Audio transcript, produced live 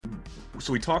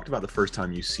So we talked about the first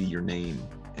time you see your name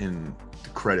in the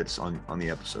credits on the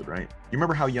episode, right? You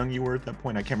remember how young you were at that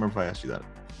point? I can't remember if I asked you that.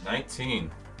 19.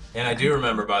 And I do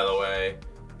remember, by the way,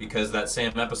 because that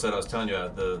same episode I was telling you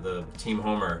about, the Team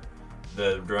Homer,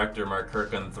 the director Mark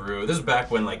Kirkland threw. This is back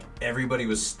when like everybody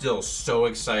was still so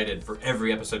excited for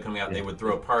every episode coming out. And they would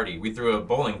throw a party. We threw a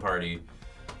bowling party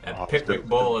at Pickwick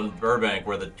Bowl in Burbank,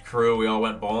 where the crew, we all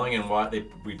went bowling, and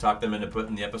we talked them into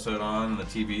putting the episode on the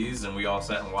TVs, and we all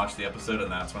sat and watched the episode,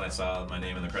 and that's when I saw my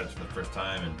name in the credits for the first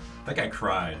time, and I think I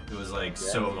cried. It was like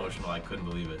so emotional, I couldn't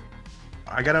believe it.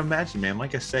 I gotta imagine, man.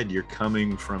 Like I said, you're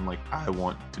coming from like, I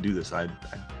want to do this. I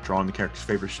draw on the character's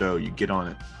favorite show. You get on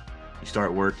it, you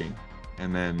start working,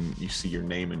 and then you see your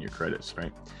name in your credits,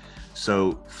 right?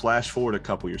 So flash forward a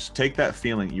couple years. Take that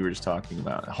feeling you were just talking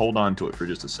about. Hold on to it for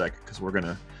just a second, because we're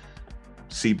gonna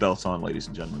seat belts on, ladies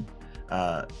and gentlemen.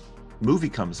 Movie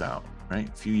comes out, right?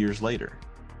 A few years later,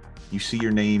 you see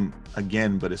your name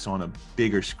again, but it's on a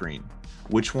bigger screen.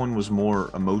 Which one was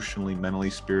more emotionally, mentally,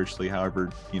 spiritually, however,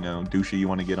 douchey you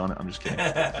want to get on it? I'm just kidding.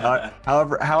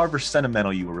 However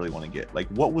sentimental you really want to get. Like,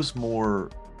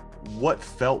 what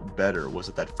felt better? Was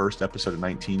it that first episode of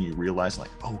 19 you realized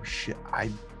like, oh shit, I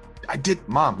did,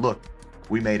 Mom, look,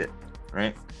 we made it,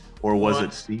 right? Or was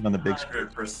it seeing on the big screen?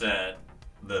 100%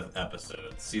 the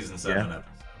episode, season 7 episode.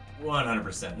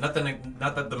 100%. Not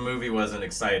that the movie wasn't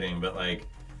exciting, but like,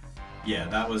 yeah,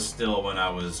 that was still when I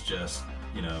was just,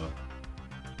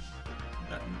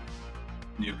 that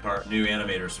new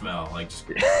animator smell. Like, just,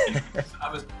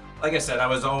 I was, like I said, I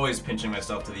was always pinching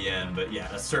myself to the end, but yeah,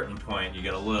 at a certain point, you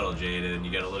get a little jaded and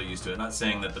you get a little used to it. Not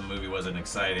saying that the movie wasn't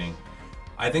exciting.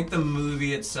 I think the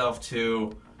movie itself,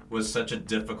 too, was such a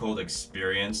difficult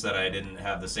experience that I didn't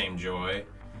have the same joy.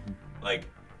 Like,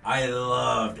 I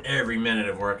loved every minute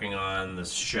of working on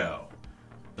this show.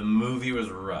 The movie was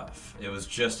rough. It was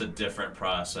just a different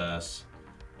process,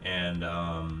 and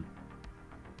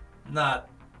not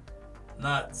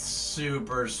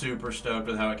super stoked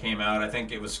with how it came out. I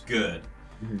think it was good.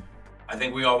 Mm-hmm. I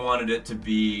think we all wanted it to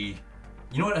be.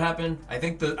 You know what happened? I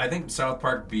think South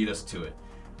Park beat us to it.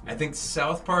 I think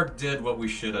South Park did what we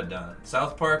should have done. The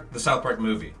South Park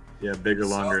movie. Yeah, bigger,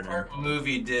 longer. The South Park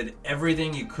movie did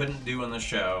everything you couldn't do in the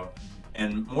show,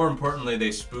 and more importantly,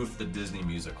 they spoofed the Disney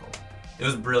musical. It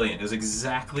was brilliant. It was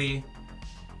exactly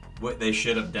what they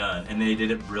should have done, and they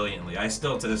did it brilliantly. I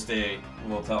still, to this day,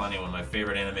 will tell anyone my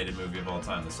favorite animated movie of all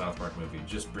time, the South Park movie.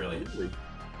 Just brilliant. Really?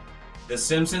 The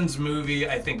Simpsons movie,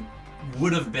 I think,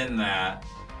 would have been that,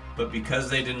 but because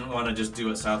they didn't want to just do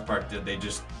what South Park did, they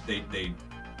just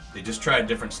tried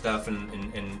different stuff,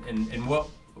 and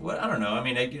what I don't know. I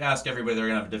mean, I ask everybody, they're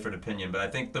gonna have a different opinion, but I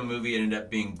think the movie ended up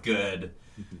being good,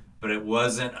 but it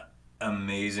wasn't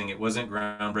amazing. It wasn't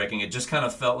groundbreaking. It just kind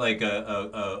of felt like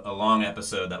a long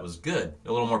episode that was good,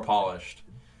 a little more polished.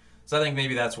 So I think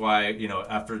maybe that's why,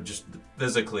 after just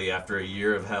physically, after a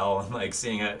year of hell, and like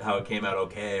seeing how it came out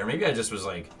okay, or maybe I just was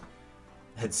like,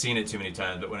 had seen it too many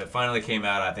times, but when it finally came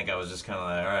out, I think I was just kind of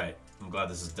like, all right, I'm glad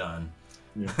this is done.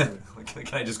 Yeah.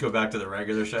 Can I just go back to the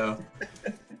regular show?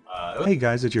 Hey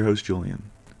guys, it's your host Julian.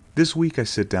 This week I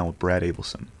sit down with Brad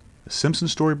Ableson, the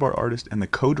Simpsons storyboard artist and the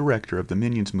co-director of the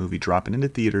Minions movie dropping into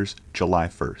theaters July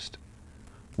 1st.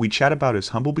 We chat about his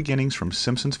humble beginnings from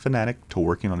Simpsons fanatic to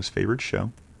working on his favorite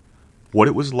show, what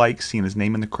it was like seeing his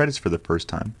name in the credits for the first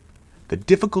time, the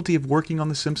difficulty of working on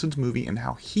the Simpsons movie, and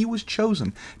how he was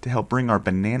chosen to help bring our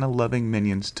banana-loving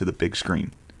Minions to the big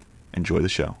screen. Enjoy the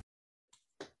show.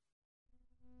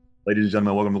 Ladies and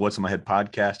gentlemen, welcome to What's in My Head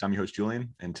podcast. I'm your host,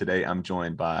 Julian, and today I'm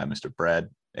joined by Mr. Brad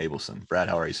Ableson. Brad,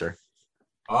 how are you, sir?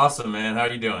 Awesome, man. How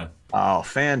are you doing? Oh,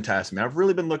 fantastic, man. I've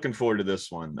really been looking forward to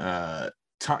this one.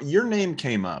 Your name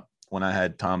came up when I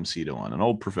had Tom Cito on, an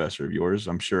old professor of yours.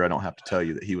 I'm sure I don't have to tell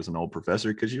you that he was an old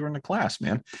professor because you were in the class,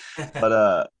 man.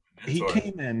 But he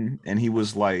came in and he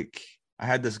was like, I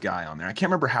had this guy on there. I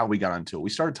can't remember how we got onto it. We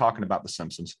started talking about The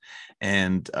Simpsons,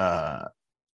 and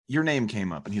your name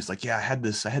came up, and he was like, yeah, I had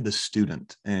this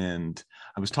student, and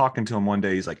I was talking to him one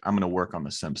day. He's like, I'm going to work on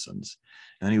The Simpsons.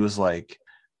 And then he was like,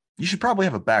 you should probably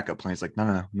have a backup plan. He's like,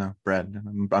 no, Brad,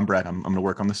 I'm Brad. I'm going to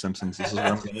work on The Simpsons. This is what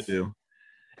I'm going to do.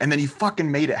 And then you fucking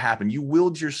made it happen. You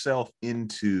willed yourself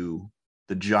into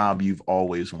the job you've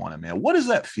always wanted, man. What does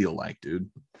that feel like, dude?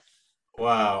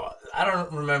 Wow. I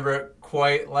don't remember it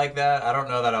quite like that. I don't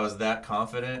know that I was that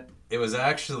confident. It was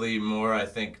actually more, I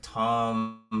think,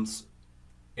 Tom's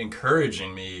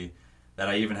encouraging me that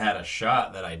I even had a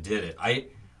shot, that I did it.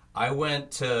 I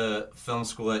went to film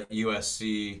school at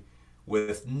USC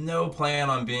with no plan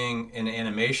on being in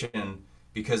animation,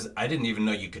 because I didn't even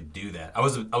know you could do that. I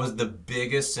was the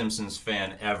biggest Simpsons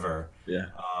fan ever. Yeah.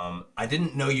 I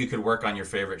didn't know you could work on your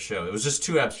favorite show. It was just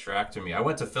too abstract to me. I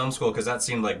went to film school because that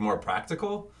seemed like more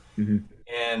practical. Hmm.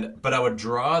 But I would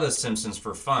draw The Simpsons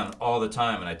for fun all the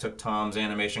time. And I took Tom's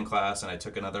animation class, and I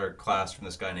took another class from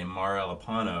this guy named Mara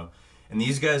Alapano. And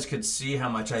these guys could see how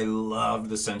much I loved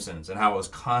The Simpsons and how I was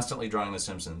constantly drawing The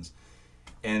Simpsons.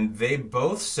 And they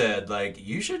both said, like,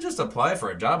 you should just apply for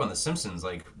a job on The Simpsons.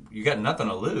 Like, you got nothing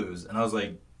to lose. And I was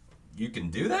like, you can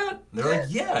do that? They're like,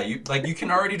 yeah, you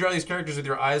can already draw these characters with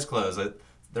your eyes closed.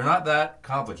 They're not that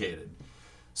complicated.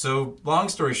 So long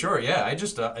story short, yeah, I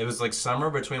just it was like summer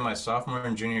between my sophomore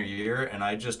and junior year, and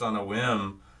I just on a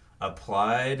whim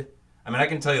applied. I mean, I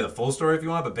can tell you the full story if you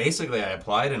want, but basically I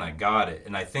applied and I got it.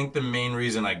 And I think the main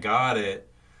reason I got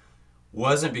it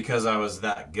wasn't because I was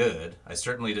that good. I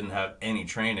certainly didn't have any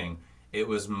training. It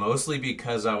was mostly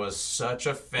because I was such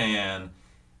a fan,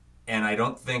 and I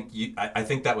don't think I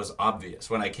think that was obvious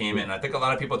when I came in. I think a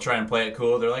lot of people try and play it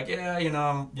cool. They're like, yeah,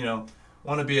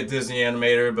 want to be a Disney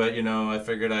animator, but I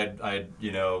figured I'd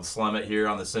slum it here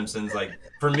on The Simpsons. Like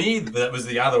for me, that was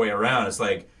the other way around. It's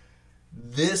like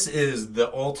this is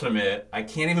the ultimate. I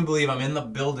can't even believe I'm in the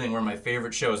building where my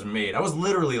favorite show is made. I was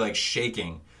literally like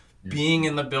shaking being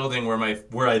in the building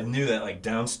where I knew that like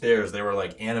downstairs there were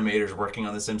like animators working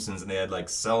on The Simpsons and they had like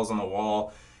cells on the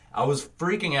wall. I was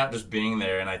freaking out just being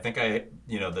there, and I think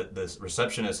the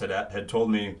receptionist had told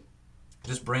me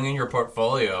just bring in your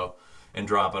portfolio and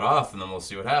drop it off, and then we'll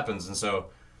see what happens. And so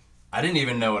I didn't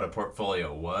even know what a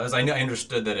portfolio was. I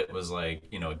understood that it was like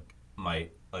my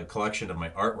a collection of my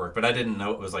artwork, but I didn't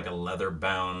know it was like a leather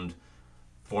bound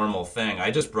formal thing.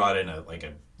 I just brought in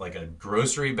a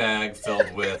grocery bag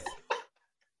filled with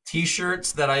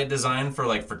T-shirts that I designed for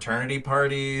like fraternity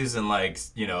parties and like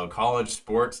college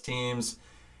sports teams,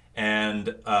 and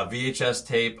a VHS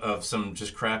tape of some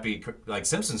just crappy like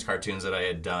Simpsons cartoons that I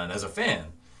had done as a fan.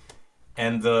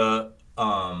 And the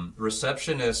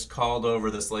receptionist called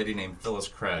over this lady named Phyllis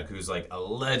Craig, who's like a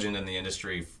legend in the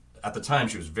industry. At the time,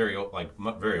 she was very old,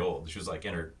 very old. She was like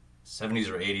in her 70s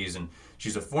or 80s, and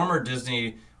she's a former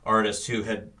Disney artist who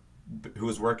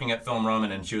was working at Film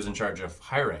Roman, and she was in charge of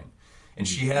hiring. And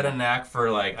she had a knack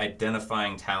for like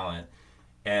identifying talent.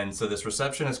 And so this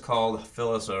receptionist called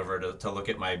Phyllis over to look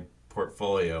at my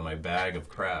portfolio, my bag of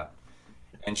crap.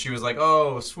 And she was like,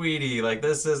 "Oh, sweetie, like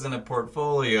this isn't a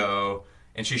portfolio."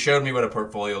 And she showed me what a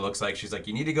portfolio looks like. She's like,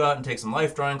 "You need to go out and take some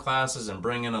life drawing classes and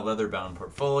bring in a leather bound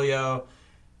portfolio."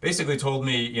 Basically told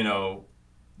me,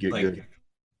 Get like, good.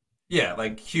 yeah,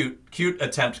 like cute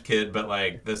attempt, kid, but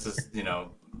like this is,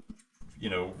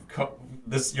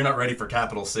 this you're not ready for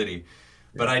Capital City.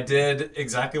 But I did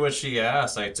exactly what she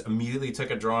asked. Immediately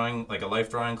took a drawing, like a life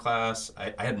drawing class.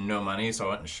 I had no money, so I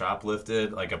went and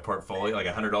shoplifted like a portfolio, like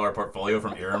 $100 portfolio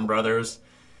from Aaron Brothers.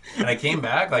 And I came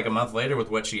back like a month later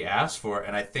with what she asked for,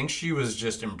 and I think she was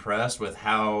just impressed with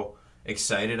how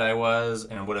excited I was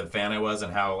and what a fan I was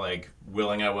and how like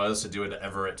willing I was to do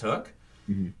whatever it took.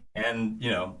 Mhm. And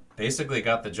basically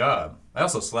got the job. I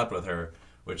also slept with her,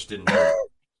 which didn't hurt.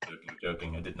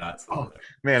 Joking, I did not sleep Oh with her.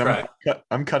 man, Try.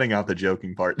 I'm cutting out the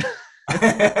joking part.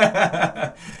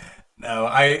 No,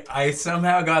 I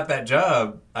somehow got that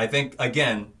job. I think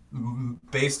again,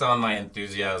 based on my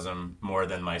enthusiasm more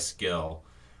than my skill.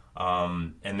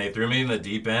 And they threw me in the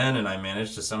deep end, and I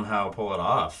managed to somehow pull it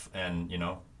off. And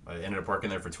I ended up working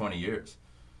there for 20 years.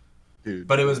 Dude.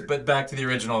 But back to the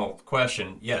original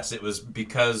question. Yes, it was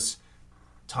because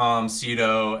Tom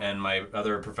Cito and my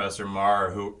other professor Mar,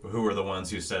 who were the ones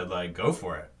who said like, go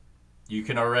for it. You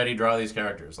can already draw these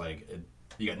characters. Like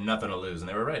you got nothing to lose, and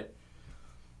they were right.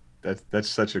 That's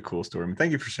such a cool story. I mean,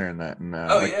 thank you for sharing that. And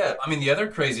Oh yeah, I mean the other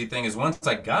crazy thing is once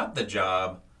I got the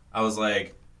job, I was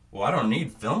like, well, I don't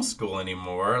need film school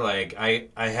anymore. Like I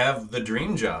have the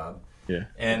dream job. yeah,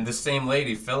 And the same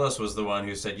lady, Phyllis, was the one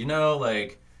who said,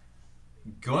 like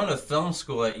going to film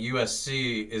school at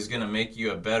USC is going to make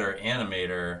you a better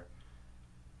animator.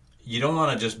 You don't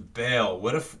want to just bail.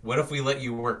 What if we let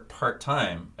you work part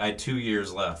time? I had 2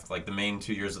 years left, like the main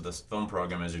 2 years of this film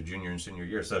program as your junior and senior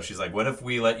year. So she's like, what if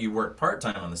we let you work part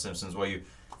time on The Simpsons while you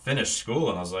finish school?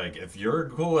 And I was like, if you're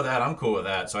cool with that, I'm cool with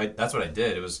that. So that's what I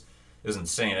did. It was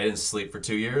insane. I didn't sleep for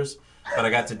 2 years, but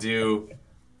I got to do.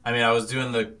 I mean, I was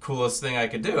doing the coolest thing I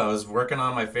could do. I was working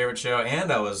on my favorite show,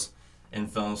 and I was in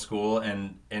film school,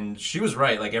 and she was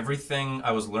right. Like everything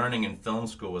I was learning in film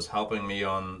school was helping me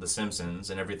on The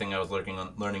Simpsons, and everything I was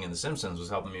learning in The Simpsons was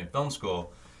helping me in film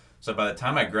school. So by the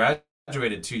time I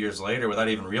graduated 2 years later, without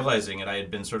even realizing it, I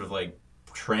had been sort of like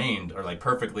trained or like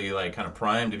perfectly like kind of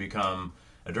primed to become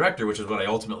a director, which is what I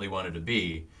ultimately wanted to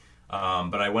be.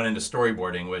 But I went into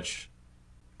storyboarding, which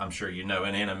I'm sure you know,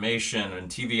 in animation and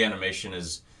TV animation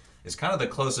is kind of the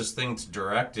closest thing to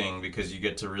directing because you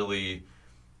get to really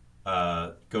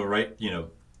go right,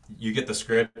 you get the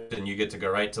script and you get to go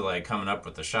right to like coming up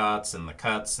with the shots and the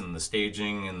cuts and the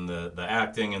staging and the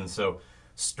acting. And so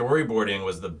storyboarding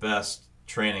was the best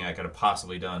training I could have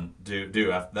possibly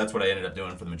do. That's what I ended up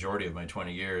doing for the majority of my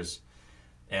 20 years.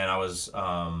 And I was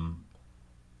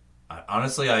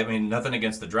honestly, I mean, nothing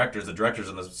against the directors. The directors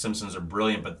in The Simpsons are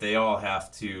brilliant, but they all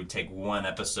have to take one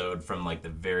episode from like the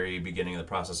very beginning of the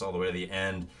process all the way to the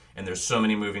end. And there's so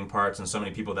many moving parts and so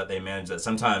many people that they manage that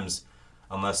sometimes,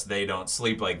 unless they don't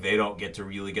sleep, like they don't get to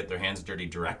really get their hands dirty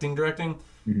directing. Mhm.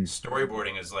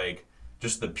 Storyboarding is like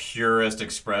just the purest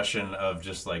expression of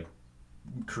just like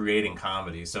creating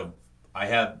comedy. So I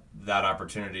had that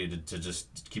opportunity to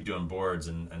just keep doing boards,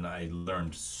 and I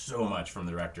learned so much from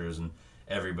the directors and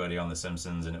everybody on The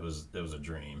Simpsons, and it was a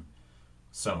dream.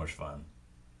 So much fun.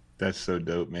 That's so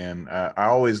dope, man. I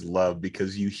always love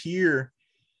because you hear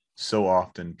so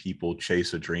often people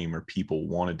chase a dream or people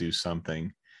want to do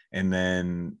something. And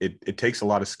then it takes a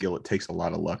lot of skill. It takes a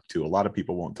lot of luck too. A lot of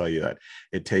people won't tell you that.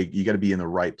 You got to be in the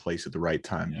right place at the right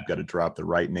time. Yeah. You've got to drop the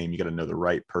right name. You got to know the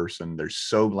right person. There's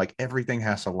so like everything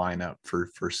has to line up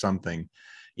for something,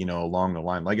 along the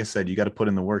line. Like I said, you got to put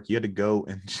in the work. You had to go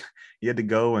and you had to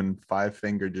go and five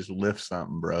finger just lift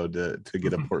something, bro, to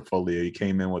get a portfolio. You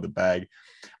came in with a bag.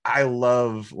 I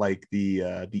love like the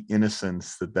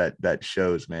innocence that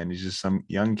shows, man. He's just some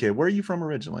young kid. Where are you from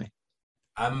originally?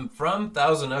 I'm from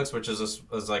Thousand Oaks, which is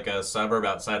like a suburb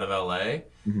outside of LA.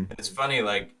 Mhm. And it's funny,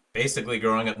 like basically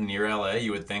growing up near LA,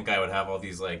 you would think I would have all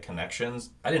these like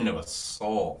connections. I didn't know a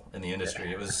soul in the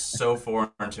industry. It was so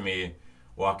foreign to me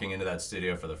walking into that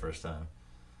studio for the first time.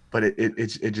 But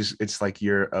it's like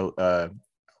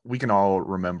we can all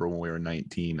remember when we were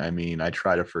 19. I mean, I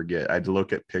try to forget. I'd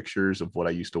look at pictures of what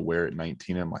I used to wear at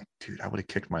 19. And I'm like, dude, I would have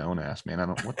kicked my own ass, man. I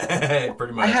don't what the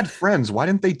Pretty I much. had friends. Why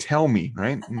didn't they tell me?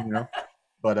 Right.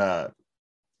 But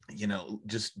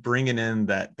just bringing in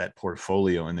that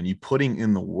portfolio and then you putting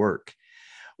in the work.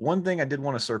 One thing I did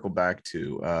want to circle back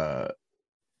to,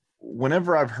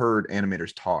 whenever I've heard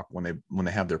animators talk when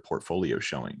they have their portfolio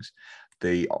showings,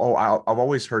 I've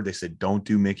always heard they said don't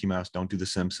do Mickey Mouse, don't do the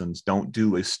Simpsons, don't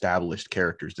do established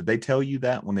characters. Did they tell you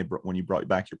that when you brought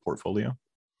back your portfolio?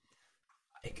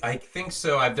 I think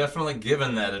so. I've definitely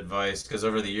given that advice because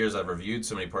over the years I've reviewed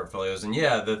so many portfolios. And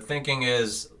yeah, the thinking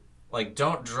is like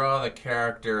don't draw the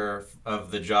character of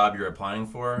the job you're applying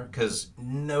for because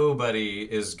nobody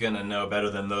is gonna know better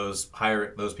than those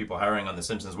people hiring on The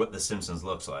Simpsons what The Simpsons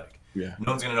looks like. Yeah.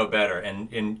 No one's gonna know better.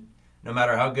 And no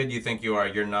matter how good you think you are,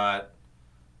 you're not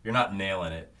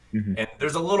nailing it. Hmm. And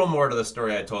there's a little more to the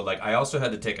story I told. Like I also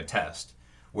had to take a test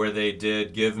where they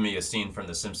did give me a scene from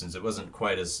The Simpsons. It wasn't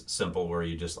quite as simple where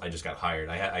I just got hired.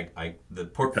 The Pencil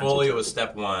portfolio test. was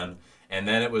step one, and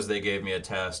then it was they gave me a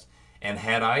test. And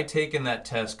had I taken that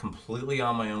test completely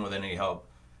on my own without any help,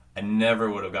 I never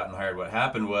would have gotten hired. What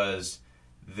happened was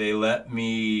they let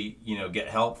me, get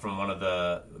help from one of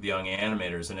the young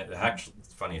animators, and it actually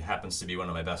it's funny. It happens to be one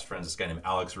of my best friends, this guy named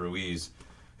Alex Ruiz,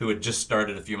 who had just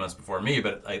started a few months before me.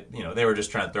 But they were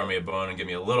just trying to throw me a bone and give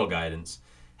me a little guidance.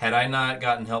 Had I not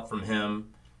gotten help from him,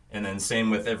 and then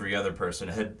same with every other person,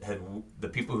 had the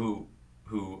people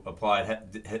who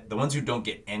applied, the ones who don't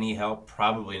get any help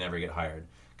probably never get hired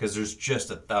because there's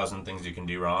just a thousand things you can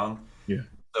do wrong. Yeah.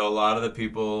 So a lot of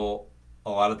people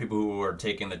who are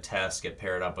taking the test get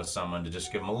paired up with someone to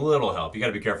just give them a little help. You got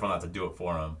to be careful not to do it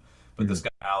for them. But Hmm. this guy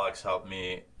Alex helped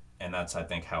me, and that's I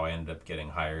think how I ended up getting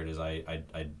hired. Is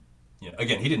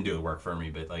again he didn't do the work for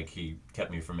me, but like he kept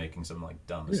me from making some like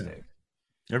dumb Yeah. mistakes.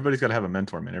 Everybody's got to have a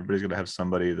mentor, man. Everybody's got to have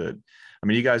somebody that, I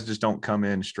mean, you guys just don't come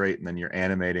in straight and then you're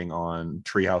animating on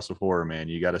Treehouse of Horror, man.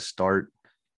 You got to start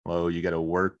low. You got to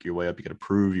work your way up. You got to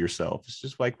prove yourself. It's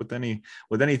just like with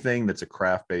anything that's a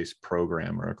craft based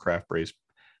program or a craft based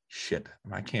shit.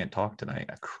 I can't talk tonight.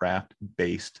 A craft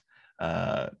based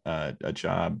a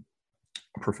job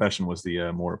profession was the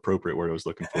more appropriate word I was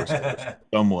looking for. So I was I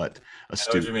somewhat know what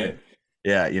astute you there. mean.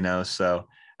 Yeah, so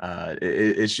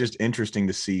it's just interesting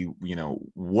to see,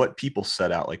 what people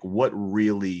set out, like what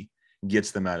really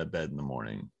gets them out of bed in the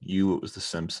morning. It was The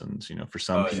Simpsons. For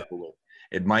some Oh yeah. people,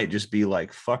 it might just be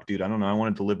like, fuck, dude, I don't know. I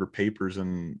want to deliver papers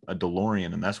in a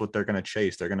DeLorean, and that's what they're going to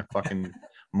chase. They're going to fucking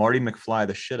Marty McFly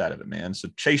the shit out of it, man. So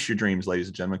chase your dreams, ladies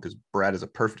and gentlemen, because Brad is a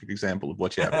perfect example of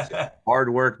what you have to say.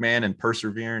 Hard work, man, and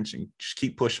perseverance, and just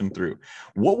keep pushing through.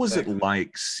 What was it Thanks.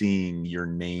 like seeing your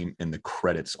name in the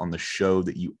credits on the show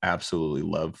that you absolutely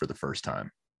loved for the first time?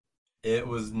 It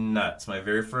was nuts. My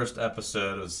very first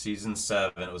episode was season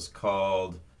 7. It was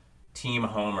called Team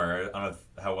Homer. I don't know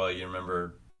how well you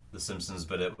remember The Simpsons,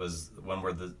 but it was one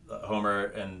where the Homer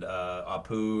and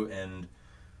Apu and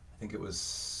I think it was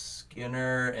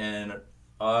Skinner and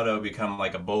Otto become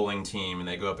like a bowling team, and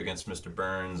they go up against Mr.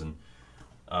 Burns, and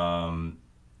um,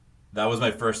 that was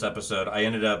my first episode. I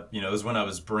ended up, it was when I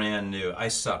was brand new. I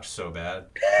sucked so bad.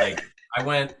 Like I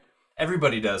went.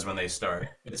 Everybody does when they start.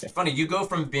 It's funny. You go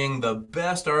from being the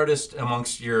best artist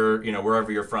amongst your,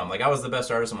 wherever you're from. Like I was the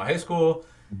best artist in my high school,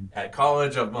 at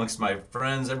college, amongst my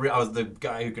friends. I was the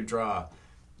guy who could draw.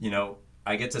 You know,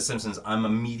 I get to Simpsons. I'm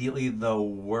immediately the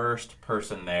worst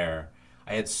person there.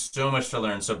 I had so much to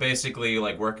learn. So basically,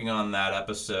 like working on that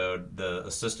episode, the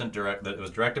assistant direct that it was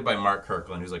directed by Mark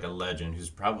Kirkland, who's like a legend, who's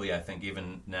probably I think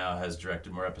even now has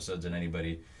directed more episodes than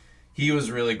anybody. He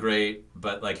was really great,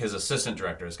 but like his assistant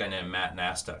director, this guy named Matt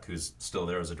Nastuk, who's still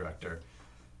there as a director,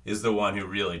 is the one who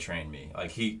really trained me.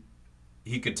 Like he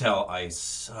could tell I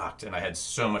sucked and I had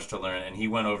so much to learn, and he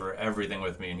went over everything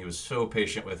with me, and he was so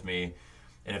patient with me.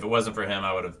 And if it wasn't for him,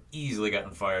 I would have easily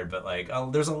gotten fired. But like,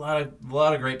 there's a lot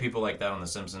of great people like that on The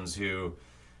Simpsons who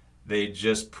they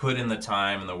just put in the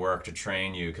time and the work to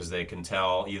train you because they can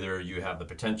tell either you have the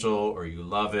potential or you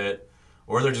love it,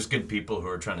 or they're just good people who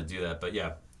are trying to do that. But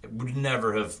yeah, it would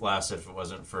never have lasted if it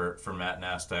wasn't for Matt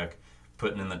Nastek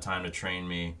putting in the time to train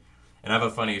me. And I have a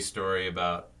funny story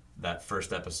about that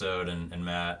first episode and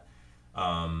Matt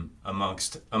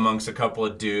amongst a couple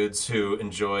of dudes who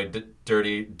enjoyed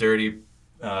dirty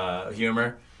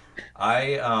humor.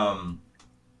 I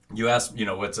You asked,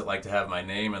 what's it like to have my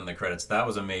name in the credits? That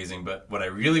was amazing. But what I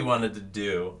really wanted to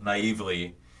do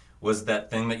naively was that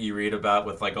thing that you read about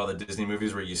with like all the Disney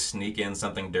movies where you sneak in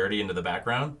something dirty into the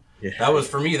background. Yeah. That was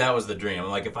for me. That was the dream. I'm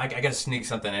like, if I got to sneak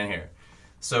something in here.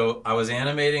 So I was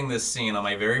animating this scene on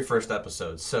my very first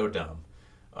episode. So dumb,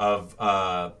 of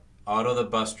Otto the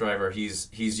bus driver. He's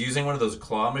using one of those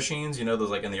claw machines. You know those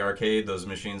like in the arcade, those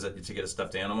machines that to get a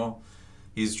stuffed animal.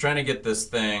 He's trying to get this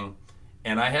thing,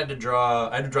 and I had to draw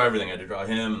everything. I had to draw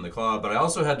him and the claw, but I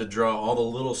also had to draw all the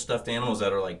little stuffed animals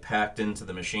that are like packed into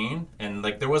the machine. And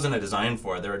like there wasn't a design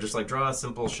for it. They were just like draw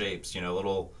simple shapes,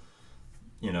 little,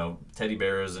 teddy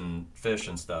bears and fish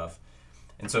and stuff.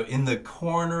 And so in the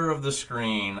corner of the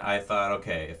screen, I thought,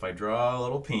 okay, if I draw a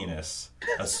little penis,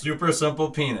 a super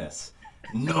simple penis,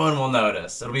 no one will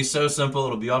notice. It'll be so simple.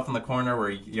 It'll be off in the corner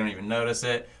where you don't even notice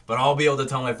it. But I'll be able to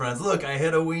tell my friends, look, I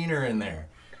hit a wiener in there.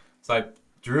 So I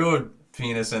drew a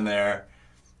penis in there.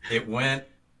 It went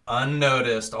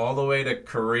unnoticed all the way to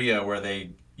Korea, where they,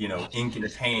 ink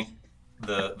and paint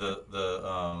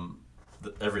the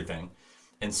everything.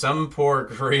 And some poor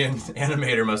Korean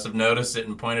animator must have noticed it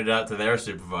and pointed it out to their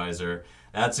supervisor.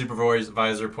 That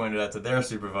supervisor pointed out to their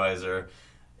supervisor.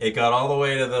 It got all the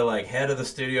way to the like head of the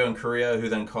studio in Korea, who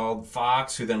then called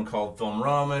Fox, who then called Film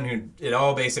Roman. Who it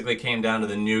all basically came down to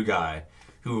the new guy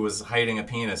who was hiding a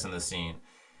penis in the scene.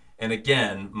 And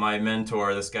again, my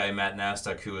mentor, this guy Matt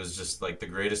Nastuk, who was just like the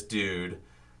greatest dude,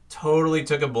 totally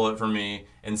took a bullet for me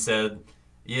and said,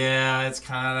 "Yeah, it's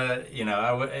kind of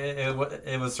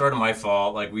it was sort of my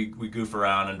fault. Like we goof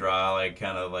around and draw like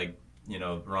kind of like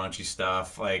raunchy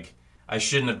stuff. Like I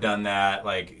shouldn't have done that.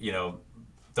 Like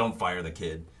don't fire the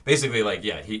kid. Basically, like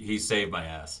yeah, he saved my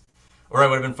ass, or I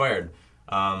would have been fired.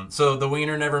 So the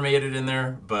wiener never made it in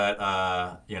there, but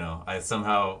I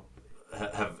somehow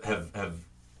have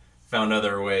found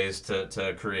other ways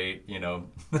to create,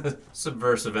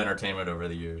 subversive entertainment over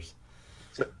the years.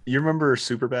 So, you remember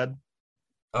Superbad?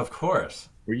 Of course.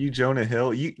 Were you Jonah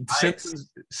Hill? You I,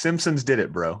 Simpsons did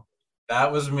it, bro.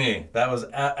 that was me. That was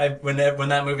when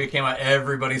that movie came out,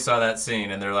 everybody saw that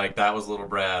scene and they're like, that was little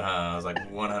Brad, huh? I was like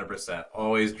 100%.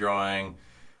 Always drawing,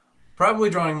 probably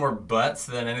drawing more butts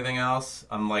than anything else.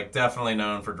 I'm like definitely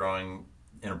known for drawing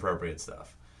inappropriate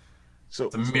stuff. So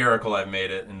It's a miracle I've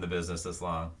made it in the business this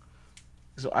long.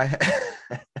 so I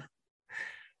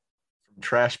from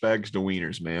trash bags to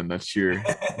wieners, man. That's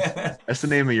the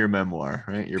name of your memoir,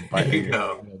 right? There you Your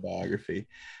go. biography.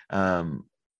 Um,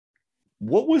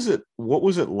 what was it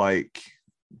like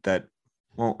that?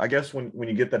 Well, I guess when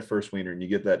you get that first wiener and you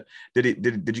get that, did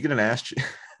you get an ass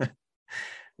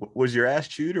was your ass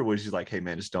chewed, or was you like, hey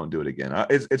man, just don't do it again?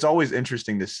 It's always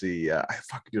interesting to see.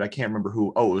 Dude, I can't remember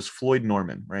who. Oh, it was Floyd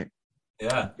Norman, right?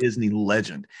 Yeah. Disney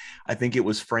legend. I think it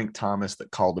was Frank Thomas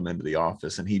that called him into the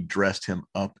office, and he dressed him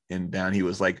up and down. He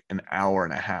was like an hour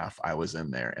and a half. I was in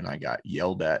there and I got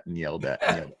yelled at and yelled at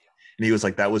and yelled at. And he was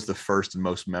like, that was the first and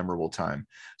most memorable time.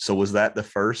 So was that the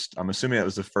first? I'm assuming that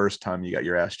was the first time you got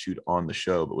your ass chewed on the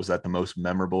show, but was that the most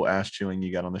memorable ass chewing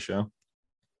you got on the show?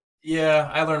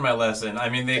 Yeah, I learned my lesson. I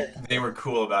mean, they were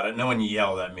cool about it. No one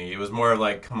yelled at me. It was more of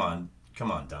like, come on,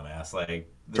 dumbass. Like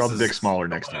Draw this the dick is smaller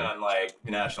next going time. on like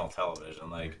national television.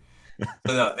 Like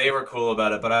So no, they were cool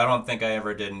about it, but I don't think I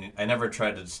ever did. I never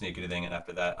tried to sneak anything in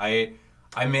after that. I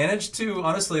managed to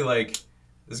honestly like.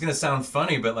 This is gonna sound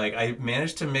funny, but like I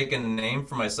managed to make a name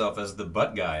for myself as the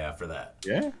butt guy after that.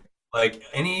 Yeah. Like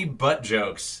any butt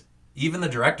jokes, even the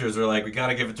directors were like, "We got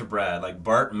to give it to Brad." Like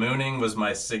Bart mooning was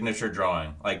my signature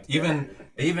drawing. Like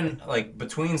even like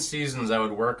between seasons, I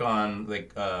would work on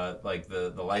like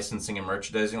the licensing and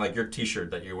merchandising, like your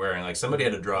T-shirt that you're wearing. Like somebody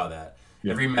had to draw that.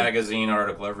 Yeah. Every magazine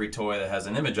article, every toy that has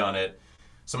an image on it,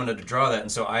 someone had to draw that.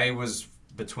 And so I was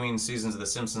between seasons of The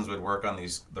Simpsons would work on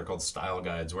these. They're called style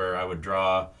guides, where I would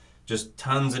draw just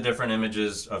tons of different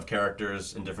images of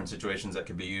characters in different situations that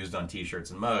could be used on T-shirts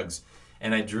and mugs.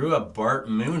 And I drew a Bart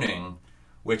mooning,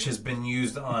 which has been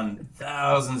used on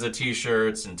thousands of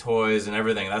T-shirts and toys and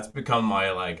everything. That's become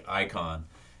my like icon.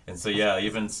 And so yeah,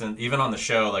 even on the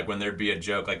show, like when there'd be a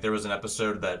joke, like there was an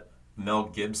episode that Mel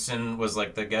Gibson was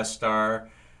like the guest star,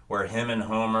 where him and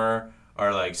Homer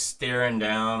are like staring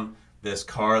down this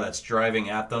car that's driving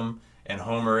at them, and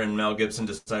Homer and Mel Gibson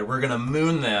decide we're gonna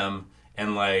moon them,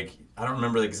 and like I don't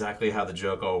remember exactly how the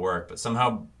joke all worked, but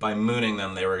somehow by mooning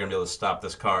them, they were gonna be able to stop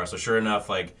this car. So sure enough,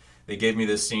 like they gave me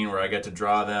this scene where I got to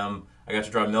draw them. I got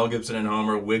to draw Mel Gibson and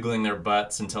Homer wiggling their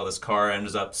butts until this car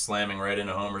ends up slamming right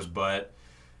into Homer's butt.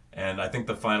 And I think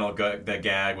the final the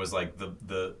gag was like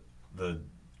the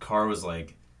car was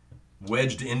like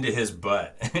wedged into his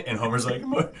butt, and Homer's like,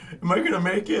 am I gonna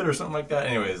make it?" or something like that.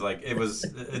 Anyways, like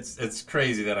it's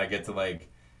crazy that I get to like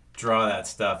draw that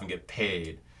stuff and get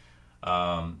paid.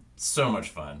 So much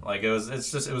fun. Like it was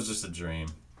just a dream.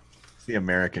 It's the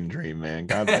American dream, man.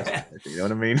 God bless America, you know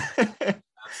what I mean?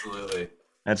 Absolutely.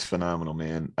 That's phenomenal,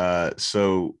 man.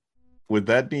 So with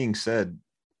that being said,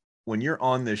 when you're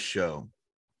on this show,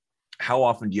 how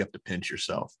often do you have to pinch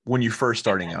yourself when you're first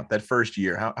starting out? That first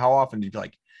year, how often do you be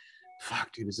like,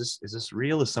 fuck, dude, is this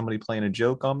real? Is somebody playing a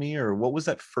joke on me? Or what was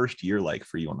that first year like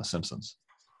for you on The Simpsons?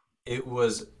 It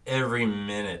was every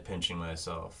minute pinching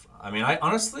myself. I mean, I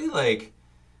honestly like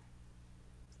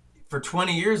for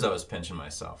 20 years I was pinching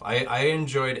myself. I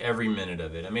enjoyed every minute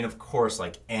of it. I mean, of course,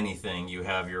 like anything, you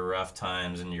have your rough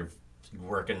times and you're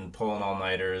working, pulling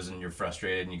all-nighters and you're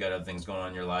frustrated and you got other things going on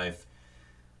in your life.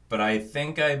 But I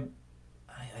think I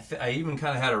even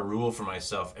kind of had a rule for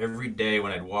myself. Every day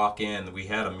when I'd walk in, we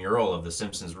had a mural of The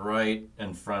Simpsons right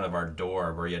in front of our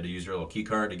door where you had to use your little key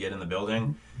card to get in the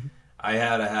building. I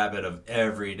had a habit of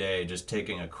every day just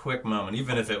taking a quick moment,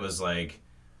 even if it was like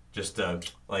just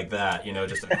like that,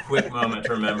 just a quick moment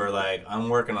to remember, like I'm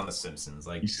working on The Simpsons.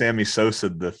 You Like Sammy Sosa,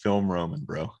 the film Roman,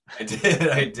 bro. I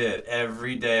did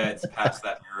every day. I'd pass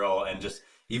that mural, and just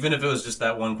even if it was just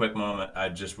that one quick moment, I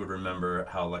just would remember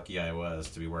how lucky I was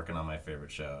to be working on my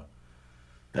favorite show.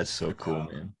 That's so cool, Um,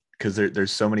 man. Because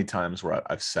there's so many times where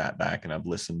I've sat back and I've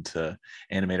listened to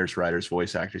animators, writers,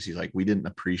 voice actors. He's like, we didn't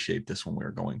appreciate this when we were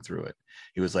going through it.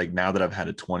 He was like, now that I've had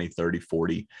a 20, 30,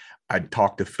 40, I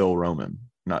talked to Phil Roman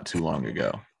not too long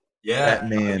ago. yeah, That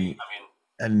man, I mean,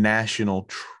 a national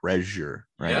treasure,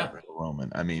 right? yeah. Phil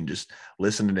Roman. I mean, just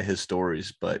listening to his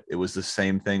stories, but it was the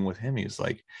same thing with him. He's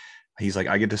like,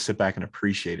 I get to sit back and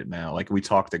appreciate it now. Like we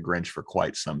talked to Grinch for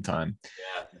quite some time,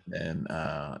 Yeah.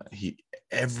 and he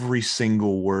every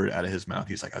single word out of his mouth,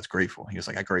 he's like, I was grateful. He was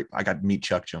like, I got to meet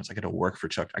Chuck Jones. I got to work for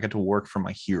Chuck. I got to work for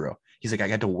my hero. He's like, I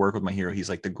got to work with my hero. He's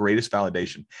like the greatest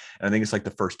validation. And I think it's like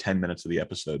the first 10 minutes of the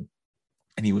episode.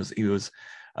 And he was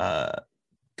the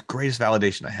greatest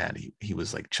validation I had. He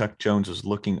was like, Chuck Jones was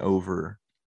looking over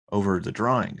the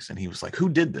drawings, and he was like, who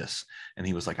did this? And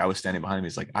he was like, I was standing behind him.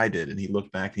 He's like, I did. And he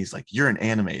looked back and he's like, you're an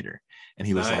animator. And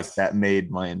he was like, Nice. that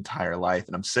made my entire life.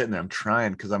 And I'm sitting there, I'm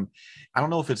trying, because I don't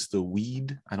know if it's the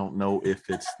weed, I don't know if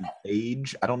it's the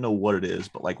age, I don't know what it is,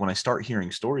 but like when I start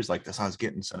hearing stories like this, I was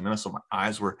getting sentimental. So my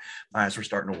eyes were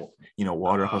starting to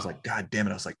water up. I was like, God damn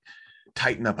it. I was like,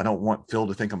 tighten up. I don't want Phil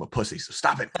to think I'm a pussy. So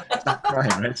stop it. Stop crying.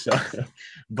 Right. So,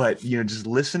 but just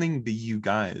listening to you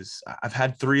guys, I've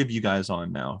had three of you guys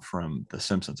on now from The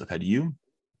Simpsons. I've had you,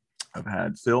 I've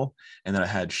had Phil, and then I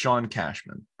had Sean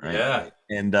Cashman. Right. Yeah,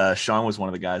 And Sean was one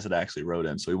of the guys that actually wrote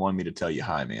in. So he wanted me to tell you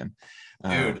hi, man.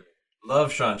 Uh, dude,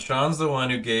 love Sean. Sean's the one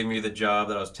who gave me the job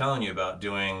that I was telling you about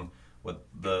doing with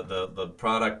the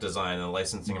product design and the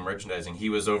licensing and merchandising. He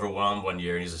was overwhelmed one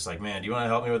year, and he's just like, "Man, do you want to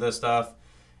help me with this stuff?"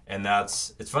 And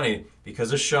it's funny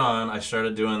because of Sean, I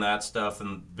started doing that stuff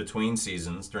in between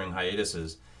seasons during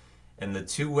hiatuses. And the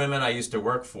two women I used to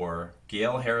work for,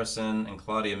 Gail Harrison and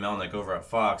Claudia Melnick over at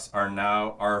Fox,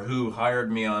 are who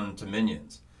hired me on to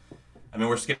Minions. I mean,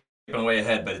 we're skipping way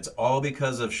ahead, but it's all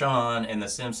because of Sean and The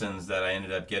Simpsons that I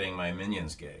ended up getting my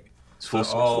Minions gig. it's So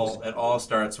full circle. it all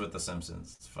starts with The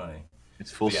Simpsons. It's funny,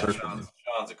 It's full but yeah, circle.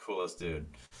 Sean's the coolest dude.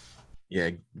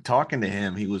 Yeah, talking to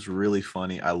him, he was really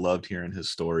funny. I loved hearing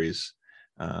his stories.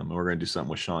 We're gonna do something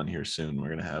with Sean here soon. We're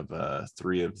gonna have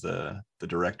three of the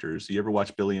directors. You ever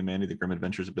watch Billy and Mandy, The Grim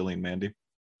Adventures of Billy and Mandy?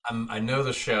 I know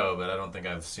the show, but I don't think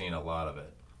I've seen a lot of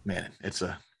it. Man, it's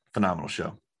a phenomenal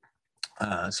show.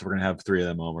 So we're gonna have three of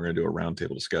them on. We're gonna do a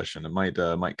roundtable discussion. It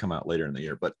might come out later in the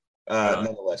year, but Right on.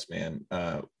 nonetheless, man,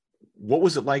 what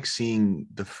was it like seeing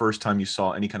the first time you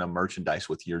saw any kind of merchandise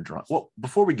with your drawing? Well,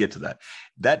 before we get to that,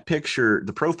 that picture,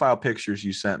 the profile pictures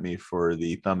you sent me for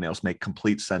the thumbnails make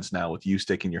complete sense now with you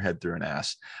sticking your head through an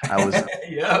ass. I was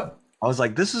Yep. I was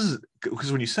like, this is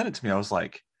because when you sent it to me, I was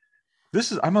like,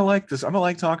 this is I'm gonna like this. I'm gonna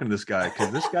like talking to this guy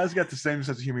because this guy's got the same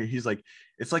sense of humor. He's like,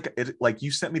 it's like like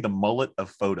you sent me the mullet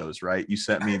of photos, right? You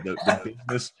sent me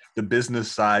the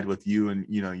business side with you and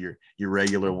your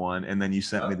regular one, and then you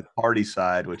sent me Yep. the party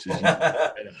side, which is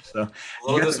A so you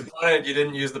little got the disappointed you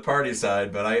didn't use the party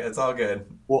side, but it's all good.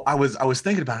 well, I was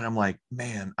thinking about it. I'm like,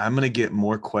 man, I'm gonna get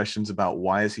more questions about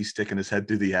why is he sticking his head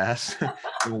through the ass,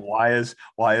 and why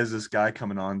is this guy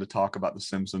coming on to talk about the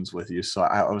Simpsons with you? So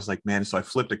I was like, man. So I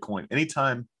flipped a coin.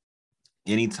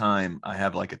 Anytime I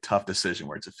have like a tough decision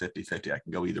where it's a 50-50, I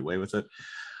can go either way with it.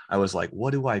 I was like,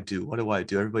 what do I do? What do I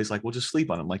do? Everybody's like, well, just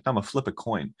sleep on it. I'm like, no, I'm gonna flip a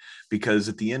coin because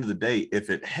at the end of the day, if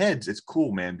it heads, it's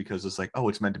cool, man, because it's like, oh,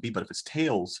 it's meant to be. But if it's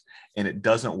tails and it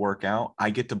doesn't work out,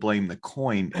 I get to blame the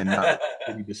coin and not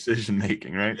any decision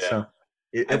making, right? Yeah. So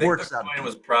it, I it think the works out. coin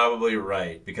was probably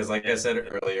right because, like I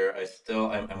said earlier,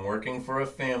 I'm working for a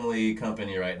family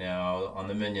company right now on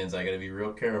the Minions. I got to be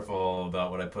real careful about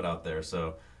what I put out there.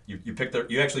 So you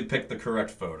actually picked the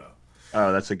correct photo.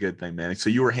 Oh, that's a good thing, man. So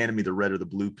you were handing me the red or the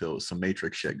blue pills, some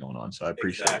matrix shit going on. So I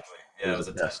appreciate it. Exactly. It Yeah, it was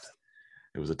a was a test. test.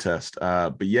 It was a test.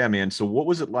 But yeah, man. So what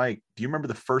was it like? Do you remember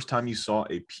the first time you saw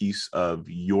a piece of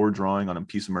your drawing on a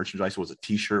piece of merchandise? Was it a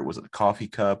t-shirt? Was it a coffee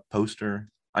cup, poster?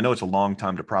 I know it's a long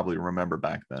time to probably remember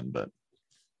back then, but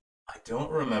I don't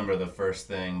remember the first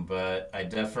thing, but I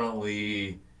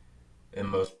definitely am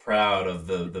most proud of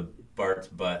the Bart's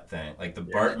butt thing, like the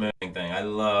yeah. Bart moving thing. I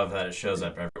love that it shows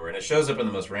up everywhere, and it shows up in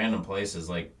the most random places,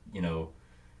 like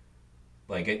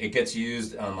like it gets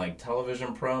used on like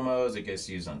television promos, it gets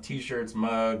used on T-shirts,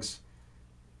 mugs,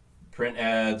 print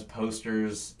ads,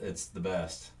 posters. It's the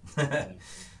best.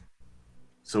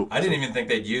 So I didn't so even think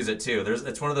they'd use it too.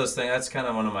 It's one of those things. That's kind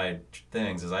of one of my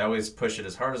things. Is I always push it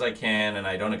as hard as I can, and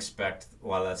I don't expect a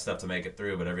lot of that stuff to make it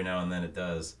through, but every now and then it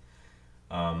does.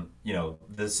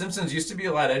 The Simpsons used to be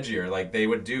a lot edgier. Like they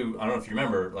would do. I don't know if you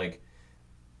remember, like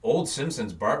old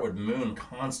Simpsons. Bart would moon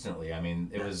constantly. I mean,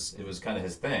 it was kind of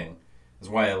his thing. That's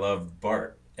why I loved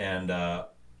Bart. And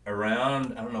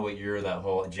around I don't know what year that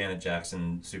whole Janet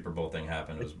Jackson Super Bowl thing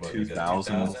happened. It like was what like a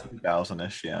 2000, 2000.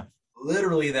 2000-ish, yeah.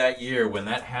 Literally that year when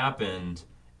that happened,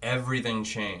 everything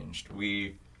changed.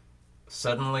 We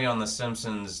suddenly on The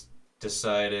Simpsons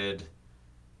decided,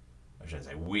 or should I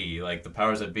say we, like the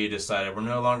powers that be decided we're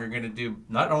no longer going to do,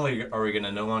 not only are we going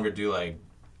to no longer do like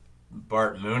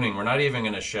Bart mooning, we're not even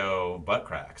going to show butt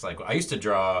cracks. Like I used to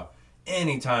draw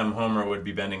anytime Homer would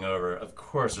be bending over, of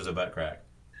course there's a butt crack.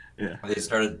 Yeah. They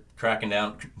started cracking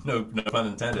down, no pun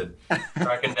intended,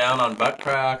 cracking down on butt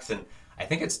cracks, and I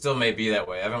think it still may be that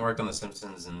way. I haven't worked on The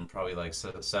Simpsons in probably like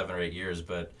 7 or 8 years,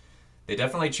 but they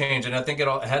definitely changed, and I think it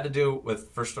had to do with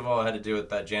first of all, it had to do with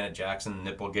that Janet Jackson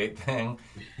nipplegate thing,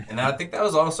 and I think that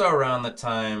was also around the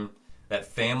time that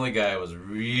Family Guy was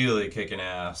really kicking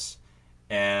ass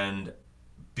and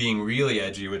being really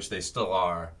edgy, which they still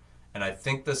are. And I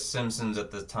think the Simpsons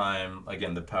at the time,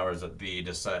 again, the powers that be,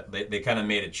 decide they kind of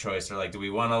made a choice. They're like, do we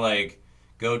want to like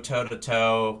go toe to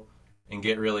toe and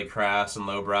get really crass and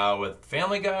lowbrow with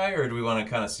Family Guy, or do we want to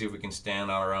kind of see if we can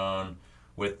stand on our own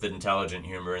with the intelligent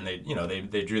humor? And they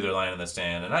drew their line in the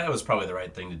sand, and that was probably the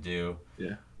right thing to do.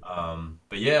 Yeah.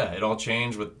 But yeah, it all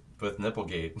changed with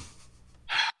Nipplegate.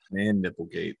 Man,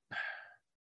 Nipplegate.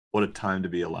 What a time to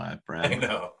be alive, I Brad.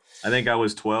 know. I think I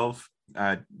was 12.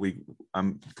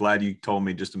 I'm glad you told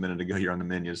me just a minute ago you're on the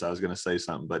menus. I was going to say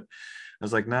something, but I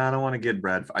was like, nah, I don't want to get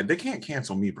Brad. They can't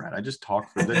cancel me, Brad. I just talk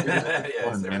for them. Yes,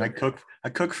 Fun, they're man. I okay. cook. I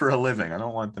cook for a living. I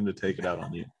don't want them to take it out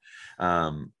on you.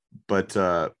 But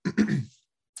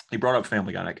he brought up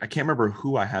Family Guy. I can't remember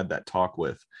who I had that talk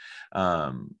with.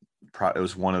 It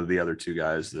was one of the other two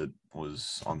guys that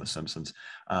was on The Simpsons.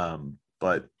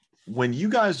 But when you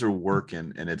guys are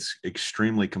working and it's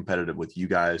extremely competitive with you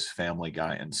guys, Family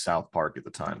Guy, and South Park at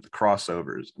the time, the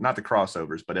crossovers, not the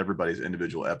crossovers, but everybody's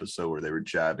individual episode where they were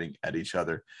jabbing at each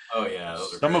other. Oh yeah,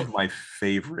 those are Some great. of my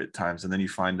favorite times. And then you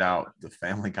find out the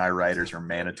Family Guy writers are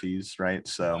manatees, right? That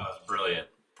So was brilliant.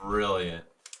 Brilliant.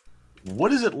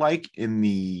 What is it like in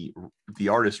the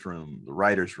artist room, the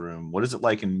writer's room? What is it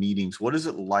like in meetings? What is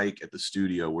it like at the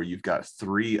studio where you've got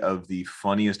three of the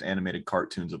funniest animated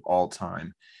cartoons of all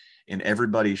time and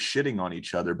everybody's shitting on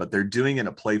each other, but they're doing it in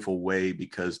a playful way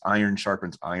because iron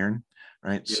sharpens iron,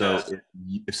 right? So Yes.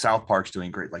 if South Park's doing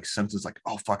great, like Simpsons, like,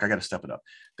 oh fuck, I got to step it up.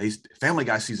 They Family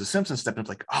Guy sees the Simpsons stepping up,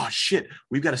 like, oh shit,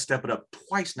 we've got to step it up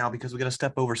twice now because we got to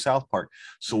step over South Park.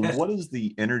 So what is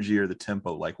the energy or the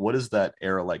tempo like? What is that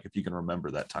era like, if you can remember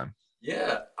that time?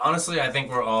 Yeah, honestly, I think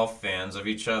we're all fans of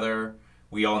each other.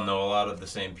 We all know a lot of the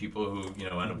same people who,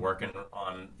 end up working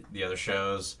on the other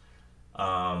shows.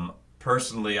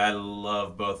 Personally, I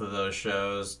love both of those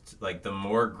shows. Like, the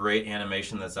more great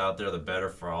animation that's out there, the better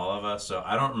for all of us. So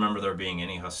I don't remember there being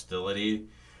any hostility.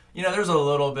 There's a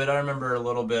little bit. I remember a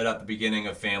little bit at the beginning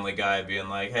of Family Guy being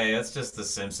like, "Hey, it's just The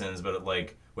Simpsons," but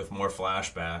like with more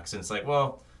flashbacks. And it's like,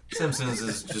 well, Simpsons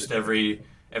is just every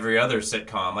other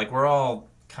sitcom. Like, we're all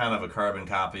kind of a carbon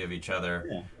copy of each other.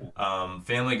 Yeah.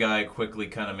 Family Guy quickly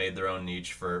kind of made their own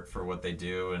niche for what they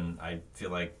do, and I feel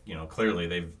like clearly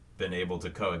they've been able to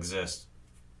coexist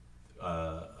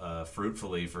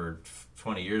fruitfully for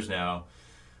 20 years now.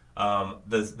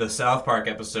 The South Park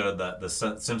episode, that the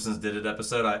Simpsons did it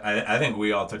episode, I think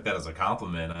we all took that as a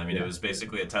compliment. I mean, it Yeah. was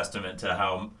basically a testament to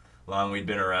how long we'd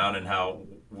been around and how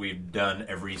we've done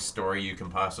every story you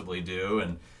can possibly do.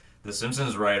 And the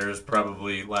Simpsons writers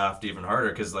probably laughed even harder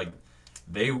because like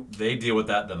they deal with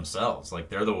that themselves. Like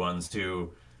they're the ones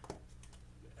who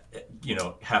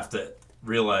have to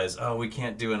realize, oh, we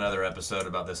can't do another episode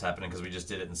about this happening because we just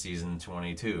did it in season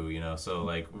 22. So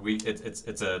like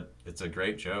it's a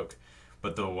great joke.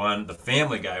 But the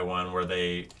Family Guy one where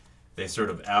they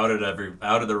sort of outed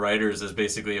the writers as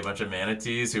basically a bunch of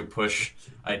manatees who push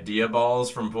idea balls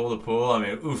from pool to pool. I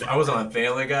mean, oof, I was on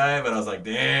Family Guy, but I was like,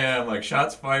 damn, like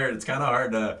shots fired. It's kind of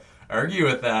hard to argue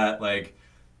with that. Like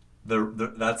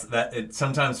that it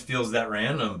sometimes feels that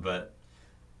random, but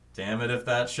damn it if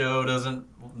that show doesn't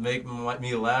make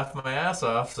me laugh my ass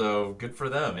off. So good for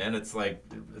them, man. It's like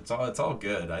it's all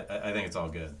good. I think it's all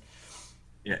good.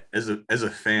 Yeah, as a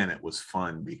fan, it was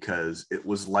fun because it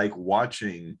was like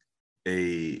watching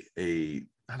a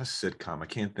not a sitcom. I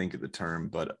can't think of the term,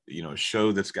 but a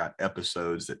show that's got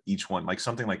episodes that each one, like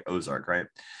something like Ozark, right?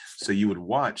 So you would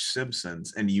watch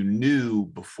Simpsons and you knew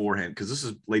beforehand, because this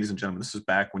is, ladies and gentlemen, this is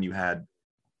back when you had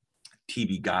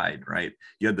TV guide, right?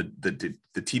 You had the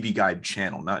TV guide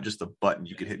channel, not just the button.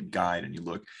 You could hit guide and you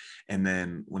look, and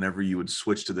then whenever you would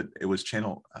switch to it was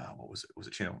channel. What was it? Was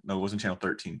it channel? No, it wasn't channel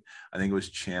 13. I think it was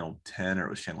channel 10 or it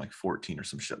was channel like 14 or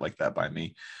some shit like that by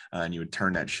me. And you would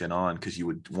turn that shit on because you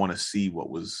would want to see what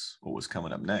was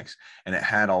coming up next, and it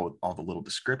had all the little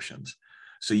descriptions.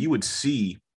 So you would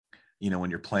see,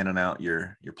 when you're planning out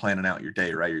your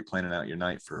day, right? You're planning out your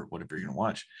night for whatever you're gonna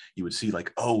watch. You would see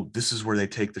like, oh, this is where they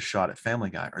take the shot at Family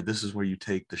Guy, or this is where you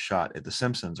take the shot at The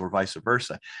Simpsons, or vice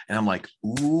versa. And I'm like,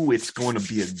 ooh, it's going to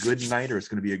be a good night, or it's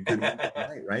going to be a good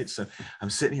night, right? So I'm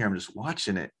sitting here, I'm just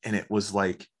watching it, and it was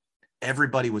like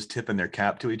everybody was tipping their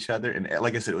cap to each other, and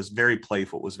like I said, it was very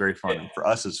playful, it was very fun, Yeah, and for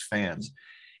us as fans,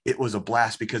 it was a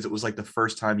blast because it was like the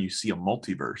first time you see a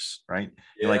multiverse, right?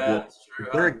 You're like, yeah, well, it's if true.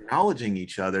 they're acknowledging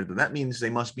each other, then that means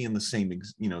they must be in the same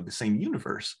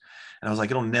universe. And I was like,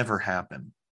 it'll never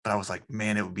happen. But I was like,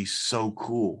 man, it would be so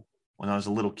cool when I was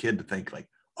a little kid to think like,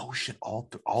 oh shit, all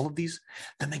of these.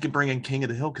 Then they could bring in King of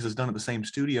the Hill because it's done at the same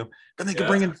studio. Then they could Yeah,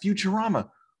 bring in Futurama.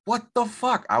 What the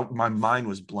fuck? My mind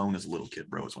was blown as a little kid,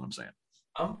 bro. Is what I'm saying.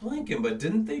 I'm blinking, but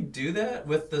didn't they do that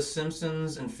with The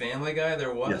Simpsons and Family Guy?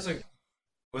 Yes.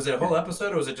 Was it a whole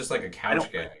episode or was it just like a I don't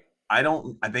couch gag? I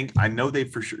don't. I think I know they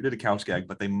for sure did a couch gag,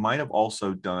 but they might have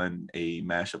also done a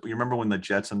mashup. You remember when the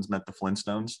Jetsons met the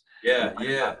Flintstones? It Yeah, might have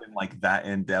yeah. not been like that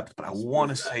in depth, but I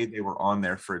want to Spoof that. say they were on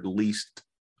there for at least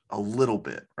a little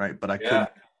bit, right? But I could Yeah.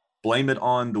 blame it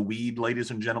on the weed, ladies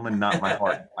and gentlemen, not my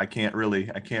heart. I can't really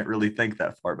think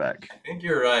that far back. I think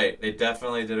you're right. They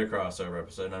definitely did a crossover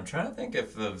episode. And I'm trying to think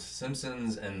if the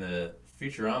Simpsons and the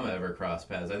Futurama ever crossed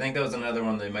paths. I think that was another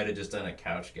one they might have just done a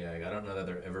couch gag. I don't know that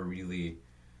they're ever really,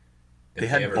 They if they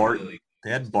had ever Bart. really.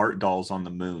 They had Bart dolls on the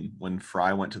moon when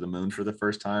Fry went to the moon for the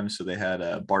first time. So they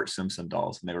had Bart Simpson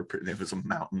dolls, and there was a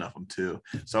mountain of them too.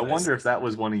 So I Nice. wonder if that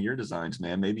was one of your designs,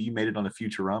 man. Maybe you made it on a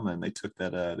Futurama, and they took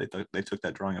that they took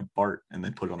that drawing of Bart and they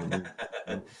put it on the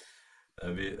moon.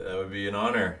 That would be an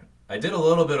honor. I did a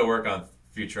little bit of work on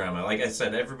Futurama. Like I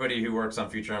said, everybody who works on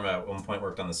Futurama at one point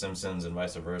worked on The Simpsons and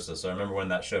vice versa. So I remember when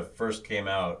that show first came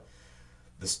out,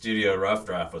 the studio rough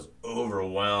draft was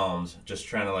overwhelmed just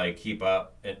trying to like keep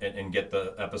up and get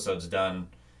the episodes done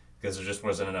because there just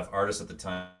wasn't enough artists at the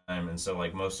time, and so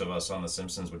like most of us on The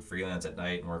Simpsons would freelance at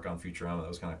night and work on Futurama. That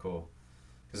was kind of cool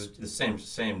because it's the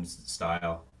same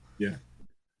style. Yeah.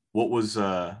 What was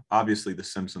obviously The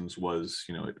Simpsons was,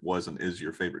 it was and is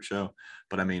your favorite show,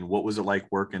 but I mean, what was it like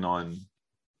working on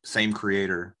same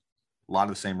creator, a lot of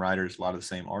the same writers, a lot of the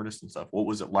same artists and stuff? What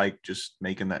was it like just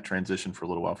making that transition for a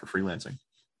little while for freelancing?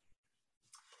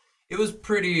 It was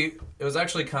pretty. It was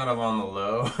actually kind of on the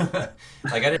low.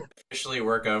 Like I didn't officially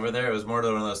work over there. It was more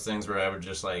one of those things where I would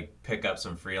just like pick up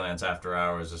some freelance after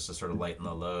hours just to sort of lighten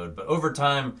the load. But over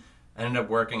time, I ended up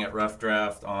working at Rough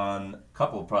Draft on a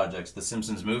couple of projects. The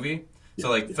Simpsons movie. Yeah, So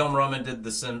like yeah. Film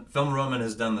Roman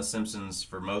has done The Simpsons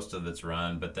for most of its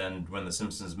run, but then when the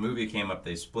Simpsons movie came up,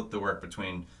 they split the work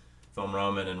between Film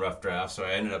Roman and Rough Draft. So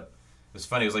I ended up. It was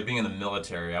funny. It was like being in the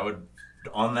military. I would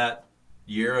on that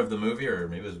year of the movie, or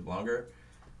maybe it was longer.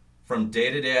 From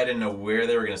day to day, I didn't know where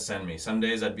they were going to send me. Some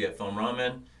days I'd be at Film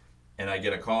Ramen, and I'd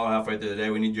get a call halfway through the day.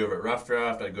 We need you over at Rough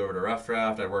Draft. I'd go over to Rough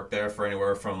Draft. I'd work there for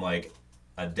anywhere from like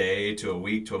a day to a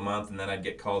week to a month, and then I'd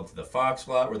get called to the Fox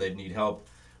lot where they'd need help.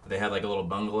 They had like a little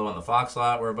bungalow on the Fox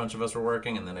lot where a bunch of us were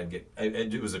working, and then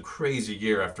it was a crazy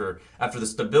year after the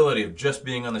stability of just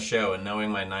being on the show and knowing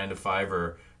my 9 to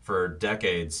 5 for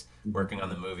decades. Mhm. Working on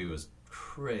the movie was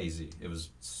crazy. It was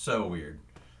so weird.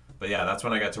 But yeah, that's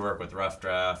when I got to work with Rough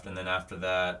Draft, and then after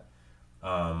that,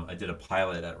 I did a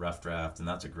pilot at Rough Draft, and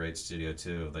that's a great studio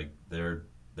too. Like they're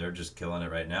just killing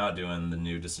it right now, doing the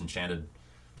new Disenchanted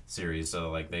series.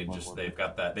 So like they've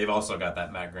also got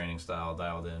that Matt Groening style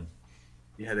dialed in.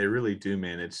 Yeah, they really do,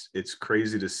 man. It's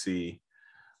crazy to see.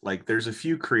 Like, there's a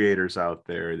few creators out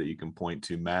there that you can point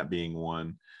to, Matt being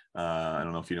one. I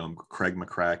don't know if you know him. Craig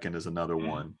McCracken is another Mm.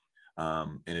 one.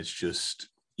 And it's just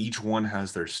each one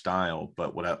has their style.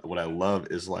 But what I love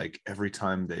is like every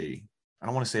time they, I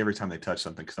don't want to say every time they touch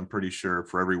something, because I'm pretty sure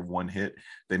for every one hit,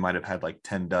 they might have had like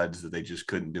 10 duds that they just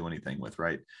couldn't do anything with,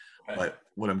 right? Right. But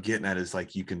what I'm getting at is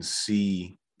like you can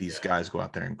see these Yeah. guys go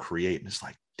out there and create, and it's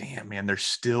like, damn, man, they're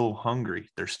still hungry,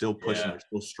 they're still pushing, Yeah. they're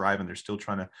still striving, they're still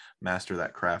trying to master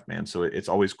that craft, man. So it's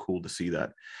always cool to see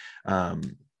that. um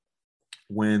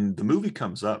when the movie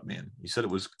comes up, man, you said it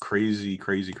was crazy,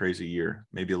 crazy, crazy year,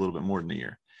 maybe a little bit more than a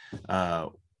year. uh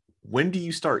when do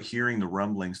you start hearing the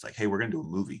rumblings like, hey, we're gonna do a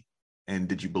movie? And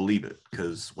did you believe it?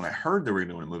 Because when I heard they were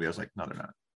doing a movie, I was like, no, they're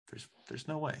not. There's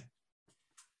no way.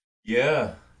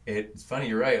 Yeah, it's funny.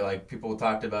 You're right. Like people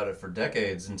talked about it for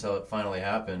decades until it finally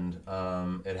happened.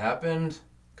 It happened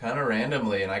kind of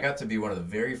randomly, and I got to be one of the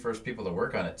very first people to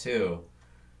work on it too.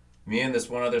 Me and this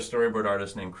one other storyboard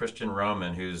artist named Christian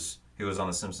Roman, who was on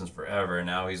The Simpsons forever, and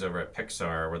now he's over at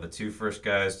Pixar. Were the two first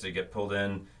guys to get pulled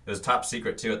in. It was top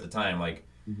secret too at the time. Like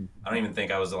Mhm. I don't even think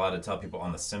I was allowed to tell people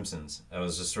on The Simpsons. I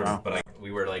was just sort of, Wow. but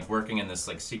we were like working in this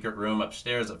like secret room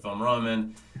upstairs at Film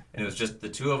Roman, and it was just the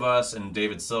two of us and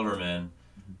David Silverman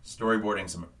storyboarding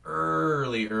some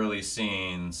early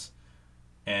scenes.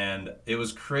 And it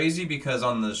was crazy because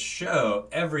on the show,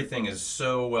 everything is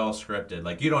so well scripted.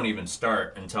 Like you don't even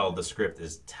start until the script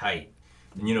is tight,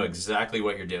 and you know exactly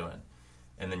what you're doing.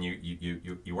 And then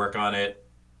you work on it,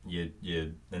 and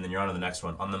then you're on to the next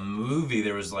one. On the movie,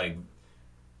 there was like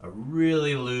a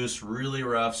really loose, really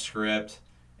rough script,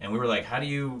 and we were like, how do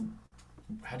you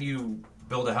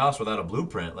build a house without a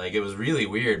blueprint? Like it was really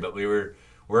weird, but we were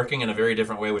working in a very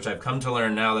different way, which I've come to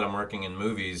learn now that I'm working in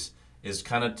movies is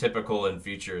kind of typical in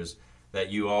features that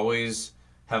you always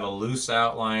have a loose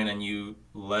outline and you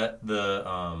let the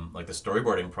like the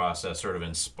storyboarding process sort of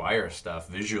inspire stuff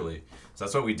visually. So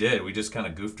that's what we did. We just kind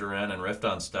of goofed around and riffed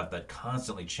on stuff that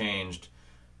constantly changed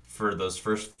for those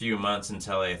first few months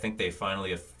until I think they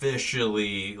finally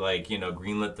officially like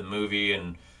greenlit the movie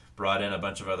and brought in a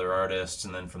bunch of other artists,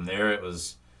 and then from there it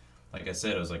was like I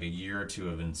said, it was like a year or two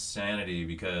of insanity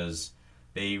because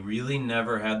they really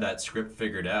never had that script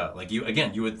figured out. Like you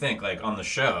would think like on the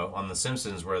show, on The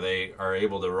Simpsons, where they are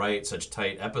able to write such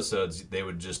tight episodes, they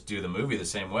would just do the movie the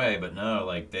same way. But no,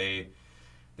 like they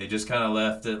just kind of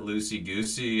left it loosey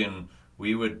goosey, and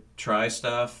we would try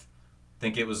stuff,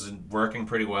 think it was working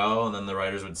pretty well, and then the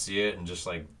writers would see it and just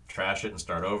like trash it and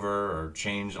start over or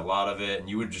change a lot of it, and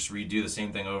you would just redo the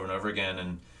same thing over and over again.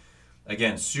 And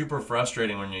again, super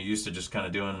frustrating when you're used to just kind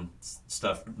of doing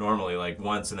stuff normally, like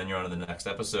once, and then you're on to the next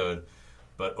episode.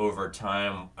 But over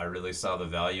time, I really saw the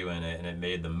value in it, and it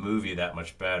made the movie that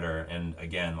much better. And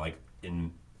again, like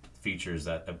in features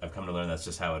that I've come to learn, that's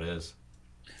just how it is.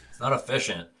 It's not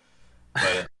efficient,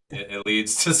 but it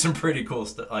leads to some pretty cool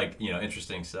stuff, like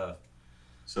interesting stuff.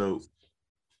 So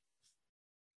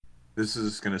this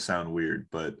is going to sound weird,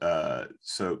 but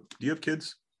so do you have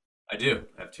kids? I do.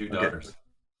 I have two Okay. daughters.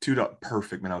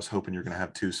 Perfect, man. I was hoping you're gonna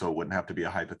have two, so it wouldn't have to be a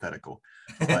hypothetical.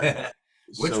 But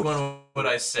Which so one would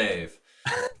I save?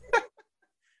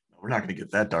 we're not gonna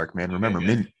get that dark, man. Okay, Remember,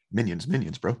 good.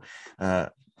 minions, bro.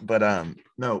 But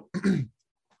no.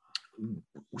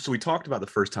 So we talked about the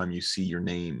first time you see your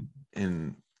name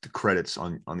in the credits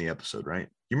on the episode, right?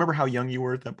 You remember how young you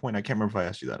were at that point? I can't remember if I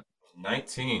asked you that.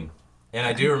 19. And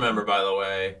I do remember, by the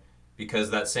way, because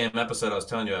that same episode I was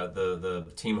telling you about, the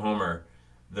Team Homer,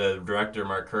 the director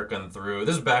Mark Kirkland threw.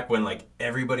 This is back when like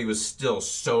everybody was still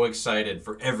so excited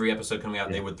for every episode coming out.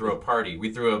 Yeah. They would throw a party.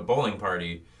 We threw a bowling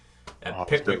party at Oh, it's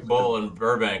Pickwick dope. Bowl in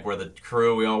Burbank, where the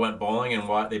crew we all went bowling and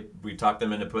we talked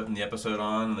them into putting the episode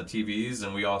on the TVs,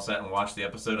 and we all sat and watched the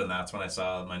episode. And that's when I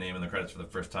saw my name in the credits for the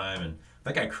first time, and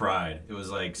I think I cried. It was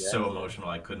like Yeah. so emotional,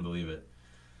 I couldn't believe it.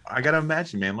 I gotta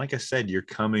imagine, man. Like I said, you're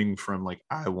coming from like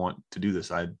I want to do this.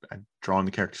 I draw on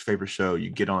the character's favorite show. You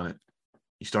get on it,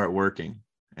 you start working,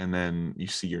 and then you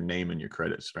see your name in your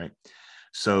credits, right?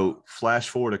 So flash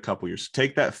forward a couple years.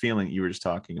 Take that feeling you were just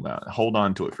talking about. Hold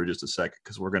on to it for just a second,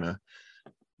 because we're gonna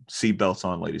seat belts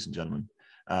on, ladies and gentlemen.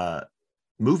 Uh,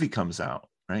 Movie comes out,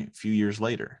 right? A few years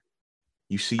later,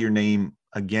 you see your name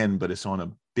again, but it's on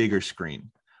a bigger screen.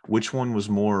 Which one was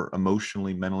more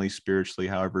emotionally, mentally, spiritually,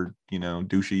 however,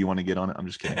 douchey you want to get on it? I'm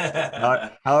just kidding.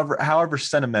 However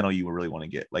sentimental you really want to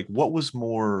get. Like,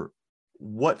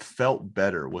 what felt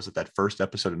better? Was it that first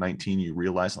episode of 19 you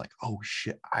realized like, oh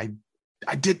shit, I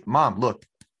did, mom, look,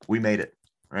 we made it,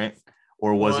 right?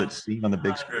 Or was it seeing on the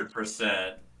big screen?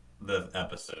 100% the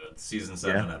episode, season Yeah.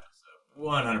 7 episode.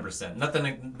 100%.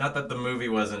 Nothing, not that the movie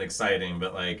wasn't exciting,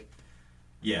 but like,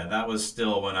 yeah, that was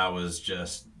still when I was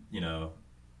just,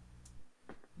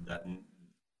 that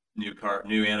new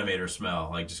animator smell.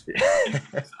 Like just,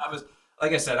 I was,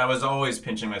 like I said, I was always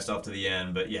pinching myself to the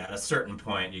end, but yeah, at a certain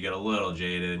point, you get a little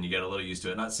jaded and you get a little used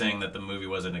to it. Not saying that the movie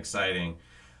wasn't exciting.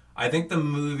 I think the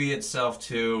movie itself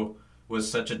too was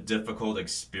such a difficult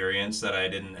experience that I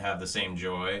didn't have the same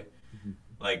joy.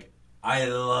 Like I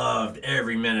loved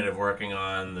every minute of working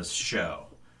on this show.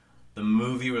 The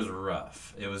movie was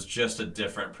rough. It was just a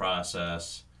different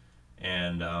process,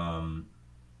 and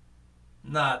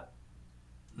not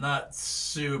not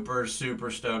super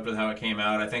stoked with how it came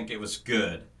out. I think it was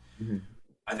good. Mhm.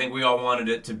 I think we all wanted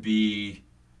it to be.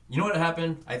 You know what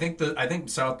happened? I think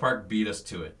South Park beat us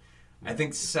to it. I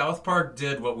think South Park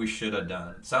did what we should have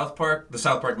done. The South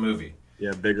Park movie.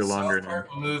 Yeah, bigger, The longer, South and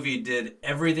Park movie did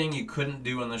everything you couldn't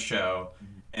do in the show,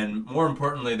 and more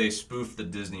importantly, they spoofed the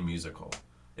Disney musical.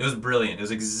 It was brilliant. It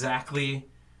was exactly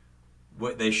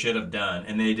what they should have done,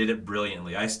 and they did it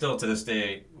brilliantly. I still, to this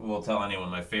day, will tell anyone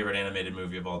my favorite animated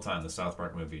movie of all time, the South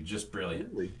Park movie. Just brilliant.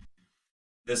 really.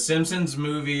 The Simpsons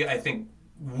movie, I think,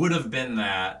 would have been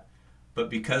that, but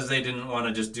because they didn't want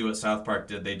to just do what South Park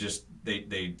did, they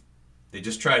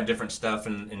just tried different stuff,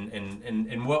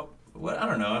 and what I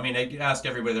don't know. I mean, I ask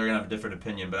everybody, they're gonna have a different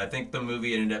opinion, but I think the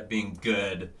movie ended up being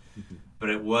good, but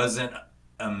it wasn't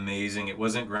amazing. It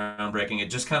wasn't groundbreaking. It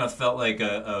just kind of felt like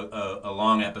a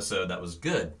long episode that was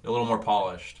good, a little more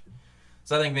polished.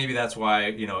 So I think maybe that's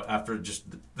why, after just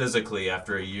physically,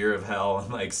 after a year of hell,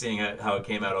 and like seeing how it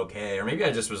came out okay, or maybe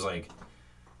I just was like,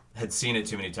 had seen it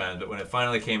too many times, but when it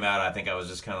finally came out, I think I was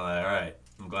just kind of like, all right,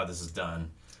 I'm glad this is done.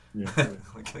 Yeah.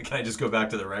 Can I just go back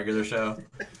to the regular show?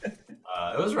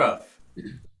 It was rough.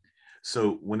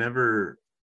 So whenever,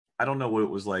 I don't know what it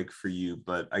was like for you,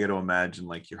 but I got to imagine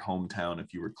like your hometown,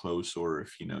 if you were close, or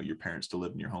if your parents still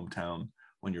lived in your hometown,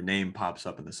 when your name pops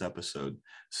up in this episode,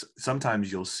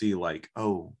 sometimes you'll see like,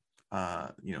 oh,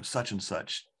 such and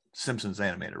such Simpsons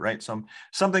animator, right?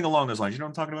 Something along those lines. You know what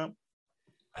I'm talking about?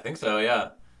 I think so, yeah.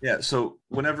 Yeah. So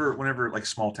whenever like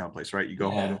small town place, right? You go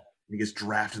home, Yeah. he gets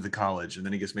drafted to college, and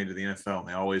then he gets made to the NFL, and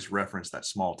they always reference that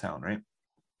small town, right?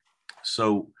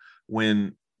 So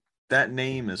when that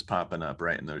name is popping up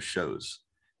right in those shows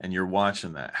and you're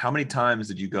watching that, how many times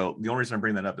did you go? The only reason I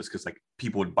bring that up is because like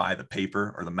people would buy the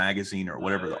paper or the magazine or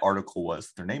whatever the article was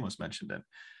that their name was mentioned in.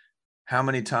 How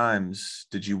many times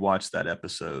did you watch that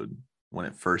episode when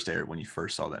it first aired, when you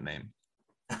first saw that name?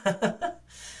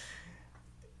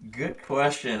 Good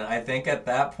question. I think at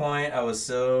that point I was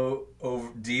so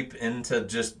deep into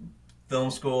just film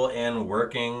school and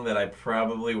working that I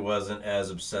probably wasn't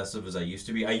as obsessive as I used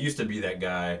to be. I used to be that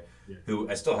guy Yeah. who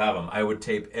I still have them. I would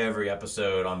tape every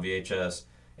episode on VHS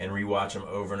and rewatch them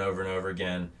over and over and over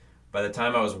again. By the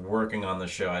time I was working on the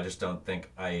show, I just don't think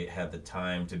I had the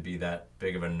time to be that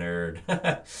big of a nerd.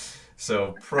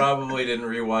 So probably didn't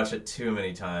rewatch it too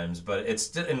many times, but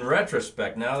it's in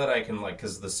retrospect, now that I can like,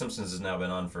 because The Simpsons has now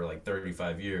been on for like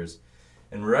 35 years.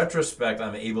 In retrospect,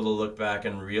 I'm able to look back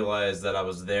and realize that I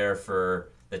was there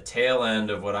for the tail end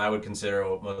of what I would consider,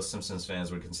 what most Simpsons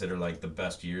fans would consider like the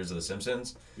best years of The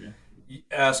Simpsons. Yeah. You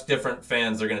ask different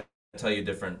fans, they're going to tell you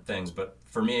different things. But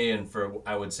for me, and for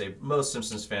I would say most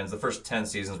Simpsons fans, the first 10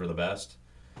 seasons were the best.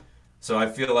 So I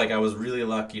feel like I was really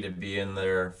lucky to be in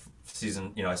their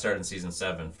season. I started in season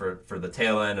 7 for the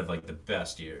tail end of like the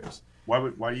best years. Why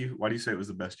do you say it was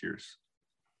the best years?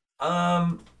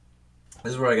 Um,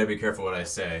 this is where I gotta be careful what I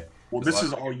say Well, because a this lot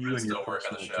is of my all good you friends and your still work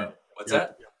on the personal show. opinion. What's Yeah,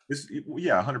 that? this,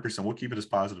 yeah, 100%. We'll keep it as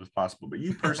positive as possible. But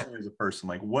you personally, as a person,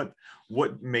 like what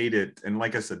made it? And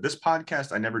like I said, this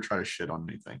podcast, I never try to shit on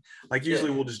anything. Like Yeah.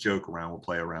 usually we'll just joke around, we'll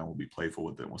play around, we'll be playful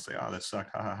with it. We'll say, "Oh, that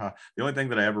sucked, ha ha ha." The only thing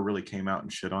that I ever really came out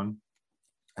and shit on,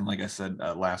 and like I said,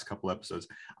 last couple episodes,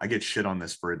 I get shit on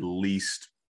this for at least.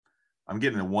 I'm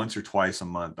getting it once or twice a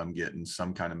month. I'm getting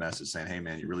some kind of message saying, "Hey,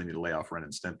 man, you really need to lay off Ren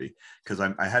and Stimpy." Because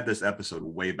I had this episode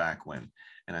way back when,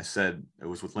 and I said it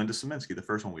was with Linda Saminsky, the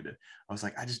first one we did. I was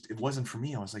like, it wasn't for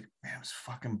me. I was like, man, it was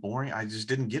fucking boring. I just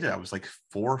didn't get it. I was like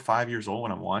 4 or 5 years old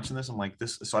when I'm watching this. I'm like,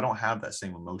 this, so I don't have that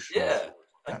same emotional Yeah, I think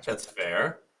attachment. that's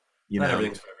fair. You Not know,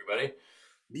 everything's for everybody.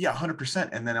 yeah, 100%.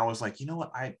 And then I was like, you know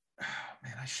what, man,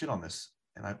 I shit on this,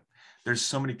 and there's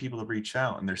so many people that reach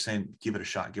out and they're saying, give it a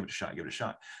shot, give it a shot, give it a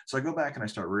shot. So I go back and I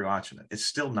start rewatching it. It's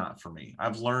still not for me.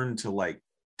 I've learned to like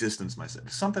distance myself.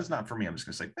 If something's not for me, I'm just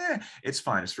gonna say, it's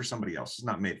fine. It's for somebody else. It's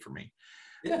not made for me.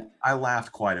 Yeah, I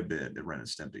laughed quite a bit at Ren and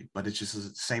Stimpy, but it's just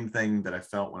the same thing that I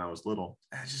felt when I was little.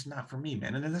 It's just not for me,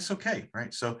 man. And that's okay,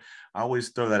 right? So I always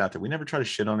throw that out there. We never try to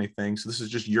shit on anything. So this is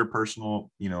just your personal,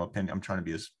 opinion. I'm trying to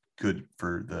be as good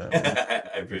for the I as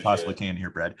we appreciate possibly it. can here,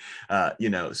 Brad.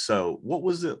 So what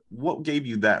was it? What gave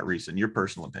you that reason? Your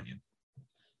personal opinion?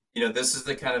 This is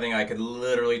the kind of thing I could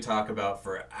literally talk about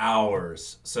for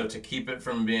hours. So to keep it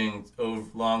from being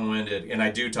long-winded, and I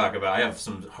do talk about, I have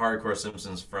some hardcore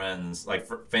Simpsons friends, like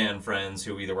fan friends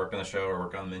who either work on the show or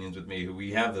work on Minions with me, who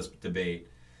we have this debate.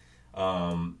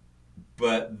 Um,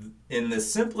 but in the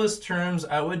simplest terms,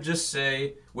 I would just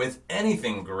say, with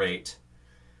anything great,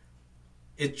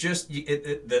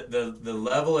 the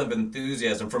level of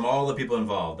enthusiasm from all the people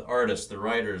involved, the artists, the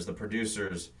writers, the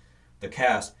producers, the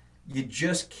cast, you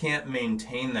just can't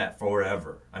maintain that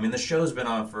forever. I mean, the show's been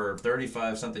on for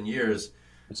 35 something years.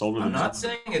 It's older I'm than not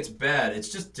Zombie. saying it's bad, it's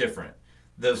just different.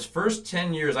 Those first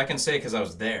 10 years, I can say because I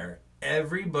was there,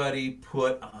 everybody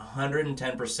put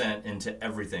 110% into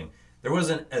everything. There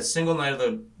wasn't a single night of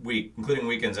the week, including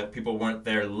weekends, that people weren't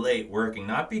there late working.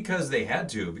 Not because they had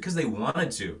to, because they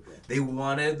wanted to. They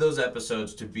wanted those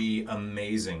episodes to be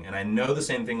amazing. And I know the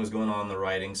same thing was going on the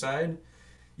writing side.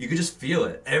 You could just feel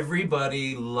it.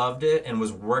 Everybody loved it and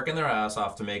was working their ass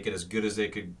off to make it as good as they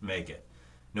could make it.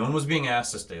 No one was being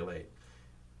asked to stay late.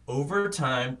 Over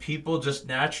time, people just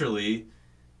naturally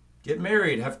get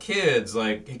married, have kids,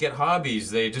 like get hobbies.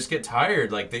 They just get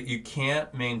tired. Like that, you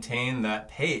can't maintain that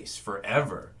pace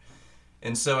forever.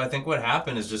 And so I think what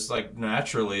happened is just like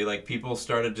naturally, like people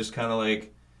started just kind of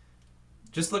like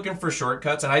just looking for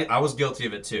shortcuts, and I was guilty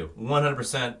of it too.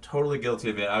 100% totally guilty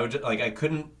of it. I would just, like I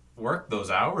couldn't work those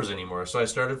hours anymore, so I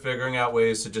started figuring out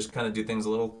ways to just kind of do things a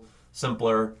little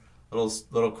simpler, a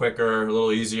little quicker, a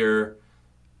little easier.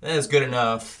 It's good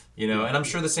enough, Yeah. And I'm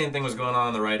sure the same thing was going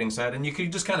on the writing side, and you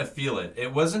could just kind of feel it.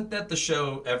 It wasn't that the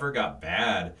show ever got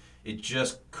bad; it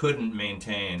just couldn't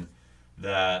maintain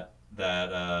that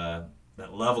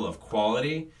level of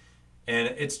quality. And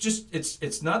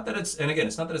it's not that it's, and again,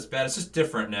 it's not that it's bad. It's just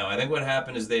different now. I think what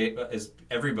happened is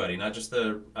everybody, not just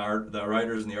the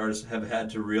writers and the artists, have had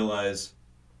to realize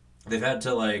they've had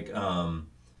to like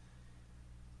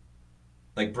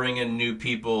bring in new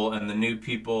people, and the new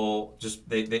people just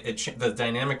the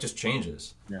dynamic just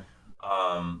changes. Yeah.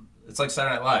 It's like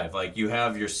Saturday Night Live. Like you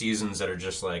have your seasons that are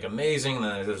just like amazing, and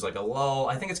then there's like a lull.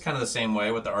 I think it's kind of the same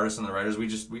way with the artists and the writers.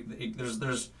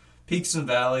 There's peaks and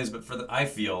valleys, but I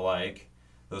feel like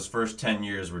those first 10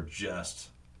 years were just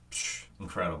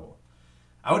incredible.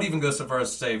 I would even go so far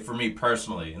as to say, for me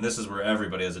personally, and this is where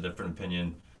everybody has a different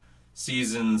opinion,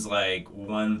 seasons like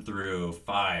 1 through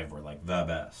 5 were like the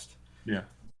best. Yeah.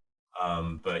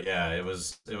 But yeah, it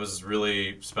was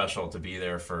really special to be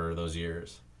there for those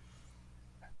years.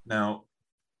 Now,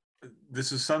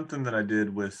 this is something that I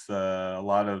did with a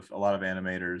lot of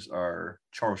animators are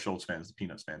Charles Schultz fans, the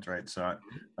Peanuts fans, right? So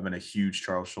I've been a huge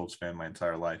Charles Schultz fan my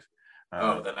entire life. Uh,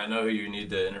 Oh, then I know who you need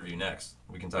to interview next.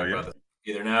 We can oh talk yeah. about this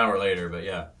either now or later, but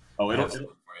yeah, Oh, I it'll have it'll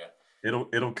something for you.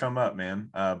 it'll come up, man.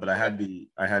 But Okay.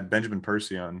 I had Benjamin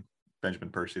Percy on. Benjamin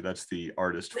Percy. That's the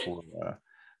artist for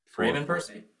Raymond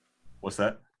Percy? what's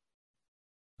that?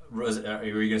 Were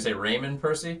you going to say Raymond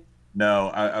Percy? No,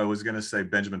 I was gonna say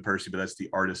Benjamin Percy, but that's the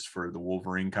artist for the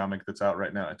Wolverine comic that's out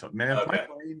right now. I told, man, Okay.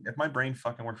 if my brain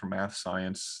fucking worked for math,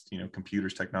 science,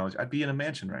 computers, technology, I'd be in a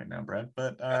mansion right now, Brad.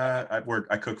 But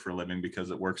I cook for a living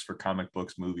because it works for comic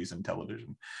books, movies, and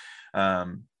television.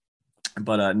 Um,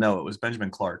 but no, it was Benjamin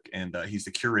Clark, and he's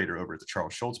the curator over at the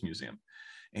Charles Schulz Museum.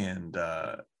 And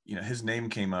his name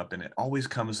came up, and it always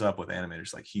comes up with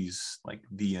animators, like he's like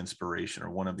the inspiration or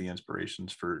one of the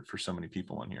inspirations for so many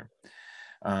people on here.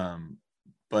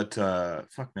 But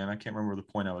fuck, man, I can't remember the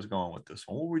point I was going with this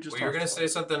one. What were we just Well, you're talking gonna about? say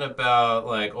something about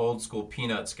like old school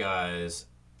Peanuts guys,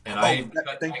 and Oh, I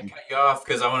thank you, cut you off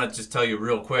because I want to just tell you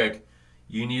real quick.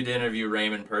 You need to interview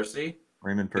Raymond Percy.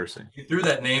 Raymond Percy. You threw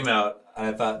that name out.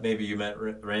 I thought maybe you meant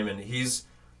Raymond. He's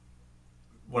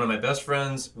one of my best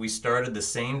friends. We started the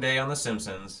same day on The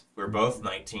Simpsons. We were both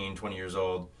 19, 20 years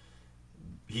old.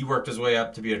 He worked his way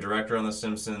up to be a director on The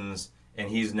Simpsons, and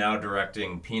he's now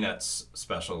directing Peanuts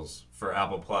specials for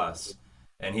Apple Plus.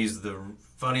 And he's the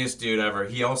funniest dude ever.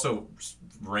 He also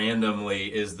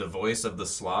randomly is the voice of the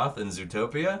sloth in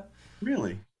Zootopia,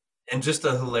 Really? and just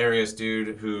a hilarious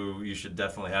dude who you should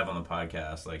definitely have on the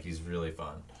podcast. Like he's really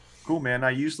fun. Cool, man. I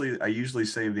usually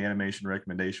save the animation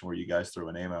recommendation where you guys throw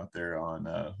a name out there on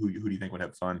who do you think would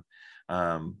have fun.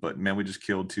 But man, we just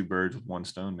killed two birds with one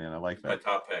stone, man. I like My that.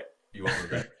 top pick. You won't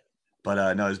regret it.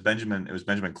 But no, it was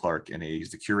Benjamin Clark, and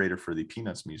he's the curator for the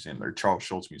Peanuts Museum, or Charles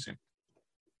Schulz Museum.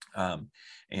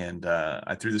 And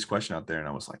I threw this question out there, and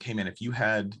I was like, hey man, if you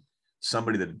had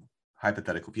somebody that,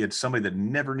 hypothetical, if you had somebody that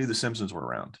never knew the Simpsons were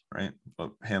around, right?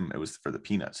 But him, it was for the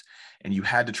Peanuts, and you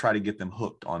had to try to get them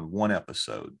hooked on one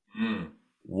episode. Mm.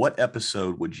 What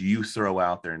episode would you throw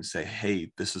out there and say,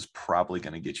 hey, this is probably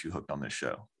going to get you hooked on this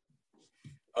show?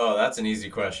 Oh, that's an easy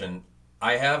question.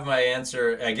 I have my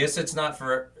answer. I guess it's not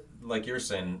for, like you're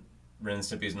saying, Ren and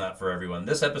Stimpy's not for everyone.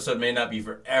 This episode may not be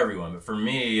for everyone, but for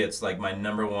me, it's like my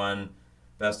number one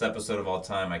best episode of all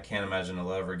time. I can't imagine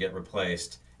it'll ever get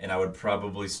replaced. And I would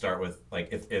probably start with like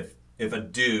if a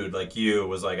dude like you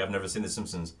was like, I've never seen The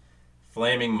Simpsons,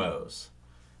 Flaming Moe's.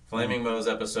 Flaming Moe's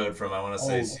episode from I want to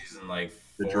say Oh, season like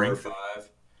the 4 or 5.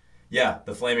 Yeah,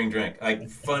 the flaming drink. Like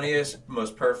funniest,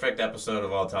 most perfect episode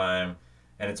of all time,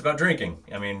 and it's about drinking.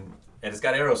 I mean, and it's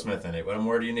got Aerosmith in it. What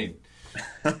more do you need?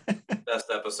 drink.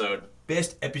 Best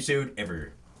episode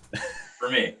ever for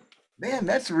me. Man,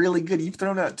 that's really good. You've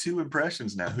thrown out two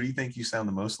impressions now. Who do you think you sound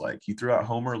the most like? You threw out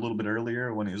Homer a little bit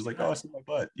earlier when he was like, "Oh, it's in my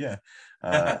butt." Yeah,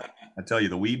 uh, I tell you,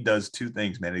 the weed does two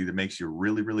things, man. It either makes you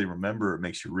really, really remember, or it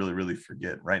makes you really, really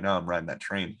forget. Right now, I'm riding that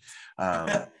train.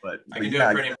 I But can do a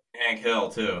yeah, pretty Hank Hill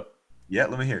too. yeah.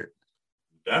 Let me hear it.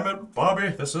 Damn it, Bobby!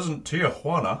 This isn't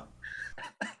Tijuana.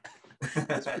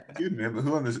 That's pretty good, man. But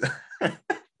who on this?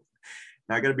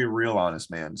 Now, I got to be real honest,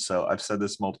 man. So I've said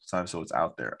this multiple times, so it's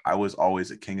out there. I was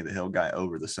always a King of the Hill guy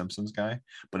over the Simpsons guy,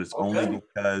 but it's only Okay.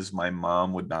 because my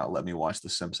mom would not let me watch the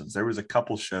Simpsons. There was a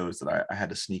couple shows that I had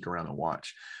to sneak around and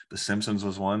watch. The Simpsons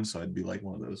was one, so I'd be like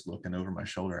one of those looking over my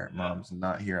shoulder. Yeah. Mom's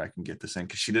not here. I can get this in,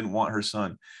 because she didn't want her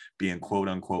son being quote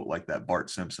unquote like that Bart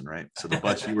Simpson, right? So the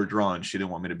butts you were drawing, she didn't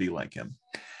want me to be like him.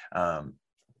 Um,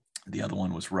 the other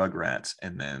one was Rugrats,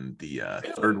 and then Really?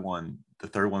 the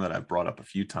third one that I've brought up a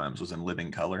few times was in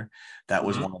Living Color. That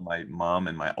was Mm-hmm. one of my mom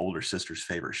and my older sister's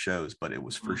favorite shows, but it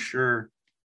was for Mm-hmm. sure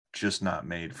just not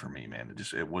made for me, man.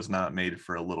 It was not made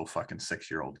for a little fucking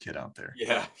 6-year-old kid out there.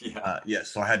 Yeah, yeah, Yeah,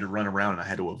 so I had to run around, and I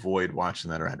had to avoid watching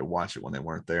that, or I had to watch it when they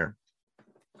weren't there.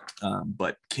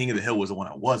 But King of the Hill was the one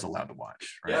I was allowed to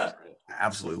watch, right? yeah, I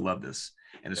absolutely love this.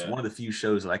 And it's yeah. one of the few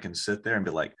shows that I can sit there and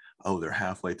be like, oh, they're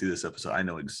halfway through this episode. I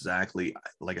know exactly,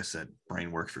 like I said,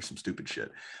 brain works for some stupid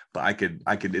shit. But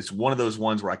it's one of those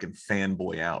ones where I can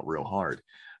fanboy out real hard.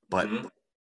 But Mm-hmm.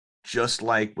 just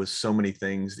like with so many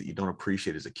things that you don't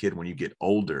appreciate as a kid, when you get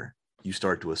older, you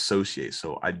start to associate.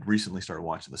 So I recently started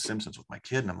watching The Simpsons with my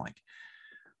kid, and I'm like,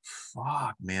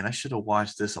 fuck, man, I should have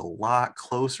watched this a lot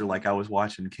closer, like I was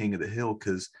watching King of the Hill,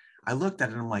 because I looked at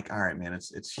it and I'm like, all right, man,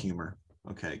 it's humor.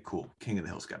 Okay, cool. King of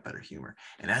the Hill's got better humor.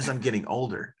 And as I'm getting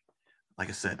older, like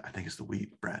I said, I think it's the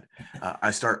weed, Brad. I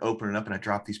start opening up and I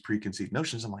drop these preconceived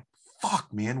notions. I'm like,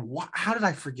 fuck, man, how did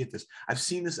I forget this? I've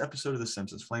seen this episode of The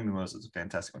Simpsons. Flaming Moses is a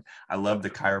fantastic one. I love the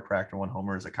chiropractor one.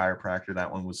 Homer is a chiropractor.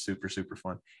 That one was super, super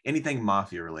fun. Anything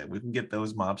mafia related, we can get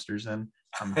those mobsters in.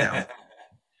 I'm down.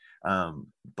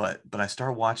 But I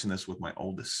started watching this with my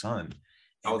oldest son,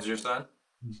 How and old's your son?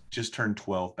 he just turned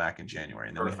 12 back in January,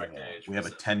 and then Perfect age we for have a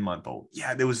Simpsons. 10-month old.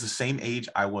 Yeah, there was the same age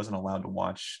I wasn't allowed to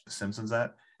watch The Simpsons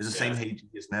at. It's the same Yeah. age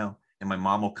he is now, and my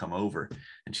mom will come over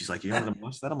and she's like, "You haven't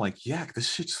watched that?" I'm like, "Yeah, this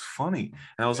shit's funny."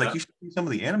 And I was like, Yeah, "You should see some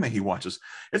of the anime he watches.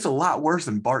 It's a lot worse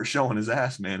than Bart showing his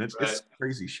ass, man. right. It's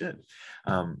crazy shit."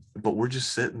 But we're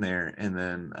just sitting there, and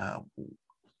then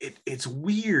it's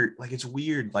weird. Like it's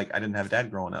weird. Like I didn't have a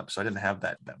dad growing up, so I didn't have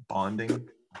that bonding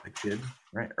with a kid,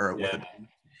 right? Or with Yeah. a dad.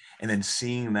 And then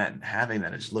seeing that and having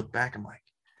that, I just look back. I'm like,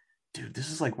 dude,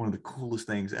 this is like one of the coolest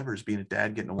things ever, is being a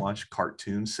dad, getting to watch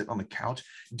cartoons, sitting on the couch,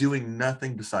 doing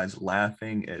nothing besides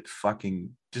laughing at fucking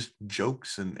just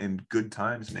jokes and good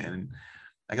times, man. And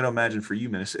I gotta imagine for you,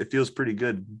 man, it feels pretty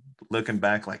good looking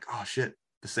back, like, oh shit,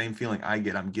 the same feeling I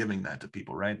get, I'm giving that to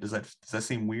people, right? Does that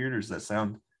seem weird, or does that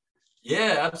sound?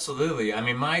 Yeah, absolutely. I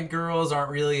mean, my girls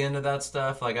aren't really into that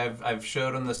stuff. Like I've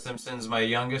showed them The Simpsons. My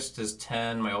youngest is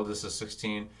 10, my oldest is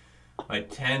 16. My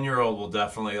 10-year-old will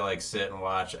definitely like sit and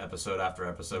watch episode after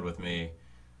episode with me.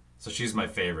 So she's my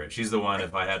favorite. She's the one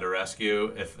if I had to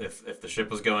rescue, if the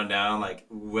ship was going down, like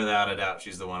without a doubt,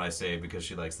 she's the one I save because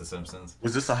she likes The Simpsons.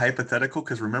 Was this a hypothetical?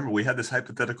 Because remember, we had this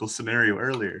hypothetical scenario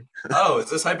earlier. Oh,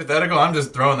 is this hypothetical? I'm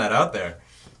just throwing that out there.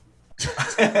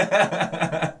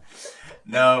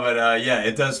 No, but yeah,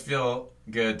 it does feel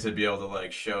good to be able to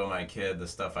like show my kid the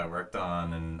stuff I worked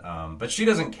on, and but she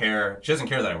doesn't care. She doesn't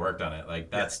care that I worked on it. Like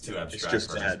Yeah, that's too it's abstract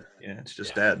just for her. dad. Yeah, it's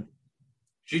just Yeah, dad.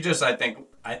 she just I think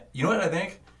you know what I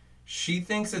think. She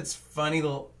thinks it's funny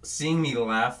seeing me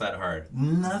laugh that hard.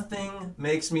 Nothing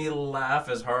makes me laugh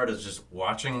as hard as just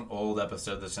watching old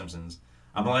episodes of The Simpsons.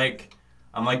 I'm like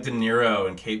I'm like De Niro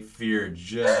in Cape Fear,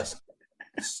 just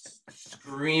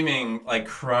screaming, like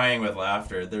crying with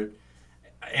laughter.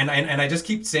 And I just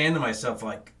keep saying to myself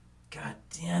like, God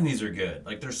damn, these are good.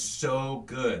 Like they're so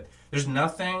good. There's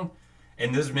nothing,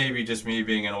 and this may be just me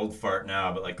being an old fart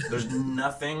now, but like there's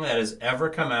nothing that has ever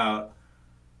come out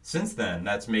since then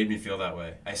that's made me feel that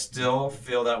way. I still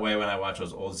feel that way when I watch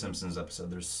those old Simpsons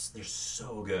episodes. They're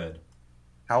so good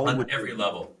How old on would every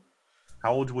level.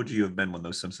 how old would you have been when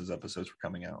those Simpsons episodes were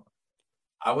coming out?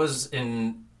 I was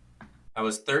in I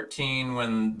was 13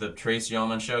 when the Tracy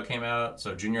Ullman show came out,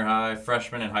 so junior high,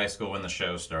 freshman in high school when the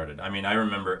show started. I mean, I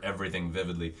remember everything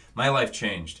vividly. My life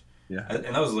changed. Yeah. And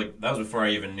that was before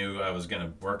I even knew I was going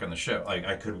to work on the show. Like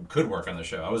I could work on the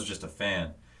show. I was just a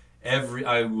fan.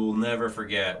 I will never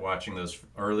forget watching those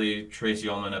early Tracy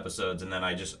Ullman episodes, and then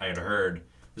I had heard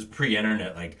this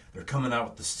pre-internet like they're coming out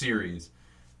with the series.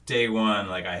 Day one,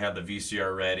 like I had the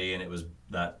VCR ready, and it was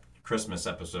that Christmas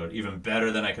episode, even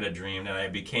better than I could have dreamed. And I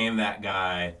became that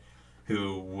guy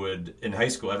who would, in high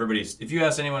school, if you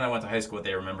ask anyone I went to high school what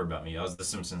they remember about me, I was the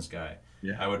Simpsons guy.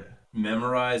 Yeah. I would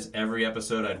memorize every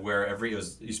episode. It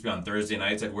used to be on Thursday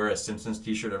nights. I'd wear a Simpsons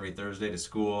t-shirt every Thursday to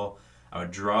school. I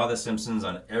would draw the Simpsons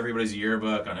on everybody's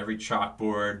yearbook, on every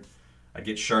chalkboard. I'd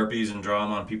get Sharpies and draw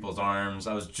them on people's arms.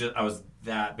 I was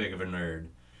that big of a nerd.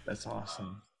 That's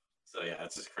awesome. So yeah,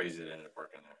 it's just crazy that it ended up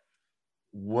working there.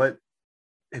 What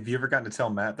have you ever gotten to tell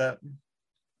Matt that?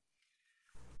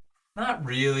 Not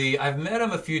really. I've met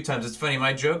him a few times. It's funny.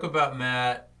 My joke about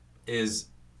Matt is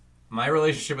my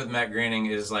relationship with Matt Groening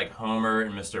is like Homer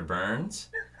and Mr. Burns.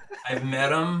 I've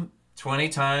met him 20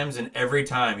 times, and every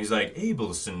time he's like,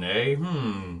 Ableson, eh?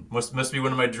 Must be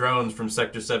one of my drones from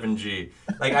Sector 7G.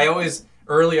 Like I always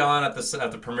early on at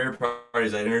the premiere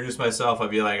parties, I'd introduce myself.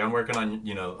 I'd be like, I'm working on,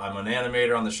 I'm an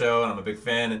animator on the show, and I'm a big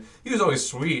fan. And he was always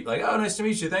sweet, like, oh, nice to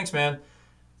meet you, thanks, man.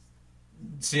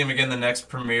 See him again the next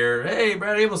premiere. Hey,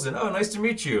 Brad Abelson. Oh, nice to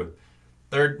meet you.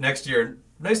 Third next year.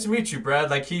 Nice to meet you, Brad.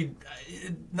 Like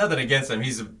nothing against him.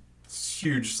 He's a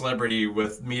huge celebrity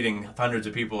with meeting hundreds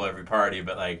of people every party,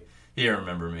 but like he didn't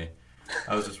remember me.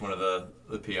 I was just one of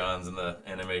the peons in the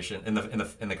animation in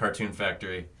the cartoon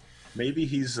factory. Maybe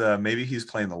he's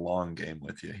playing the long game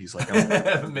with you. He's like,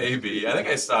 I'm, Maybe. I think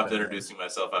I stopped introducing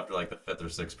myself after like the fifth or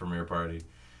sixth premiere party.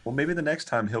 well, maybe the next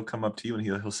time he'll come up to you and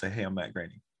he'll say, "Hey, I'm Matt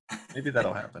Groening." Maybe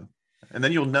that'll happen, and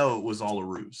then you'll know it was all a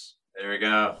ruse. There we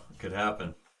go. Could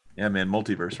happen. Yeah, man,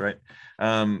 multiverse, right?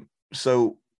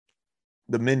 So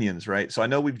the minions, right? So I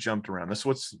know we've jumped around. This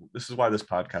is why this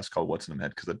podcast is called What's in the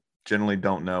Head, because I generally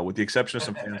don't know, with the exception of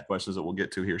some fan questions that we'll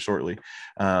get to here shortly.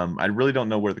 I really don't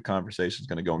know where the conversation is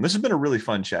going to go. And this has been a really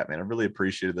fun chat, man. I really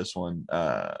appreciated this one.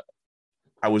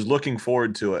 I was looking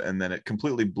forward to it, and then it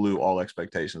completely blew all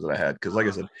expectations that I had. Because, like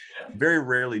I said, very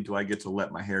rarely do I get to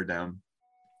let my hair down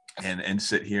and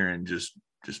sit here and just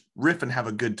riff and have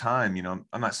a good time.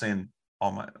 I'm not saying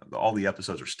all the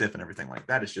episodes are stiff and everything like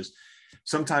that. It's just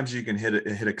sometimes you can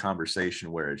hit a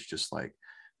conversation where it's just like,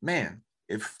 man,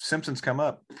 if Simpsons come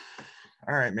up,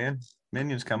 all right, man.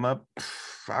 Minions come up,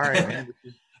 all right, man.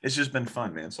 It's just been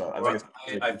fun, man. So I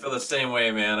think I feel the same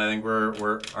way, man. I think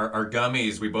our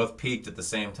gummies, we both peaked at the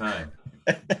same time.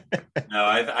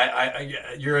 No,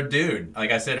 you're a dude.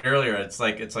 Like I said earlier, it's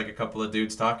like a couple of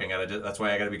dudes talking. That's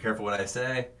why I got to be careful what I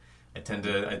say. I tend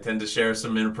to share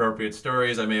some inappropriate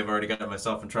stories. I may have already gotten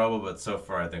myself in trouble, but so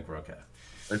far I think we're okay.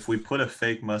 If we put a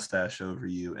fake mustache over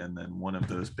you and then one of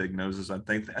those big noses, I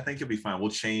think you'll be fine. We'll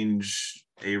change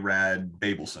Arad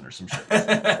Babelson or some shit.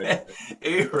 Arad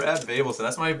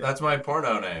Babelson. That's my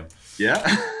porno name. Yeah.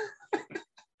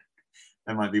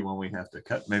 That might be one we have to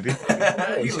cut, maybe.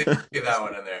 You leave that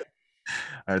one in there.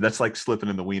 All right, that's like slipping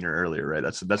in the wiener earlier, right?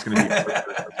 That's going to be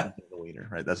the wiener,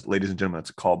 right? That's, ladies and gentlemen, that's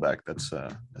a callback.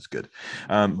 That's good.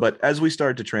 But as we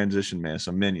start to transition, man,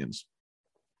 some minions.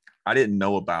 I didn't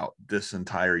know about this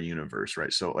entire universe,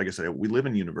 right? So, like I said, we live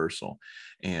in Universal,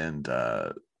 and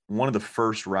one of the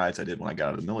first rides I did when I got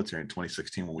out of the military in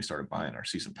 2016, when we started buying our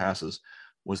season passes,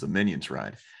 was the Minions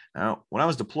ride. Now, when I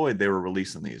was deployed, they were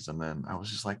releasing these, and then I was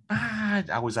just like,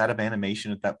 I was out of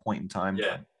animation at that point in time.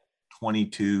 Yeah.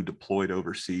 22, deployed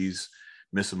overseas,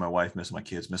 missing my wife, missing my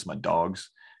kids, missing my dogs.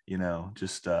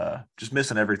 Just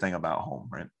missing everything about home,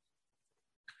 right?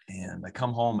 And I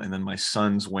come home, and then my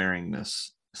son's wearing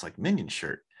this like Minion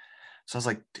shirt. So I was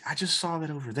like, I just saw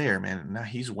that over there, man. And now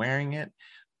he's wearing it.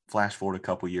 Flash forward a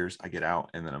couple years, I get out,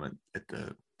 and then I'm at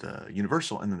the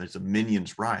Universal, and then there's a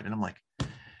Minions ride, and I'm like,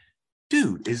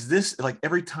 dude, is this like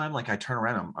every time like I turn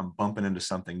around, I'm bumping into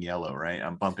something yellow, right?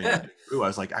 I'm bumping into, I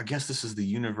was like, I guess this is the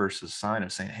universe's sign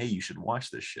of saying, hey, you should watch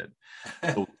this shit.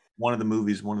 So one of the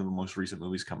most recent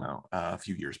movies come out a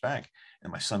few years back,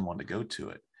 and my son wanted to go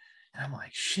to it. And I'm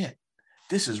like, shit,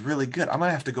 this is really good. I'm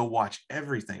gonna have to go watch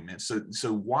everything, man.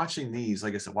 So watching these,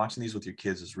 like I said, watching these with your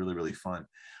kids is really, really fun.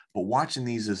 But watching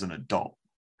these as an adult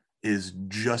is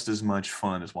just as much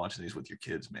fun as watching these with your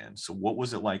kids, man. So what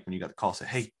was it like when you got the call, say,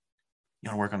 hey, you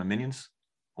want to work on the Minions?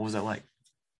 What was that like?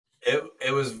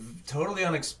 It was totally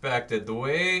unexpected. The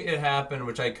way it happened,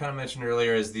 which I kind of mentioned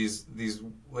earlier, is these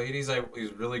ladies,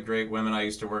 these really great women I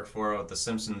used to work for with the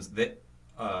Simpsons, they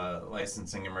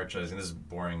licensing and merchandising. This is a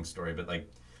boring story, but like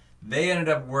they ended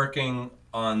up working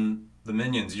on the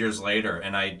Minions years later,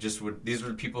 and I just would. These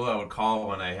were people I would call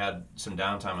when I had some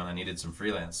downtime and I needed some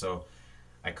freelance. So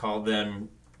I called them,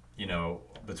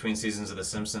 between seasons of The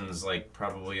Simpsons, like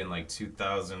probably in like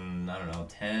 2000, I don't know,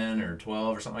 10 or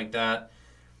 12 or something like that.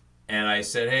 And I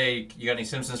said, hey, you got any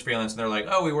Simpsons freelance? And they're like,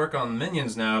 oh, we work on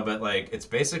Minions now, but like it's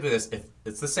basically this. If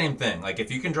it's the same thing. Like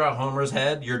if you can draw Homer's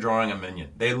head, you're drawing a Minion.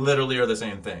 They literally are the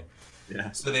same thing.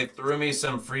 Yeah. So they threw me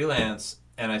some freelance,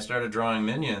 and I started drawing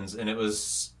Minions, and it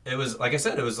was like I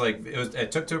said,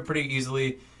 it took to it pretty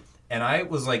easily, and I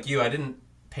was like you, I didn't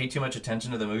pay too much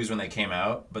attention to the movies when they came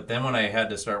out, but then when I had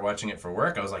to start watching it for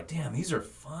work, I was like, damn, these are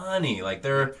funny. Like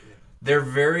they're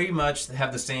very much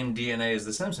have the same DNA as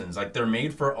The Simpsons. Like they're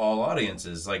made for all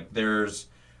audiences. Like there's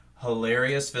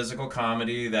hilarious physical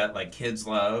comedy that like kids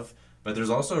love, but there's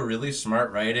also really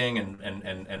smart writing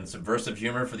and subversive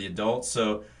humor for the adults.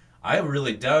 So I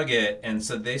really dug it, and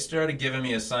so they started giving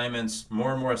me assignments,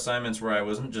 more and more assignments, where I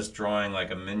wasn't just drawing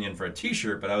like a minion for a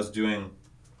T-shirt, but I was doing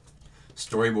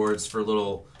storyboards for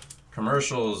little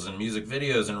commercials and music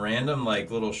videos and random like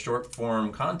little short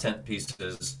form content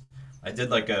pieces. I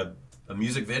did like a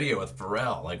music video with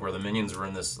Pharrell, like where the minions were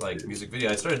in this like music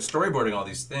video. I started storyboarding all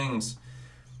these things,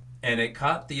 and it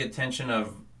caught the attention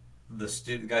of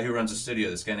the guy who runs the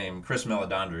studio, this guy named Chris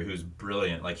Melodondri, who's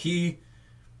brilliant. Like he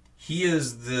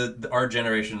is our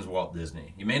generation's Walt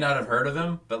Disney. You may not have heard of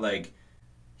him, but like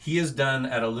he has done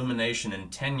at Illumination in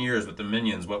 10 years with the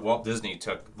Minions what Walt Disney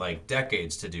took like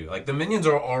decades to do. Like the Minions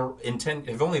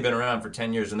have only been around for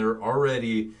 10 years, and they're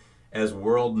already as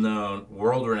world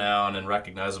renowned and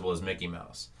recognizable as Mickey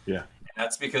Mouse. Yeah. And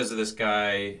that's because of this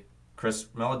guy Chris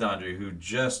Melodondri, who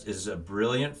just is a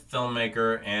brilliant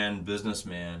filmmaker and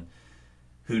businessman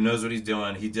who knows what he's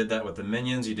doing. He did that with the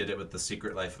Minions. He did it with the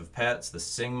Secret Life of Pets, the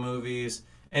Sing movies.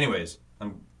 Anyways,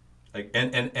 I'm like,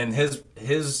 and his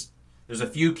there's a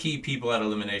few key people at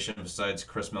Illumination besides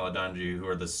Chris Melodondri who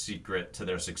are the secret to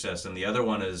their success, and the other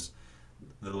one is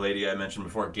the lady I mentioned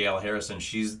before, Gail Harrison.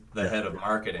 She's the head of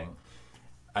marketing.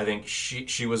 I think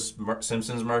she was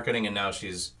Simpsons marketing, and now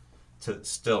she's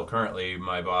still currently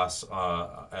my boss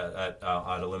at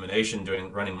Illumination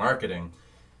running marketing.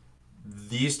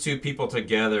 These two people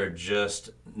together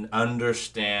just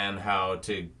understand how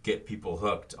to get people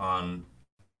hooked on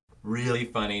really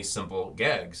funny, simple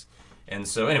gags. And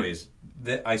so, anyways,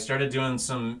 I started doing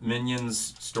some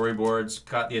Minions storyboards,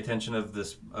 caught the attention of the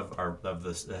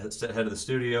head of the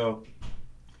studio,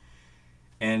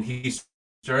 and he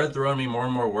started throwing me more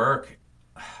and more work.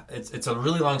 It's a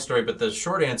really long story, but the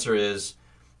short answer is,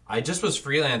 I just was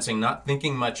freelancing, not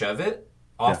thinking much of it.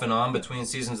 off Yeah. and on between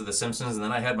seasons of The Simpsons, and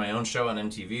then I had my own show on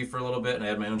MTV for a little bit, and I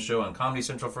had my own show on Comedy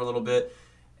Central for a little bit,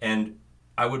 and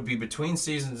I would be between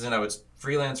seasons, and I would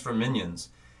freelance for Minions,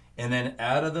 and then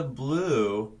out of the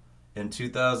blue, in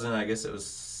 2000, I guess it was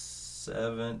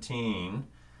 17,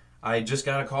 I just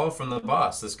got a call from the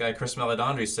boss, this guy Chris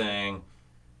Meledandri, saying,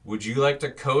 "Would you like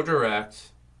to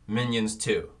co-direct Minions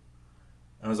 2?"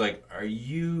 I was like, "Are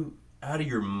you out of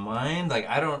your mind? Like,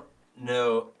 I don't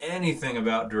know anything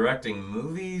about directing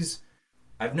movies.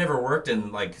 I've never worked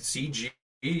in like CG.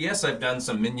 Yes, I've done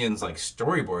some Minions like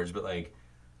storyboards, but like,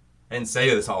 I didn't say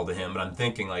this all to him. But I'm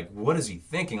thinking, like, what is he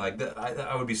thinking? Like,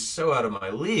 I would be so out of my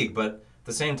league. But at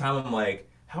the same time, I'm like,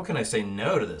 how can I say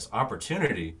no to this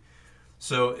opportunity?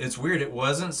 So it's weird. It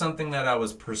wasn't something that I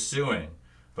was pursuing,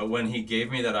 but when he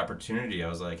gave me that opportunity, I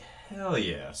was like, hell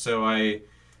yeah. So I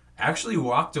actually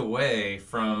walked away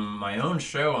from my own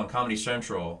show on Comedy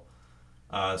Central.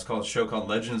 It's called a show called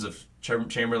Legends of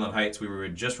Chamberlain Heights. We were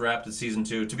just wrapped at season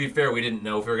 2. To be fair, we didn't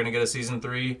know if we were going to get a season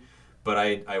 3, but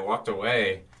I walked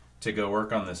away to go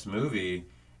work on this movie,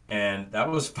 and that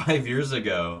was 5 years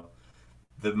ago.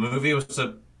 The movie was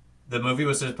the movie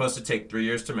was supposed to take 3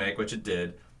 years to make, which it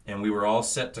did, and we were all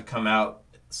set to come out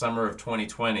summer of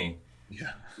 2020.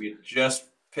 Yeah. We had just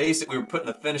we were putting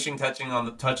the finishing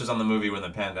touches on the movie when the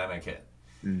pandemic hit,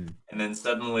 Mm. and then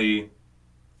suddenly,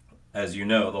 as you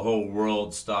know, the whole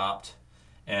world stopped,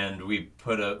 and we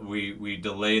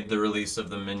delayed the release of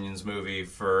the Minions movie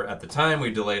for, at the time we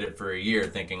delayed it for a year,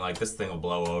 thinking like this thing will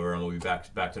blow over and we'll be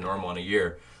back to normal in a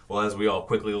year. Well, as we all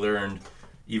quickly learned,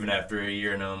 even after a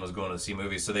year, no one was going to see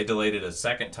movies, so they delayed it a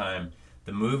second time.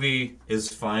 The movie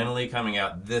is finally coming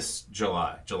out this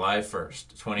July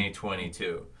 1st,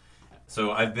 2022.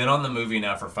 So I've been on the movie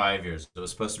now for 5 years. It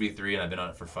was supposed to be 3, and I've been on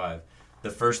it for 5. The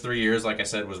first 3 years, like I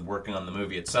said, was working on the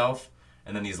movie itself,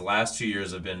 and then these last 2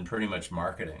 years have been pretty much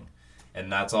marketing, and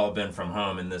that's all been from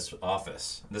home in this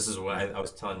office. This is what I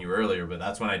was telling you earlier, but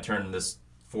that's when I turned this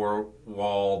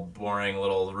four-wall, boring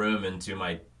little room into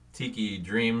my tiki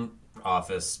dream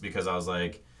office, because I was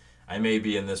like, I may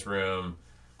be in this room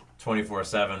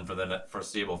 24/7 for the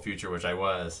foreseeable future, which I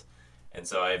was, and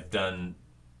so I've done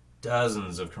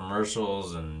dozens of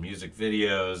commercials and music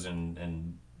videos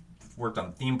and worked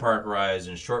on theme park rides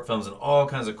and short films and all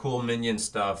kinds of cool Minion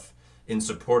stuff in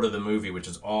support of the movie, which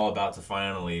is all about to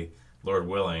finally, Lord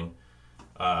willing,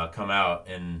 come out.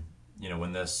 And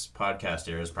when this podcast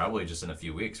airs, probably just in a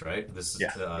few weeks, right? This is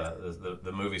Yeah.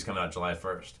 the movie's coming out July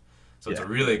 1st, so it's Yeah. a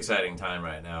really exciting time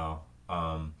right now.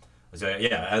 So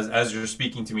yeah, as you're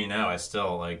speaking to me now, I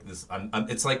still like this.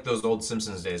 It's like those old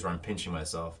Simpsons days where I'm pinching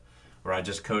myself, where I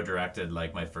just co-directed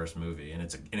like my first movie, and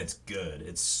it's good.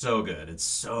 It's so good. It's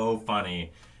so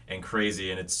funny and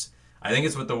crazy, and I think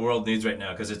it's what the world needs right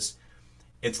now, because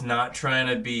it's not trying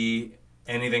to be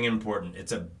anything important.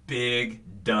 It's a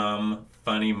big, dumb,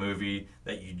 funny movie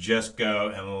that you just go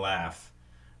and laugh.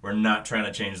 We're not trying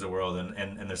to change the world,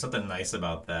 and there's something nice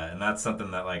about that, and that's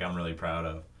something that like I'm really proud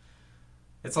of.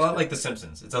 It's a lot like The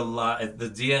Simpsons. It's a lot. The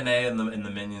DNA in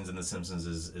the Minions and The Simpsons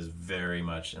is very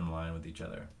much in line with each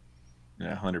other.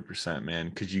 Yeah, 100%, man.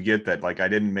 Because you get that, like, I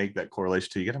didn't make that correlation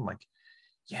till you get. I'm like,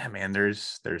 yeah, man.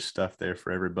 There's stuff there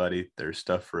for everybody. There's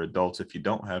stuff for adults if you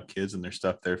don't have kids, and there's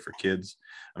stuff there for kids.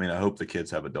 I mean, I hope the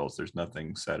kids have adults. There's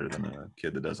nothing sadder than a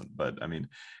kid that doesn't. But I mean,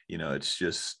 it's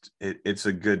just it's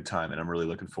a good time, and I'm really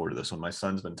looking forward to this one. My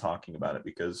son's been talking about it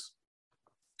because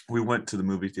we went to the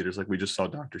movie theaters. Like, we just saw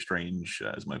Doctor Strange.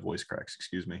 As my voice cracks,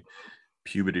 excuse me.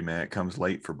 Puberty, man, it comes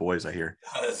late for boys, I hear.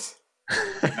 Yes.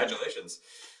 Congratulations.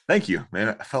 Thank you,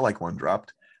 man. I felt like one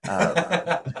dropped.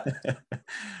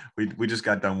 We just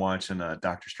got done watching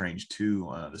Doctor Strange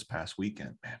 2 this past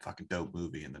weekend. Man, fucking dope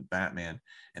movie. And then Batman.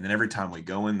 And then every time we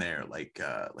go in there, like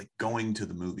going to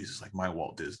the movies is like my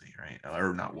Walt Disney, right?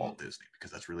 Or not Walt Disney,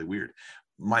 because that's really weird.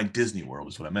 My Disney World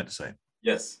is what I meant to say.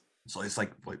 Yes. So it's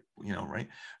like right?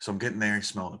 So I'm getting there,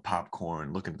 smelling the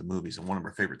popcorn, looking at the movies. And one of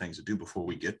our favorite things to do before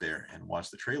we get there and watch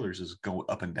the trailers is go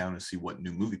up and down and see what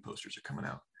new movie posters are coming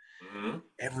out. Mm-hmm.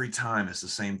 Every time it's the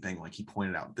same thing. Like, he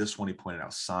pointed out this one, he pointed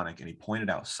out Sonic, and he pointed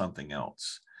out something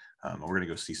else. And we're going to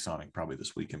go see Sonic probably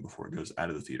this weekend before it goes out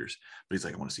of the theaters. But he's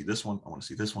like, I want to see this one, I want to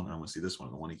see this one, and I want to see this one.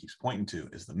 And the one he keeps pointing to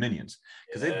is the Minions.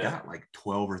 Because they've got like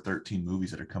 12 or 13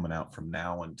 movies that are coming out from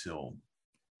now until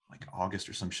like August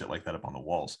or some shit like that up on the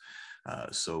walls.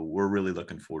 So we're really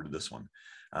looking forward to this one.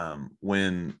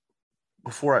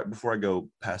 Before I go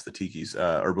past the Tikis,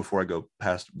 or before I go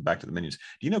back to the Minions,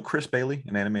 do you know Chris Bailey,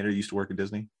 an animator who used to work at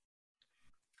Disney?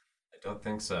 I don't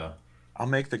think so. I'll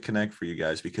make the connect for you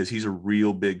guys, because he's a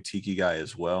real big tiki guy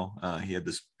as well. He had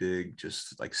this big,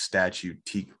 just like statue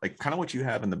tiki, like kind of what you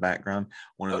have in the background.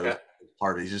 One of those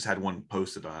Harvey. He just had one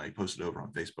posted. He posted over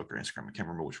on Facebook or Instagram. I can't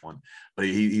remember which one, but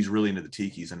he's really into the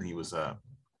tikis, and he was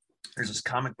there's this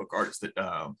comic book artist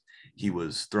that he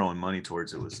was throwing money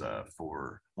towards. It was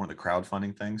for one of the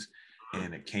crowdfunding things,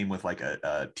 and it came with like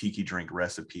a tiki drink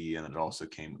recipe, and it also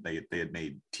came. They had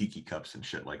made tiki cups and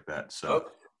shit like that. So,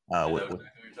 I know exactly what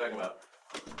you're talking about.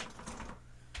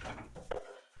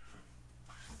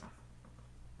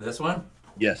 This one?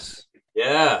 yes,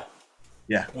 Yeah.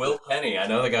 yeah, Will Penny. I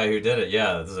know the guy who did it.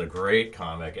 Yeah, this is a great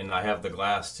comic. And I have the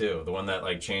glass too. The one that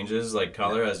like changes like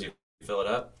color as you fill it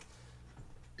up.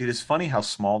 dude. It's funny how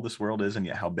small this world is, and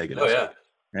yet how big it Oh is. yeah.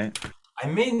 Right? I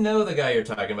may know the guy you're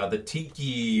talking about. The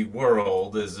Tiki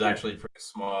world is Yeah. actually pretty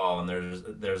small, and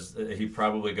there's he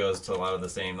probably goes to a lot of the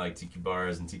same like Tiki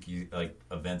bars and Tiki like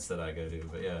events that I go to.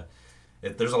 But yeah,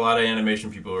 there's a lot of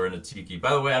animation people who are into Tiki.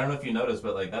 By the way, I don't know if you noticed,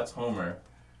 but like that's Homer.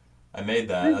 I made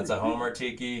that. That's a Homer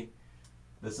Tiki.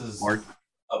 This is Mark,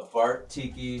 a Bart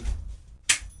Tiki.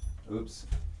 Oops,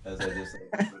 as I just like,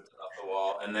 ripped it off the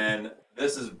wall. And then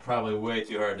this is probably way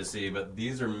too hard to see, but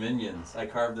these are minions. I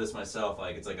carved this myself.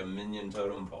 Like it's like a minion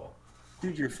totem pole.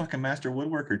 dude, you're a fucking master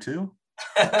woodworker too.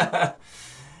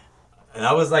 And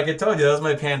that was like I told you, that was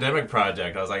my pandemic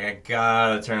project. I was like, I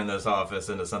gotta turn this office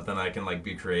into something I can like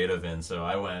be creative in. So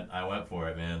I went for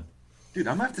it, man. Dude,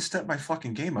 I'm gonna have to step my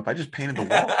fucking game up. I just painted the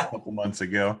wall a couple months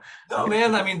ago. No,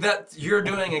 man. I mean that you're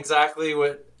doing exactly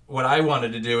what I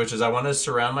wanted to do, which is I wanted to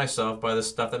surround myself by the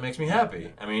stuff that makes me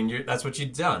happy. I mean, that's what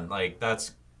you've done. Like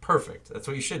that's perfect. That's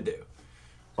what you should do. We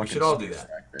Fucking should all do space that.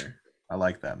 back there. I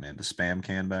like that, man. The spam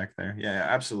can back there. Yeah, yeah,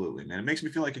 absolutely, man. It makes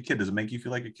me feel like a kid. Does it make you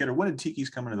feel like a kid? Or when did Tiki's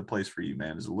come into the place for you,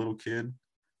 man? As a little kid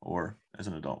or as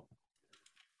an adult?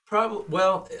 Probably.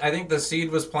 Well, I think the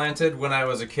seed was planted when I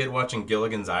was a kid watching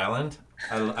Gilligan's Island.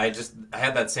 I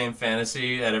had that same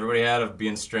fantasy that everybody had of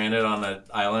being stranded on an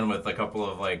island with a couple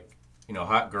of like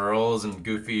hot girls and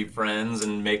goofy friends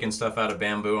and making stuff out of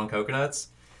bamboo and coconuts.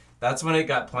 That's when it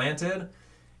got planted,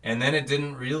 and then it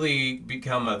didn't really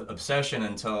become an obsession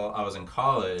until I was in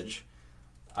college.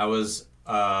 I was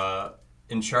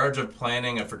in charge of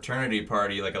planning a fraternity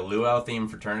party, like a luau themed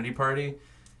fraternity party,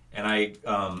 and I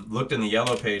looked in the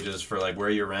yellow pages for like where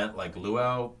you rent like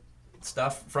luau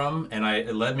stuff from, and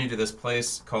it led me to this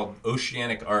place called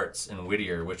Oceanic Arts in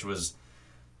Whittier, which was,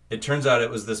 it turns out it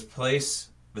was this place,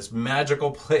 this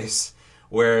magical place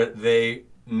where they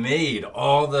made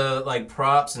all the like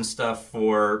props and stuff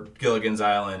for Gilligan's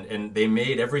Island, and they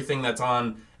made everything that's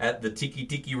on at the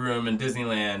Tiki Room in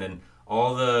Disneyland and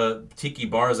all the tiki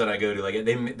bars that I go to.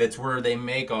 Like that's where they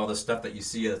make all the stuff that you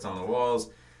see that's on the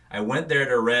walls. I went there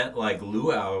to rent like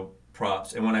luau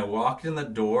props, and when I walked in the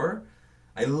door,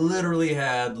 I literally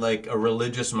had like a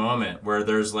religious moment where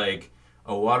there's like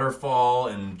a waterfall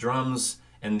and drums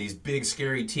and these big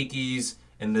scary tikis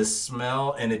and this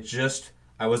smell, and it just,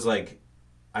 I was like,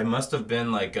 I must have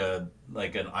been like an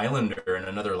islander in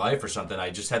another life or something. I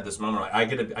just had this moment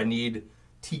like I need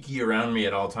tiki around me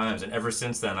at all times, and ever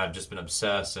since then I've just been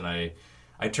obsessed. And I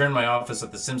turned my office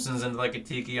at the Simpsons into like a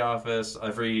tiki office.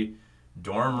 Every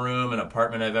dorm room and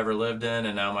apartment I've ever lived in,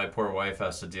 and now my poor wife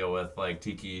has to deal with like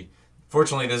tiki.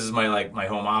 Fortunately, this is my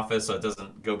home office, so it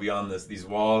doesn't go beyond these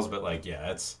walls. But like, yeah,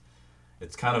 it's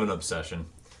kind of an obsession.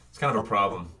 It's kind of a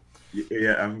problem.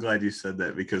 Yeah, I'm glad you said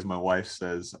that because my wife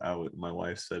says my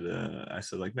wife said I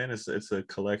said like, man, it's a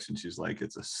collection. She's like,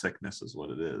 it's a sickness is what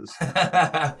it is.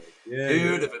 Yeah,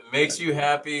 Dude, if it makes you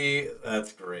happy,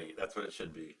 that's great. That's what it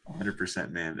should be.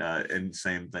 100%, man. And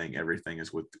same thing. Everything is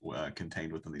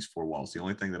contained within these four walls. The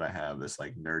only thing that I have that's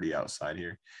like nerdy outside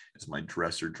here is my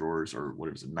dresser drawers, or what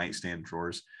is it, nightstand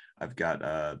drawers. I've got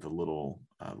the little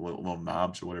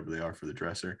knobs or whatever they are for the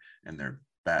dresser, and they're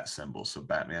bat symbols. So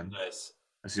Batman. Nice.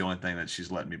 That's the only thing that she's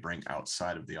letting me bring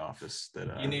outside of the office.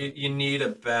 That You need a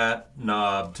bat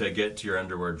knob to get to your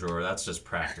underwear drawer. That's just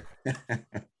practical.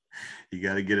 you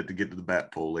got to get it to get to the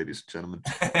bat pole, ladies and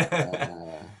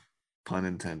gentlemen. Pun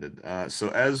intended. So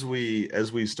as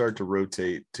we start to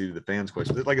rotate to the fans'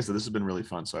 questions, like I said, this has been really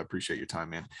fun. So I appreciate your time,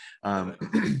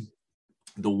 man.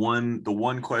 The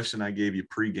one question I gave you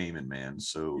pre-gaming, man.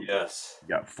 So Yes. you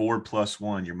got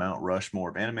 4+1, your Mount Rushmore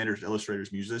of animators,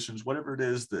 illustrators, musicians, whatever it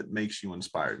is that makes you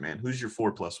inspired, man. Who's your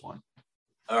 4+1?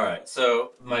 All right.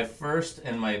 So my first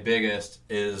and my biggest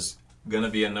is gonna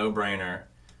be a no-brainer.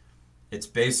 It's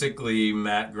basically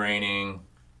Matt Groening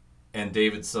and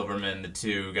David Silverman, the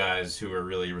two guys who are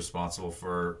really responsible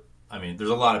for. I mean, there's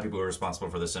a lot of people who are responsible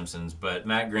for The Simpsons, but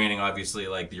Matt Groening, obviously,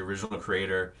 like the original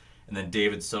creator, and then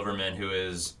David Silverman, who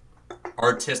is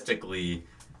artistically,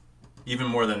 even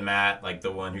more than Matt, like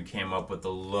the one who came up with the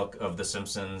look of The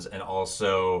Simpsons, and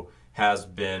also has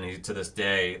been to this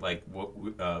day like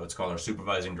what's called our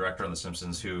supervising director on The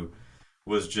Simpsons, who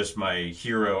was just my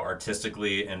hero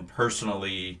artistically and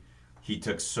personally. He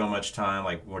took so much time.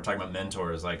 Like when we're talking about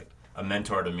mentors, like a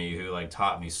mentor to me who like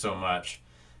taught me so much,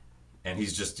 and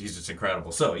he's just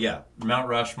incredible. So yeah, Mount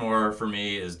Rushmore for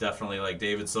me is definitely like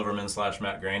David Silverman slash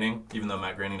Matt Groening, even though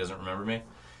Matt Groening doesn't remember me.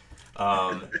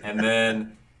 And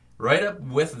then right up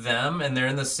with them, and they're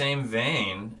in the same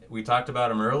vein. We talked about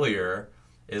them earlier.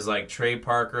 Is like Trey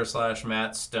Parker slash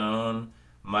Matt Stone,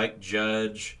 Mike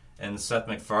Judge, and Seth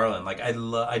MacFarlane. Like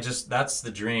I just that's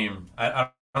the dream. I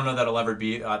don't know that I'll ever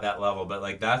be at that level, but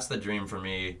like that's the dream for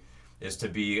me is to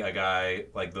be a guy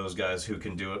like those guys who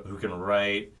can do it, who can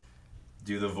write,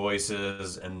 do the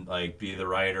voices, and like be the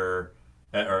writer,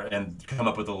 or and come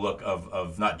up with a look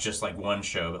of not just like one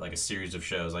show, but like a series of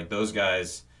shows. Like those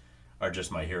guys are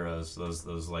just my heroes.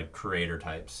 Those like creator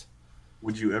types.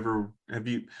 Would you ever have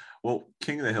you? Well,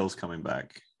 King of the Hill's coming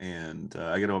back, and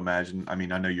I got to imagine. I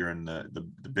mean, I know you're in the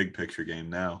big picture game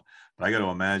now, but I got to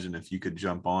imagine if you could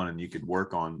jump on and you could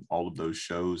work on all of those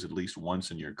shows at least once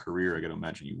in your career. I got to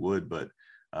imagine you would. But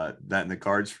that in the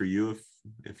cards for you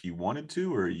if you wanted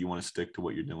to, or you want to stick to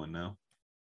what you're doing now?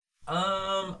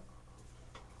 Um,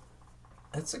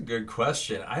 that's a good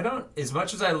question. I don't, as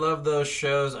much as I love those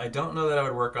shows, I don't know that I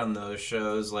would work on those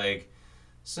shows. Like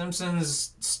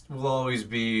Simpsons will always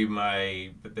be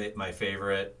my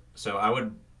favorite, so I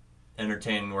would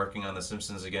entertain working on The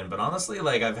Simpsons again. But honestly,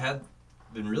 like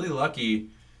been really lucky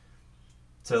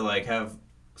to like have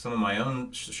some of my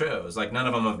own shows. Like none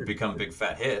of them have become big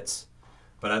fat hits,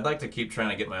 but I'd like to keep trying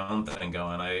to get my own thing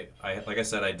going. I like I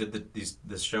said, I did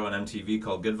this show on MTV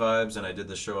called Good Vibes, and I did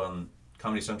this show on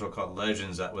Comedy Central called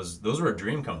Legends. Those were a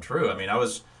dream come true. I mean, I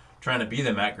was trying to be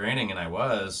the Matt Groening, and I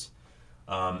was.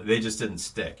 They just didn't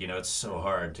stick. You know, it's so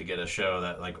hard to get a show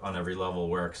that like on every level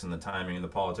works, and the timing and the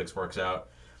politics works out.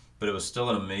 But it was still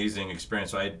an amazing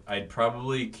experience. So I'd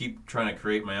probably keep trying to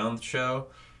create my own show.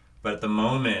 But at the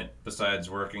moment, besides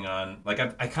working on like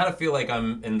I kind of feel like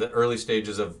I'm in the early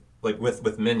stages of like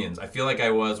with Minions. I feel like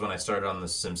I was when I started on The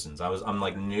Simpsons. I'm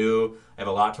like new. I have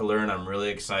a lot to learn. I'm really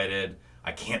excited.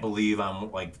 I can't believe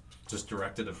I'm like just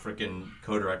directed a freaking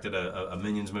co-directed a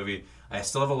Minions movie. I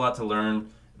still have a lot to learn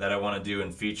that I want to do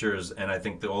in features, and I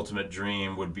think the ultimate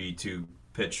dream would be to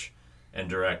pitch and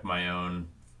direct my own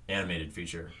animated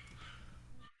feature.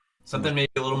 Something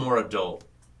maybe a little more adult.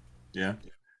 Yeah,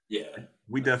 Yeah.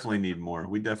 we definitely need more.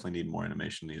 We definitely need more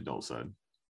animation on the adult side.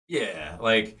 Yeah,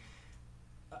 like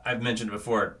I've mentioned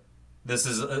before, this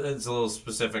is it's a little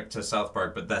specific to South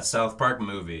Park, but that South Park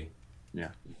movie, Yeah.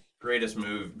 greatest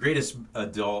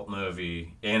adult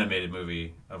movie, animated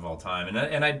movie of all time,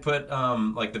 and I'd put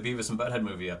like the Beavis and Butthead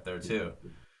movie up there too.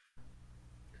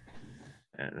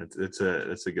 Yeah, it's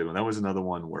a good one. That was another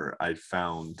one where I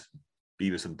found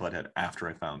Beavis and Butthead after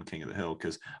I found King of the Hill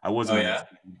because I Oh wasn't an yeah.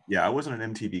 yeah, I wasn't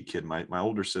an MTV kid. My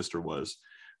older sister was.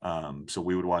 So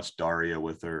we would watch Daria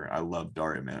with her. I loved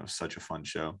Daria, man. It was such a fun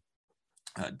show.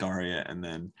 Daria, and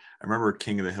then I remember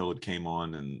King of the Hill had came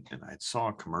on, and I saw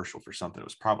a commercial for something. It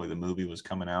was probably the movie was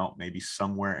coming out, maybe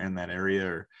somewhere in that area,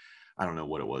 or I don't know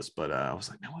what it was, but I was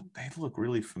like, no, they look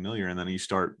really familiar. And then you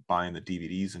start buying the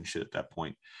DVDs and shit at that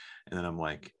point, and then I'm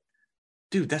like,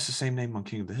 dude, that's the same name on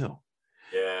King of the Hill.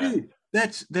 Yeah. Dude,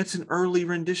 that's an early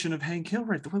rendition of Hank Hill,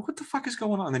 right? What the fuck is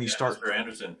going on? And then you Yeah, start, Mr.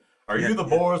 Anderson. Are yeah, you the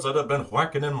yeah. boys that have been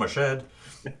whacking in my shed?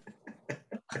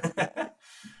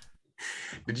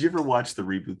 Did you ever watch the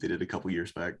reboot they did a couple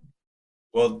years back?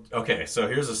 Well, okay, so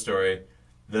here's a story.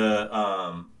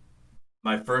 The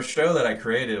my first show that I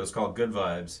created was called Good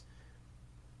Vibes.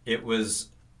 It was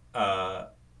uh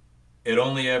it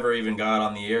only ever even got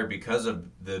on the air because of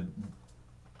the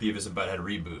Beavis and Butthead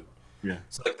reboot. Yeah.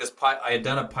 So like I had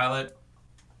done a pilot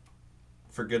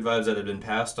for Good Vibes that had been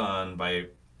passed on by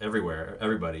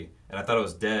everybody, and I thought it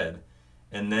was dead.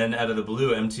 And then out of the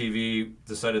blue, MTV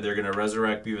decided they're going to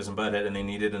resurrect Beavis and Butthead, and they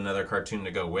needed another cartoon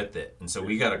to go with it. And so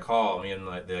we got a call, me and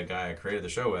like, the guy I created the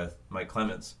show with, Mike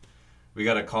Clements. We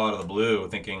got a call out of the blue,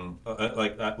 thinking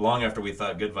long after we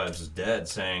thought Good Vibes was dead,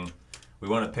 saying we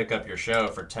want to pick up your show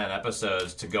for 10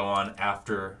 episodes to go on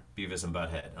after Beavis and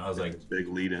Butthead. And I was like, Big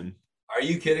lead in. are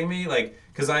you kidding me? Like,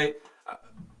 because I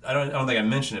don't think I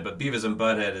mentioned it, but Beavis and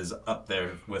Butthead is up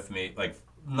there with me. Like,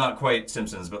 not quite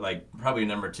Simpsons, but like probably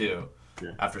number two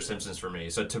Yeah. after Simpsons for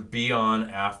me. So to be on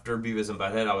after Beavis and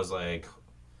Butthead, I was like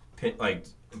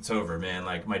it's over, man.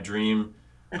 Like my dream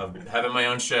of having my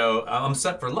own show, I'm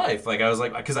set for life. Like I was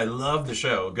like, because I love the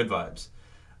show, Good Vibes.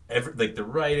 Like the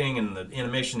writing and the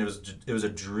animation, it was a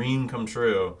dream come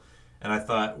true. And I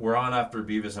thought, we're on after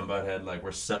Beavis and Butthead, like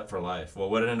we're set for life. Well,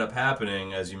 what ended up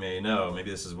happening, as you may know, maybe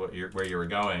this is where you were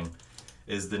going,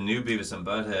 is the new Beavis and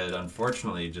Butthead,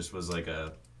 unfortunately, just was like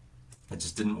it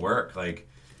just didn't work. Like,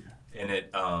 and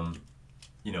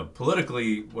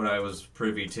politically, what I was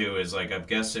privy to is like, I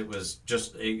guess it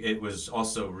was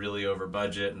also really over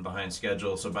budget and behind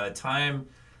schedule. So by the time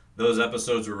those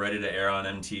episodes were ready to air on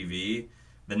MTV,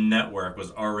 the network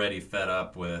was already fed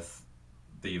up with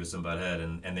Beavis and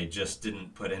Butthead, and they just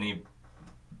didn't put any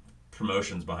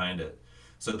promotions behind it.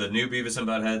 So the new Beavis and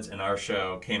Buttheads in our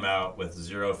show came out with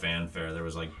zero fanfare. There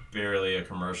was like barely a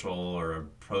commercial or a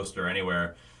poster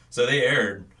anywhere. So they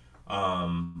aired.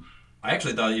 I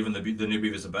actually thought even the new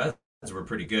Beavis and Buttheads were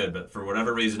pretty good, but for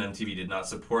whatever reason, MTV did not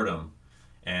support them.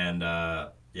 And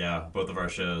yeah, both of our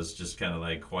shows just kind of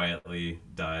like quietly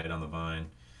died on the vine.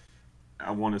 I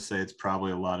want to say it's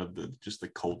probably a lot of the just the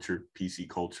culture, PC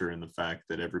culture, and the fact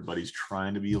that everybody's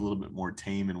trying to be a little bit more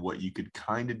tame in what you could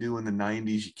kind of do in the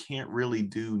 90s. You can't really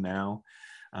do now.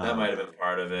 That Um, might have been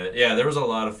part of it. Yeah, there was a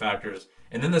lot of factors.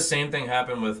 And then the same thing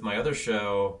happened with my other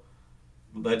show,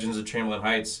 Legends of Chamberlain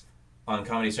Heights, on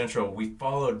Comedy Central. We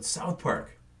followed South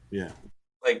Park. yeah.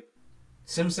 Like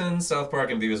Simpsons, South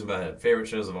Park, and Beavis and Butthead, favorite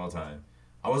shows of all time.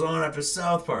 I was on after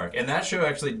South Park, and that show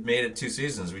actually made it 2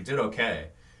 seasons. We did okay,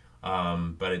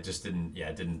 but it just didn't. Yeah,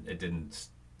 it didn't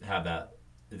have that.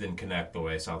 It didn't connect the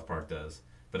way South Park does.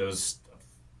 But it was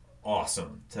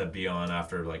awesome to be on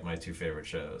after like my two favorite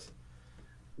shows.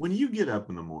 When you get up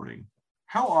in the morning,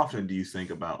 how often do you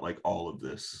think about like all of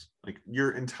this? Like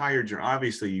your entire journey.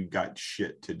 Obviously, you've got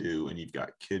shit to do, and you've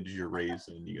got kids you're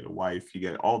raising. You got a wife. You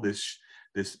got all this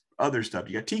other stuff.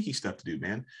 You got tiki stuff to do,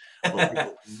 man. But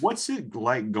like, what's it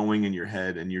like going in your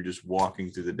head and you're just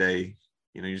walking through the day?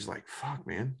 You know, you're just like, fuck,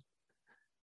 man.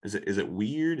 Is it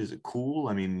weird? Is it cool?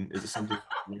 I mean, is it something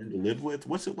you learn to live with?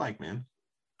 What's it like, man?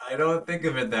 I don't think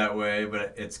of it that way,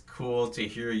 but it's cool to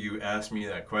hear you ask me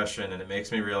that question, and it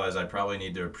makes me realize I probably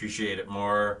need to appreciate it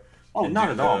more Oh, and not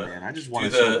at all, man. I just want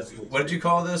do to show the this what did you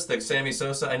call this? The Sammy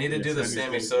Sosa? I need to do the Sammy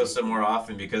Sammy Sosa. Sosa more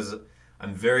often because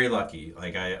I'm very lucky.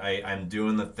 Like I'm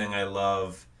doing the thing I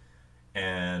love,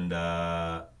 and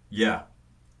yeah,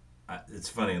 it's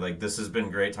funny. Like this has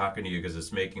been great talking to you because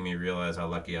it's making me realize how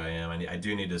lucky I am. I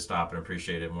do need to stop and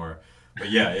appreciate it more. But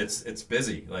yeah, it's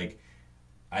busy. Like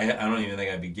I don't even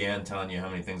think I began telling you how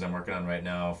many things I'm working on right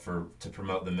now for to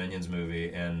promote the Minions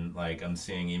movie, and like I'm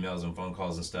seeing emails and phone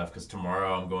calls and stuff because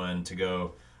tomorrow I'm going to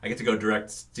go. I get to go direct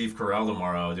Steve Carell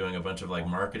tomorrow, doing a bunch of like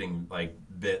marketing like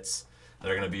bits that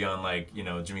are going to be on like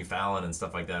Jimmy Fallon and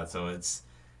stuff like that. So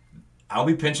I'll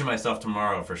be pinching myself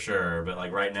tomorrow for sure, but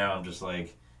like right now I'm just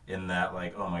like in that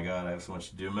like, oh my god, I have so much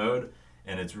to do mode,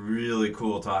 and it's really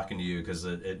cool talking to you because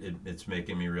it's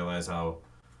making me realize how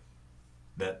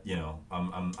that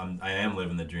I am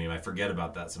living the dream. I forget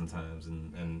about that sometimes,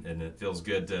 and it feels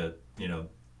good to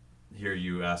hear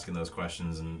you asking those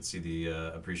questions and see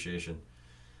the appreciation.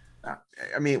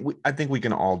 I mean, I think we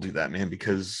can all do that, man,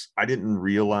 because I didn't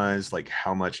realize like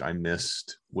how much I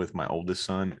missed with my oldest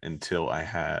son until I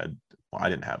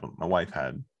didn't have him. My wife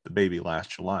had the baby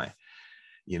last July.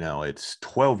 You know, it's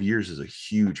 12 years is a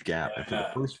huge gap. And for the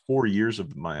Yeah. first 4 years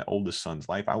of my oldest son's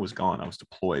life, I was gone. I was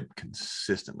deployed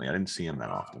consistently. I didn't see him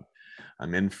that often.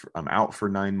 I'm out for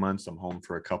 9 months. I'm home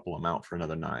for a couple. I'm out for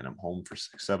another nine. I'm home for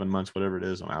 6, 7 months, whatever it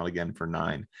is. I'm out again for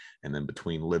nine. And then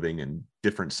between living in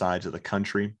different sides of the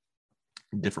country,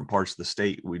 different parts of the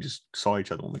state, we just saw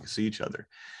each other when we could see each other,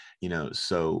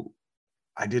 so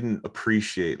I didn't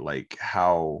appreciate like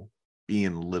how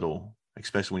being little,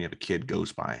 especially when you have a kid,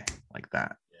 goes by like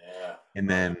that. Yeah. And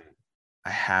then I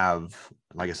have,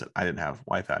 like I said, I didn't have,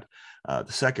 wife had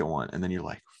the second one, and then you're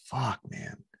like, fuck,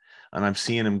 man. And I'm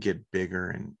seeing him get bigger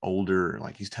and older.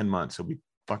 Like he's 10 months, he'll be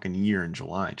fucking year in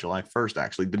July 1st.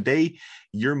 Actually, the day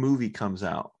your movie comes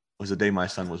out was the day my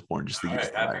son was born, just the All year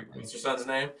right. Happy. What's your son's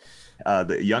name?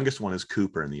 the youngest one is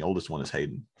Cooper and the oldest one is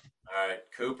Hayden. All right,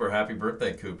 Cooper. Happy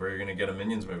birthday, Cooper. You're gonna get a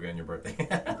Minions movie on your birthday.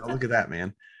 Oh, look at that,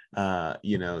 man.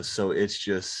 So it's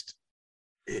just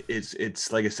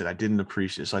it's like I said, I didn't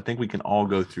appreciate it. So I think we can all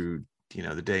go through,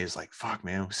 the day is like, fuck,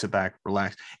 man, sit back,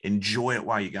 relax, enjoy it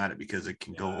while you got it, because it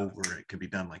can go Yeah. over, it can be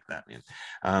done like that, man.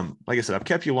 Like I said, I've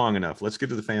kept you long enough. Let's get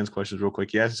to the fans questions real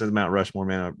quick. Yes, it says Mount Rushmore,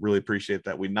 man. I really appreciate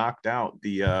that. We knocked out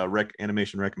the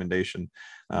animation recommendation,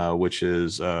 which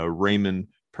is Raymond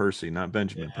Percy, not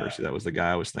Benjamin Yeah. Percy. That was the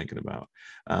guy I was thinking about.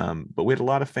 But we had a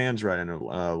lot of fans writing.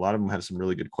 A lot of them had some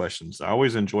really good questions. I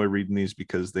always enjoy reading these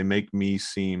because they make me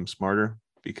seem smarter,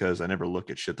 because I never look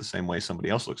at shit the same way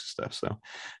somebody else looks at stuff. So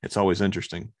it's always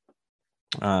interesting.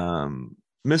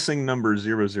 Missing number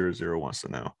 000 wants to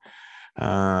know.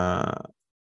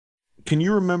 Can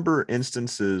you remember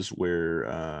instances where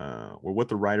what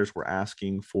the writers were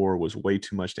asking for was way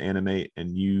too much to animate,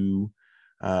 and you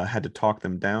had to talk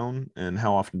them down? And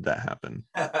how often did that happen?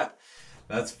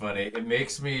 That's funny. It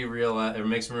makes me realize. It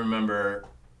makes me remember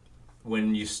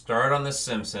when you start on The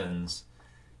Simpsons,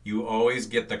 you always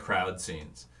get the crowd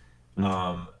scenes. Mm.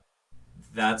 Um,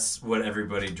 that's what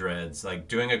everybody dreads. Like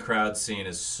doing a crowd scene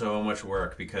is so much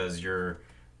work because you're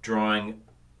drawing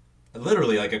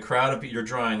literally like a crowd of you're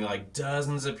drawing like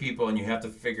dozens of people and you have to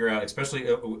figure out, especially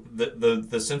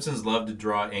the Simpsons love to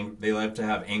draw they love to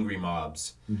have angry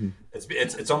mobs. Mhm.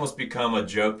 It's almost become a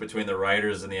joke between the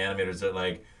writers and the animators that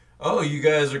like, oh, you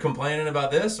guys are complaining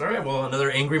about this, all right, well, another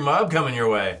angry mob coming your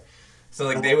way. So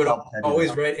I like they love would how petty always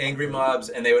that. write angry mobs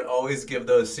and they would always give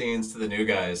those scenes to the new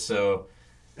guys. So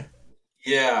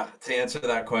yeah, to answer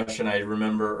that question, I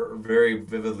remember very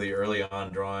vividly early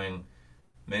on drawing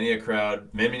many a crowd,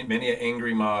 many an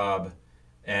angry mob,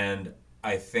 and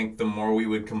I think the more we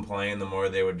would complain, the more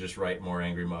they would just write more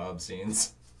angry mob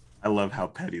scenes. I love how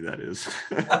petty that is.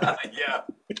 Yeah.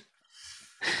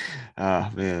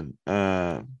 Ah, man.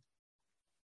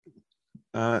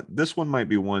 This one might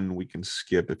be one we can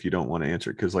skip if you don't want to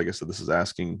answer, because, like I said, this is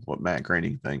asking what Matt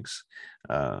Groening thinks,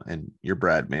 and you're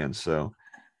Brad, man. So,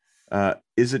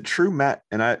 is it true, Matt?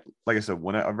 And I, like I said,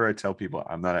 whenever I tell people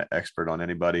I'm not an expert on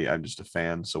anybody, I'm just a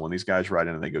fan. So when these guys write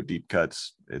in and they go deep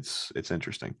cuts, it's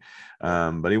interesting.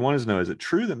 Yeah. But he wanted to know: is it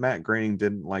true that Matt Groening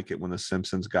didn't like it when The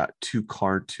Simpsons got too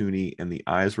cartoony and the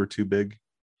eyes were too big?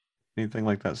 Anything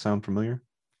like that sound familiar?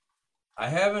 I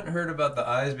haven't heard about the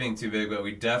eyes being too big, but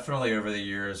we definitely over the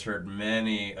years heard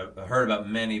about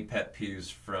many pet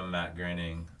peeves from Matt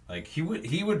Groening. Like he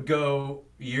would go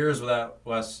years without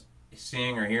us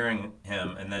seeing or hearing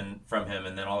him, and then from him,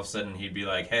 and then all of a sudden he'd be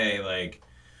like, "Hey, like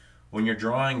when you're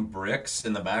drawing bricks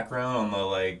in the background on the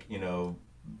like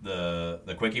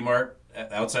the quickie mart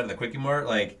outside of the quickie mart,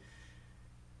 like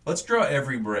let's draw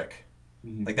every brick."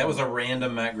 Mhm. Like that was a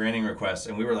random Matt Groening request,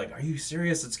 and we were like, "Are you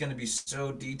serious? It's going to be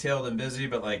so detailed and busy,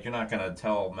 but like you're not going to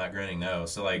tell Matt Groening no."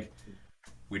 So like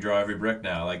we draw every brick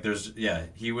now. Like there's yeah,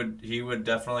 he would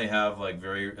definitely have like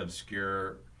very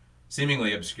obscure,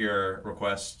 seemingly obscure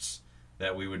requests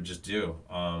that we would just do.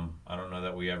 I don't know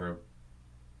that we ever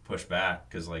push back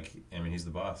because like I mean he's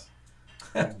the boss.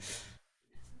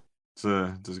 It's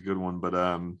a good one, but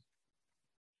oh,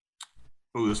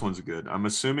 this one's good. I'm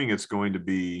assuming it's going to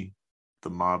be the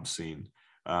mob scene.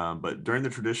 But during the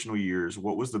traditional years,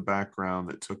 what was the background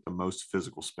that took the most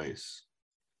physical space?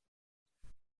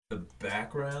 The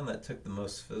background that took the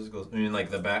most physical. I mean, like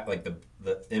the back, like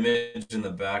the image in the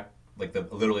back, like the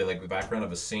literally like the background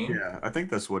of a scene. Yeah, I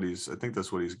think that's what he's. I think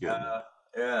that's what he's getting at. Uh,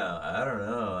 yeah, I don't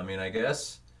know. I mean, I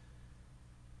guess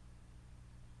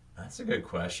that's a good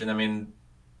question. I mean,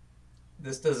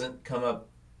 this doesn't come up.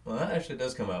 Well, that actually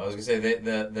does come up. I was gonna say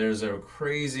that there's a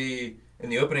crazy in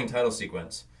the opening title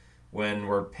sequence when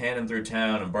we're panning through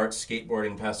town and Bart's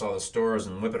skateboarding past all the stores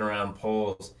and whipping around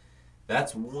poles.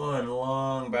 That's one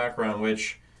long background,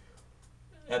 which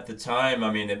at the time,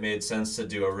 I mean, it made sense to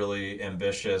do a really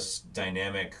ambitious,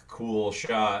 dynamic, cool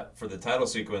shot for the title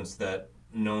sequence that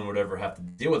no one would ever have to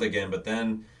deal with again. But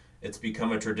then it's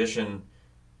become a tradition,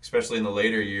 especially in the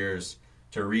later years,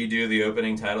 to redo the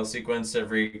opening title sequence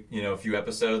every few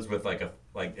episodes with like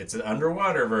it's an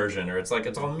underwater version, or it's like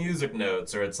it's all music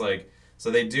notes, or it's like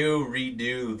so they do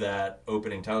redo that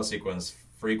opening title sequence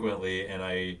frequently, and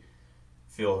I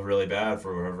feel really bad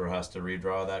for whoever has to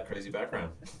redraw that crazy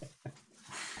background.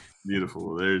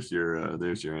 Beautiful. There's your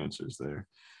answers there.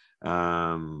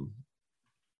 Um,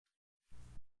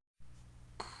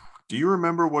 do you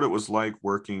remember what it was like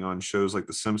working on shows like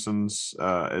The Simpsons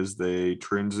as they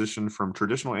transitioned from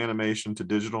traditional animation to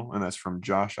digital? And that's from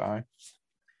Josh I.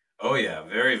 Oh yeah,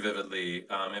 very vividly.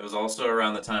 It was also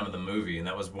around the time of the movie, and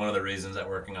that was one of the reasons that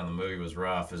working on the movie was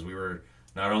rough, is we were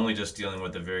not only just dealing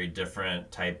with a very different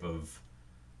type of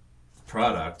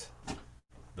product,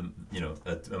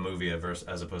 a movie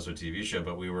as opposed to a TV show,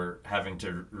 but we were having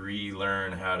to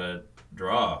relearn how to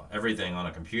draw everything on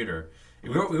a computer.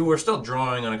 We were still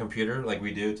drawing on a computer like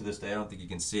we do to this day. I don't think you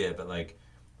can see it, but like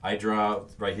I draw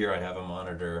right here. I have a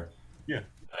monitor Yeah.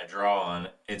 I draw on.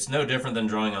 It's no different than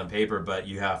drawing on paper, but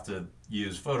you have to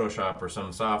use Photoshop or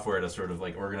some software to sort of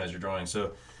like organize your drawing.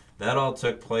 So that all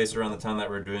took place around the time that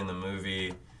we are doing the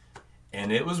movie,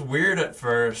 and it was weird at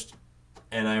first.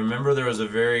 And I remember there was a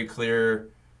very clear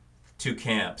two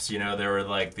camps. There were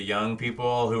like the young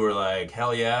people who were like,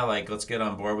 "Hell yeah! Like let's get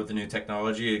on board with the new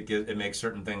technology. It makes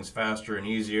certain things faster and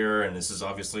easier, and this is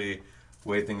obviously the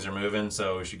way things are moving,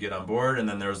 so we should get on board." And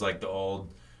then there was like the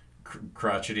old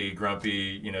crotchety,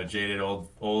 grumpy, jaded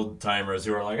old timers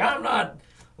who are like, "I'm not.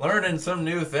 learning some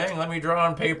new thing. Let me draw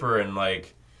on paper, and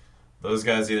like those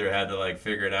guys either had to like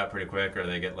figure it out pretty quick, or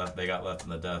they got left in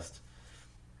the dust.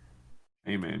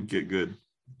 Hey man, get good.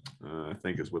 I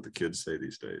think is what the kids say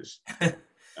these days.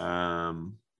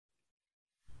 Um,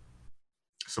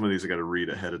 some of these I got to read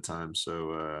ahead of time.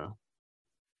 So,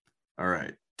 all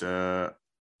right.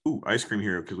 Ice Cream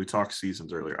Hero, because we talked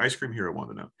seasons earlier. Ice Cream Hero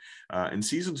wanted to know. In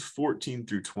seasons 14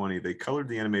 through 20, they colored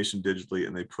the animation digitally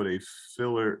and they put a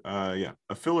filler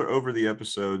over the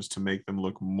episodes to make them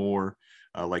look more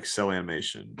like cell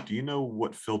animation. Do you know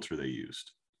what filter they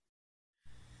used?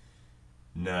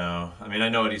 No, I mean I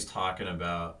know what he's talking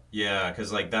about. Yeah,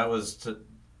 because like that was to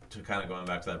kind of going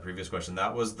back to that previous question.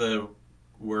 That was the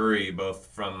worry both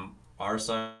from our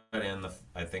side and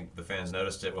I think the fans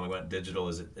noticed it when we went digital.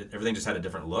 Everything just had a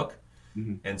different look,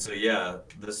 Mhm. and so yeah,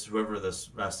 this whoever this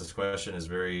asked this question is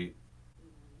very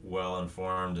well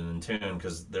informed and in tune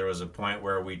because there was a point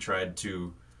where we tried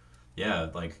to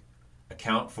like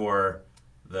account for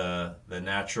the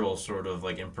natural sort of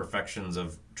like imperfections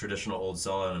of traditional old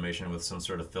cell animation with some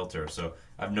sort of filter. So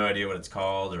I have no idea what it's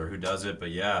called or who does it,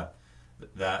 but yeah,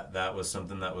 that was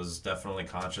something that was definitely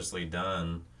consciously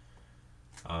done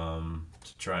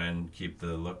to try and keep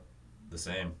the look the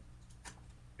same.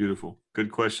 Beautiful.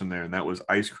 Good question there. And that was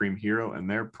Ice Cream Hero. And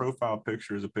their profile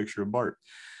picture is a picture of Bart.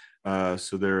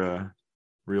 So they're a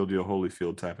real deal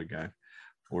Holyfield type of guy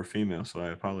or female. So I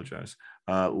apologize.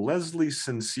 Leslie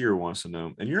Sincere wants to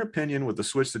know, in your opinion, with the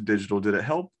switch to digital, did it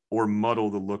help or muddle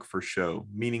the look for show?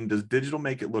 Meaning, does digital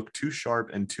make it look too sharp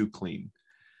and too clean?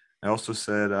 I also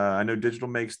said, I know digital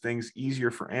makes things easier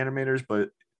for animators, but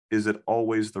is it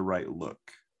always the right look?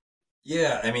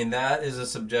 Yeah, I mean that is a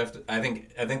subjective. I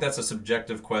think that's a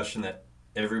subjective question that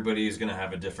everybody is going to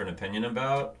have a different opinion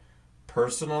about.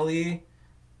 Personally,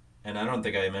 and I don't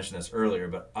think I mentioned this earlier,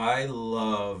 but I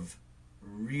love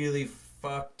really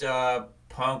fucked up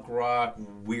punk rock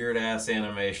weird ass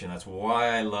animation. That's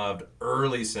why I loved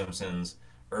early Simpsons,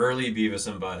 early Beavis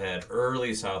and Butthead,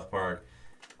 early South Park.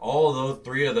 All those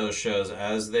three of those shows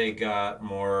as they got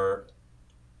more,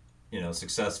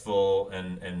 successful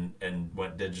and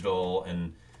went digital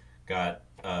and got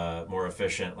more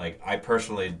efficient. Like I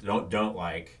personally don't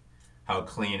like how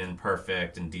clean and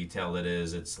perfect and detailed it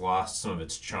is. It's lost some of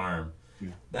its charm. Yeah.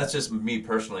 That's just me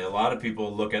personally. A lot of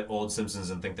people look at old Simpsons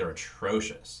and think they're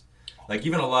atrocious. Like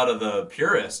even a lot of the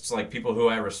purists, like people who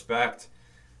I respect,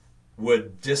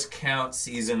 would discount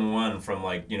season one from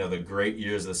like the great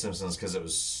years of The Simpsons because it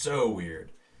was so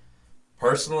weird.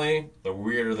 Personally, the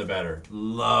weirder the better.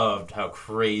 Loved how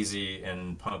crazy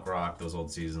and punk rock those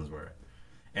old seasons were,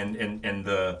 and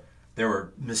there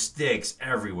were mistakes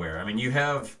everywhere. I mean, you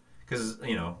have because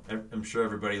I'm sure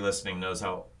everybody listening knows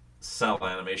how cell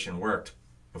animation worked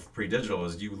pre-digital.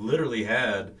 Is you literally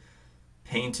had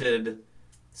painted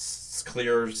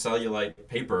clear cellulite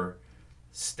paper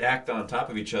stacked on top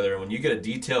of each other. And when you get a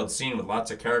detailed scene with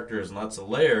lots of characters and lots of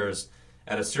layers,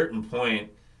 at a certain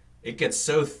point, it gets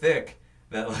so thick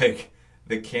that like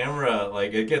the camera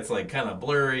like it gets like kind of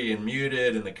blurry and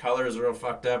muted and the colors are all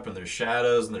fucked up and there's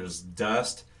shadows and there's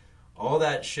dust. All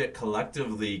that shit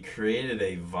collectively created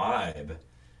a vibe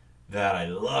that I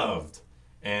loved.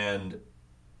 And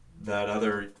that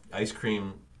other ice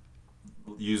cream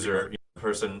user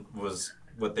person was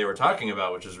what they were talking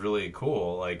about, which is really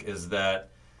cool. Like, is that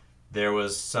there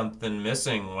was something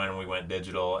missing when we went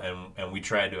digital, and we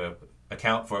tried to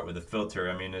account for it with a filter.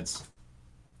 I mean, it's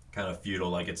kind of futile.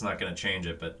 Like, it's not going to change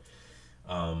it, but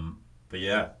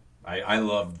yeah, I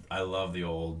love the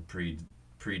old pre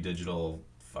digital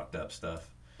fucked up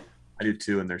stuff. I do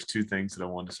too. And there's two things that I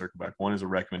wanted to circle back. One is a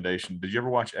recommendation. Did you ever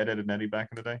watch Ed, Ed, and Eddie back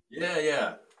in the day? Yeah, yeah,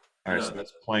 All I right, know so that.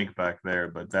 that's Plank back there,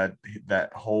 but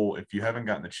that whole, if you haven't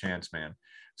gotten the chance, man,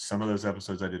 some of those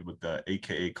episodes I did with the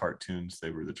AKA Cartoons,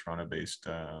 they were the Toronto-based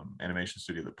animation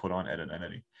studio that put on Ed and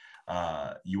Eddie.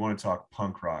 You want to talk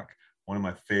punk rock? One of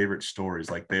my favorite stories,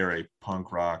 like they are a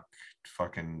punk rock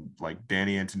fucking like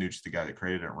Danny Antonucci, the guy that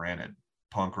created it, and ran it,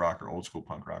 punk rocker, old school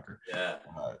punk rocker. Yeah.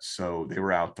 So they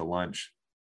were out to lunch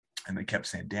and they kept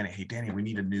saying, Danny, hey Danny, we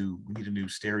need a new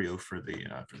stereo for the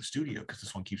studio because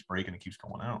this one keeps breaking and keeps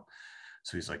going out.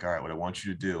 So he's like, all right, what I want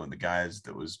you to do. And the guys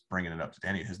that was bringing it up to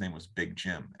Danny, his name was Big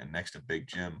Jim. And next to Big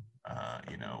Jim,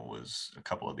 was a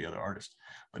couple of the other artists.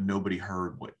 But nobody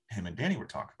heard what him and Danny were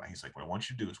talking about. He's like, what I want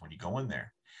you to do is when you go in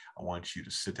there, I want you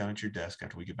to sit down at your desk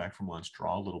after we get back from lunch,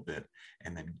 draw a little bit,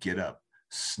 and then get up,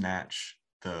 snatch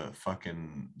the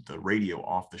radio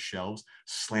off the shelves,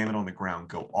 slam it on the ground,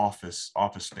 go office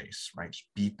space, right? Just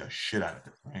beat the shit out of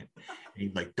it, right? And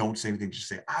he like, don't say anything, just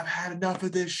say, I've had enough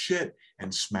of this shit,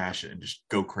 and smash it and just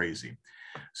go crazy.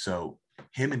 So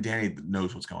him and Danny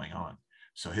knows what's going on.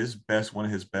 So one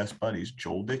of his best buddies,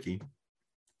 Joel Dickey,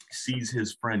 sees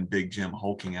his friend Big Jim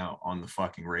hulking out on the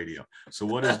fucking radio. So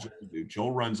what does Joel do?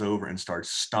 Joel runs over and starts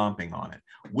stomping on it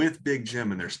with Big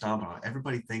Jim, and they're stomping on it.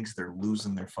 Everybody thinks they're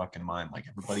losing their fucking mind. Like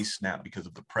everybody snapped because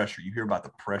of the pressure. You hear about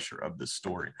the pressure of this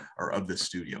story or of this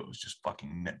studio. It was just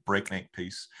fucking breakneck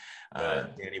pace.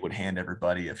 Danny would hand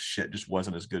everybody, if shit just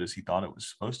wasn't as good as he thought it was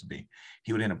supposed to be,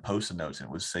 he would hand him post-it notes and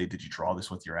it would say, "Did you draw this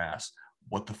with your ass?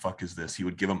 What the fuck is this?" He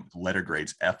would give him letter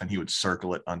grades F, and he would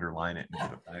circle it, underline it, and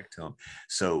give it back to him.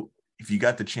 So if you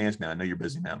got the chance, man, I know you're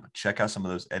busy now, but check out some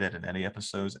of those Ed, Edd and Eddy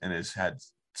episodes, and it's had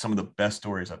some of the best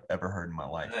stories I've ever heard in my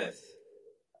life. Nice.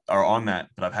 Are on that,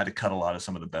 but I've had to cut a lot of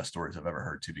some of the best stories I've ever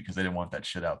heard too, because they didn't want that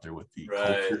shit out there with the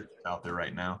culture out there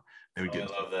right now. They would get.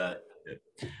 I love that.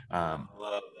 I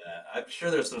love that. I'm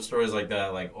sure there's some stories like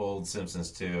that, like old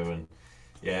Simpsons too, and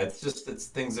yeah, it's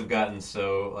things have gotten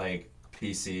so like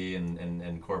PC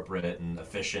and corporate and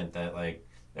efficient that like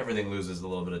everything loses a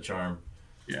little bit of charm.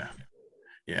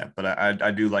 Yeah, but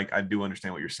I do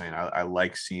understand what you're saying. I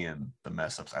like seeing the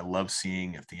mess ups. I love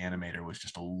seeing if the animator was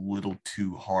just a little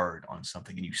too hard on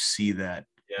something, and you see that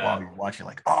while you're watching,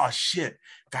 like, oh shit,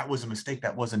 that was a mistake,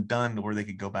 that wasn't done, where they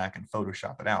could go back and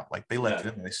Photoshop it out. Like they left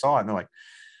it in, they saw it, and they're like,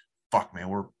 fuck, man,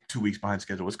 we're 2 weeks behind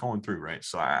schedule. What's going through, right?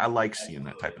 So I like seeing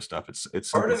that type of stuff. It's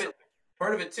part something. of it.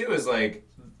 Part of it too is like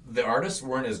the artists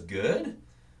weren't as good.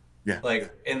 Yeah.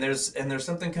 Like, and there's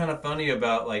something kind of funny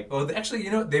about like, oh, actually,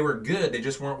 they were good. They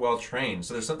just weren't well trained.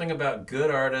 So there's something about good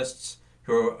artists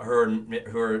who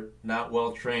are not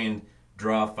well trained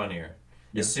draw funnier.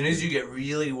 Yeah. As soon as you get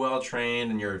really well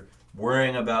trained and you're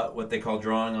worrying about what they call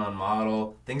drawing on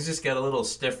model, things just get a little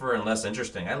stiffer and less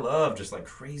interesting. I love just like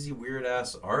crazy weird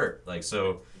ass art. Like,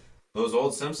 so those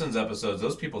old Simpsons episodes,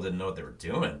 those people didn't know what they were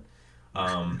doing.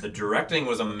 The directing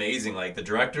was amazing. Like the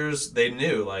directors, they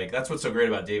knew. Like that's what's so great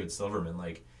about David Silverman.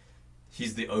 Like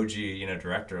he's the OG,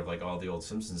 director of like all the old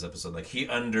Simpsons episodes. Like he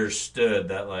understood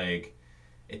that like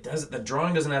the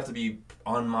drawing doesn't have to be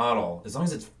on model as long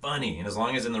as it's funny and as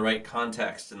long as in the right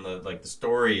context and the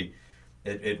story,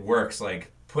 it works.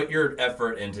 Like put your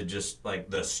effort into just like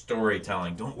the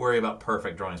storytelling. Don't worry about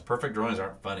perfect drawings. Perfect drawings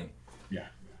aren't funny. Yeah.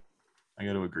 I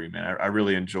got to agree, man. I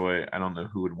really enjoy. I don't know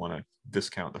who would want to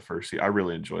discount the first season. I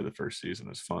really enjoy the first season.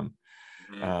 It's fun,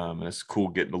 and it's cool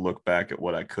getting to look back at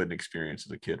what I couldn't experience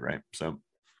as a kid, right? So,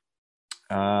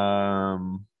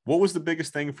 what was the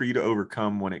biggest thing for you to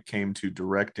overcome when it came to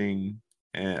directing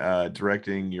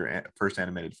your first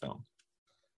animated film?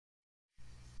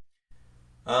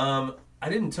 I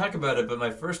didn't talk about it, but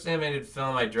my first animated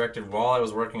film I directed while I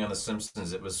was working on The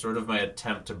Simpsons, it was sort of my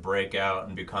attempt to break out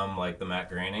and become like the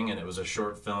Matt Groening, and it was a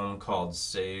short film called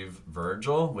Save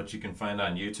Virgil, which you can find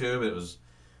on YouTube. It was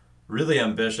really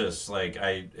ambitious.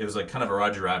 It was like kind of a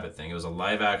Roger Rabbit thing. It was a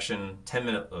live action,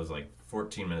 10-minute, it was like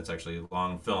 14 minutes actually,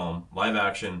 long film, live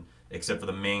action, except for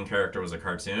the main character was a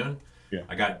cartoon. Yeah.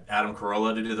 I got Adam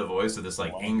Carolla to do the voice of this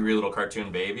like angry little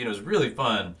cartoon baby, and it was really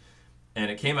fun, and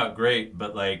it came out great,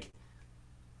 but like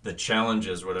the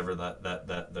challenges, whatever that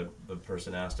the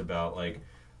person asked about, like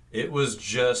it was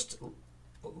just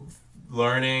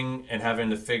learning and having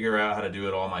to figure out how to do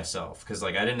it all myself, because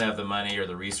like I didn't have the money or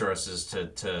the resources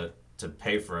to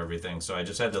pay for everything. So I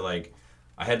just had to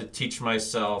I had to teach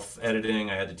myself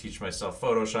editing, I had to teach myself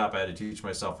Photoshop, I had to teach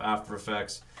myself After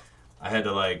Effects. I had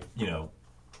to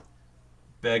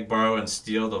beg, borrow, and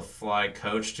steal to fly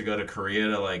coach to go to Korea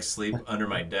to sleep under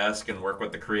my desk and work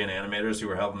with the Korean animators who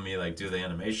were helping me do the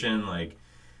animation. Like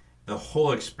the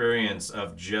whole experience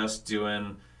of just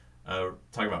doing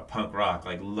talking about punk rock,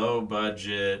 like low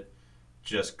budget,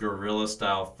 just guerrilla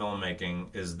style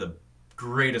filmmaking is the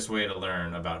greatest way to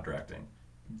learn about directing.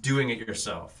 Doing it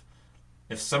yourself.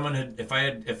 If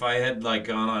I had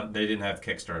gone on, they didn't have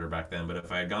Kickstarter back then, but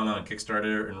if I had gone on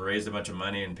Kickstarter and raised a bunch of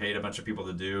money and paid a bunch of people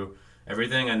to do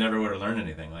everything, I never would have learned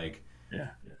anything.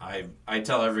 I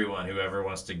tell everyone, whoever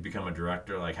wants to become a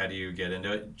director, how do you get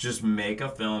into it? Just make a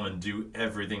film and do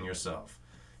everything yourself.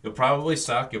 You'll probably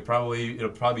suck. It'll probably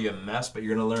be a mess, but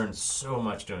you're gonna learn so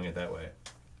much doing it that way.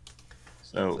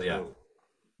 So yeah,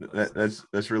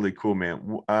 that's really cool,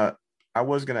 man. I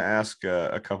was gonna ask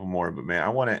a couple more, but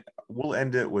man, we'll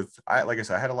end it with, like I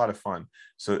said, I had a lot of fun.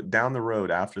 So down the road,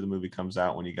 after the movie comes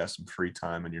out, when you got some free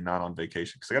time and you're not on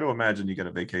vacation, because I got to imagine you got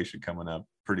a vacation coming up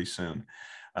pretty soon.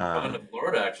 I'm in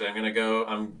Florida, actually. I'm gonna go.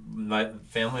 I'm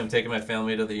taking my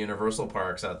family to the Universal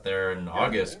parks out there in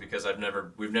August, because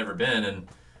we've never been, and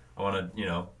I want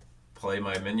to play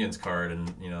my Minions card and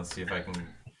see if I can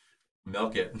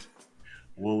milk it.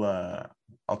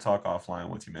 I'll talk offline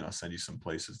with you, man. I'll send you some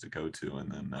places to go to,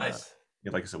 and then nice.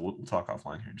 like I said, we'll talk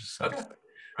offline here in just a second.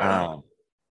 Okay.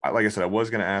 like I said, I was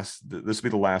going to ask. This will be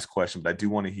the last question, but I do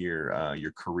want to hear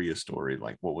your Korea story.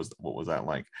 Like, what was that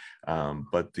like?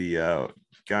 But the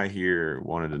guy here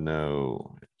wanted to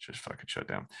know. Just fucking shut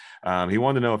down. He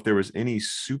wanted to know if there was any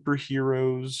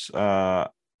superheroes.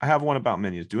 I have one about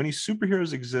minions. Do any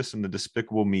superheroes exist in the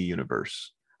Despicable Me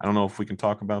universe? I don't know if we can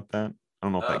talk about that. I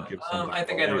don't know if that gives something I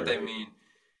think I know away what or. they mean.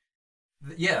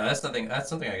 Yeah, that's nothing. That's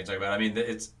something I can talk about. I mean,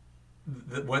 it's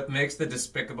what makes the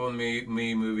Despicable Me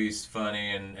movies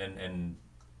funny, and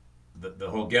the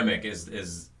whole gimmick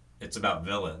is it's about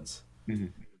villains.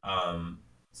 Mhm. Um,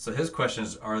 so his question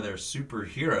is, are there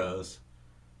superheroes?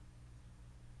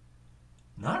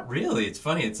 Not really. It's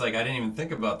funny. It's like I didn't even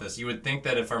think about this. You would think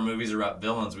that if our movies are about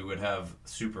villains, we would have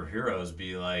superheroes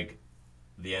be like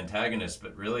the antagonist,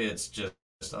 but really it's just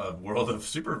a world of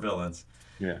supervillains.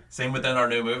 Yeah. Same within our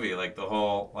new movie, like the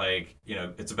whole like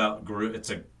it's about Gru. It's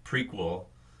a prequel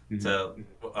Mhm.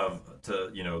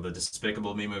 to the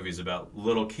Despicable Me movies about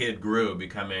little kid Gru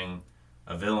becoming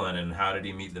a villain and how did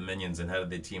he meet the minions and how did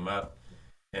they team up.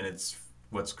 And it's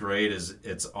what's great is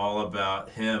it's all about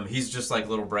him. He's just like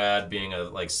little Brad being a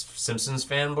like Simpsons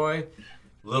fanboy.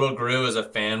 Little Gru is a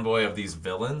fanboy of these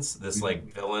villains. This Mhm. like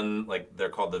villain, like they're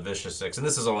called the Vicious Six, and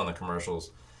this is all in the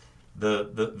commercials.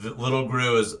 The little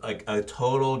Gru is like a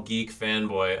total geek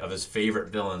fanboy of his favorite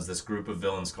villains. This group of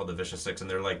villains called the Vicious Six, and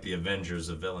they're like the Avengers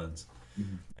of villains.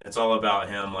 Mhm. It's all about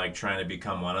him like trying to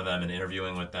become one of them and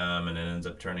interviewing with them, and it ends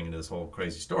up turning into this whole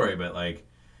crazy story. But like,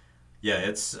 yeah,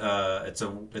 it's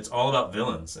all about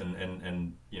villains,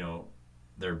 and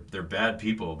they're bad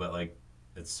people, but like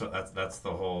that's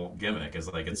the whole gimmick. Is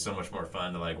like it's so much more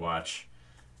fun to like watch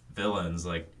villains.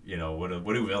 Like what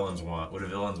do villains want? What do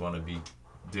villains want to be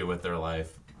do with their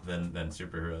life than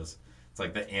superheroes? It's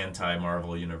like the anti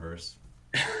Marvel universe.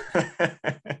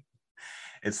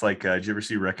 It's like, did you ever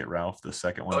see Wreck It Ralph, the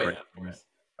second one? Oh Right? yeah, of course.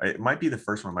 It might be the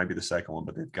first one, might be the second one,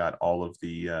 but they've got all of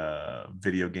the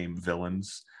video game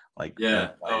villains, like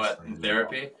Yeah. Oh, Pennywise, in Sandra.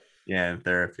 therapy. Yeah, in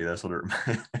therapy. That's what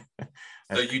it.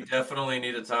 So That's you definitely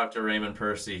need to talk to Raymond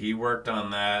Percy. He worked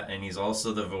on that, and he's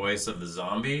also the voice of the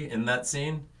zombie in that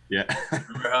scene. yeah,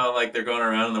 Remember how like they're going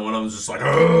around and then one of them's just like,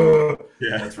 "Ugh!"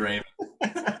 yeah. That's Raymond.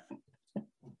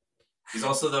 He's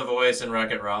also the voice in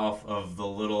Wreck-It Ralph of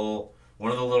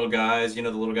one of the little guys. You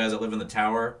know the little guys that live in the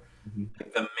tower. Mhm.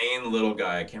 Like the main little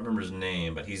guy. I can't remember his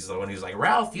name, but he's the one who's like,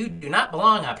 "Ralph, you do not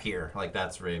belong up here." Like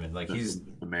that's Raymond. Like he's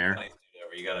The mayor. nice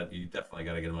dude ever. You definitely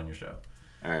gotta get him on your show.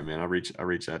 All right, man. I'll reach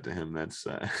out to him. That's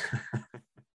that's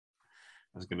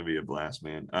gonna be a blast,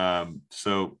 man.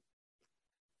 So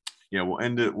yeah, we'll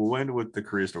end it with the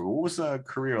career story. What was a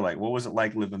career like? What was it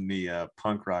like living the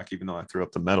punk rock, even though I threw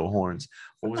up the metal horns?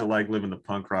 What was it like living the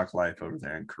punk rock life over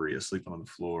there in Korea, sleeping on the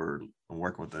floor and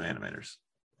working with the animators?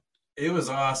 It was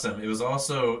awesome. It was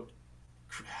also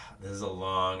this is a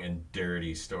long and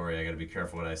dirty story. I got to be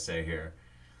careful what I say here.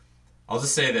 I'll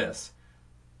just say this.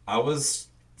 I was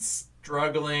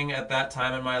struggling at that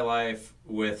time in my life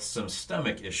with some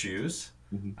stomach issues.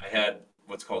 Mhm. I had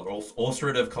what's called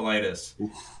ulcerative colitis,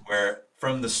 Oof. where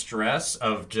from the stress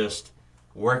of just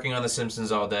working on The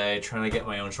Simpsons all day, trying to get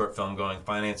my own short film going,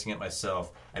 financing it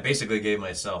myself, I basically gave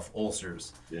myself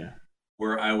ulcers Yeah.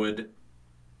 where I would,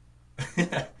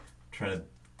 trying to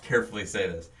carefully say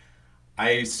this,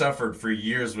 I suffered for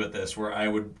years with this where I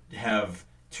would have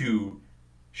to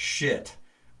shit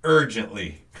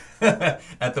urgently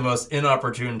at the most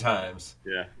inopportune times,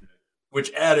 Yeah.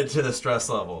 which added to the stress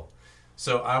level.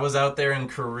 So I was out there in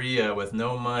Korea with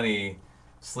no money,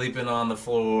 sleeping on the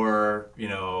floor,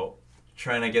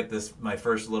 trying to get this my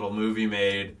first little movie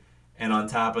made, and on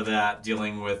top of that,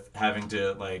 dealing with having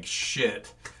to like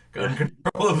shit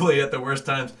uncontrollably at the worst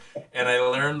times. And I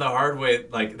learned the hard way.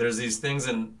 Like there's these things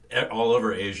in all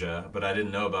over Asia, but I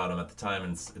didn't know about them at the time.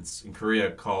 And it's in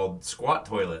Korea called squat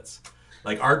toilets.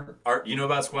 Like art, you know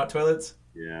about squat toilets?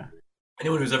 Yeah.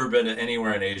 Anyone who's ever been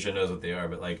anywhere in Asia knows what they are.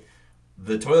 But like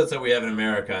the toilets that we have in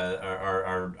America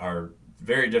are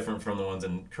very different from the ones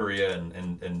in Korea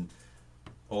and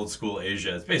old school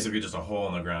Asia. It's basically just a hole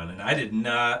in the ground. And I did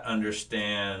not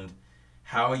understand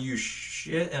how you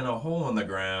shit in a hole in the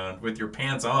ground with your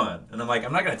pants on. And I'm like,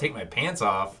 I'm not going to take my pants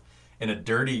off in a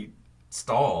dirty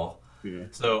stall. Yeah.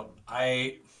 So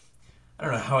I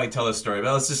don't know how I tell this story,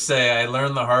 but let's just say I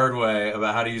learned the hard way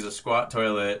about how to use a squat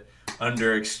toilet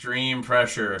under extreme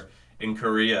pressure in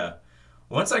Korea.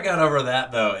 Once I got over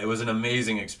that, though, it was an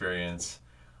amazing experience.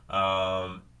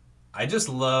 Um, I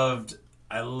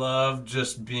loved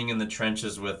just being in the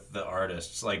trenches with the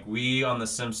artists. Like we on The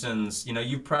Simpsons,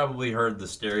 you've probably heard the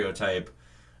stereotype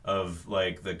of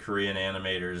like the Korean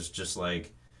animators just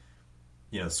like,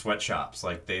 sweatshops.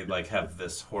 Like they like have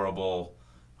this horrible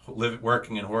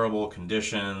working in horrible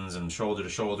conditions and shoulder to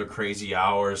shoulder, crazy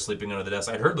hours, sleeping under the desk.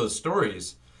 I'd heard those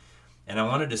stories, and I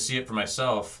wanted to see it for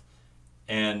myself.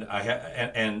 And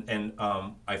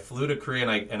I flew to Korea,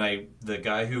 and I the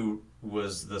guy who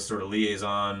was the sort of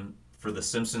liaison for the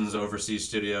Simpsons overseas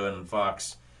studio and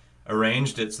Fox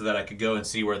arranged it so that I could go and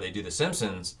see where they do the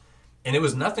Simpsons, and it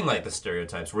was nothing like the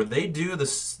stereotypes. Where they do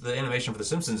the animation for the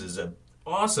Simpsons is a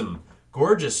awesome,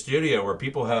 gorgeous studio where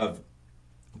people have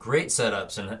great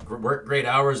setups and work great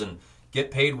hours and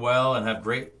get paid well and have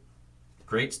great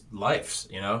lives,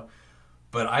 you know.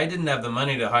 But I didn't have the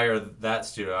money to hire that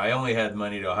studio. I only had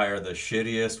money to hire the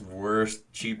shittiest,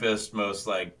 worst, cheapest, most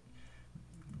like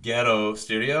ghetto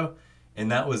studio, and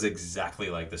that was exactly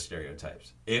like the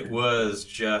stereotypes. It was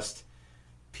just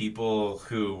people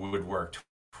who would work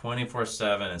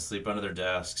 24/7 and sleep under their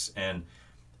desks. And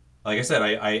like I said,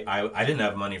 I didn't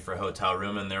have money for a hotel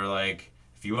room, and they were like,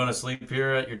 if you want to sleep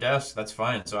here at your desk, that's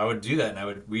fine. So I would do that, and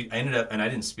I ended up, and I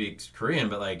didn't speak Korean,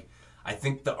 but like I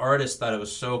think the artist thought it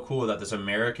was so cool that this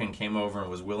American came over and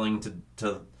was willing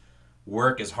to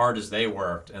work as hard as they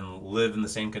worked and live in the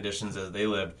same conditions as they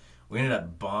lived. We ended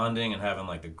up bonding and having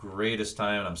like the greatest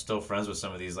time, and I'm still friends with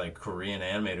some of these like Korean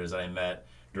animators that I met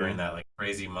Yeah. during that like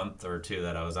crazy month or two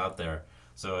that I was out there.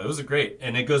 So it was a great,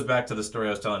 and it goes back to the story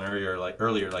I was telling earlier, like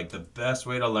the best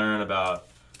way to learn about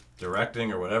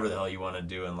directing or whatever the hell you want to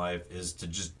do in life is to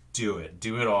just do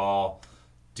it all,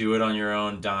 do it on your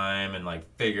own dime, and like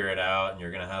figure it out. And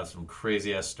you're gonna have some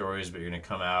crazy ass stories, but you're gonna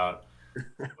come out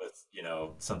with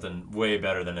something way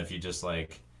better than if you just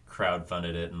like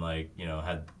crowdfunded it and like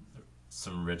had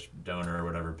some rich donor or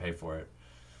whatever pay for it.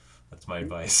 That's my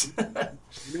advice.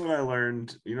 You know what I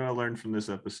learned? You know what I learned from this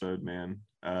episode, man?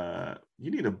 You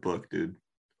need a book, dude,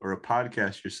 or a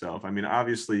podcast yourself. I mean,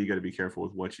 obviously, you got to be careful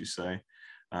with what you say,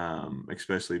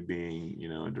 especially being,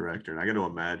 a director. And I got to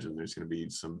imagine there's going to be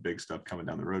some big stuff coming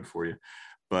down the road for you.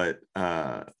 But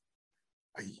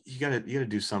you gotta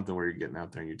do something where you're getting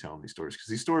out there and you're telling these stories, because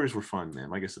these stories were fun, man.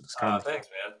 Like I said, this Thanks,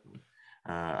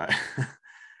 uh,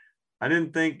 I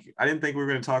didn't think we were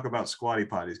going to talk about squatty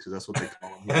potties, because that's what they call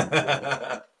them here in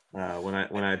Florida. man. It all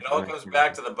When I comes came out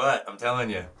back to the butt. I'm telling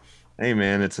you. Hey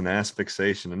man, it's an ass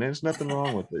fixation, and there's nothing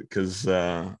wrong with it, because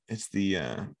it's the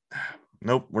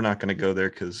nope, we're not going to go there,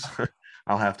 because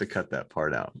I'll have to cut that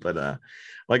part out. But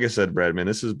like I said, Brad, man,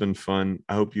 this has been fun.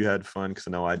 I hope you had fun, because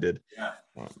I know I did. Yeah.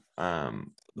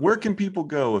 Where can people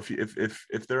go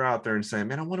if they're out there and saying,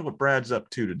 man, I wonder what Brad's up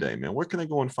to today, man? Where can they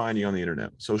go and find you on the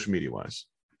internet, social media wise?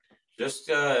 Just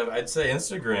I'd say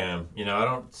Instagram. I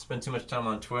don't spend too much time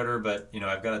on Twitter, but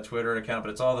I've got a Twitter account, but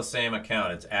it's all the same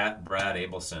account. It's at Brad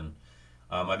Ableson.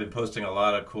 I've been posting a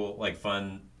lot of cool, like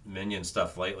fun Minion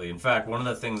stuff lately. In fact, one of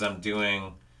the things I'm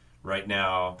doing right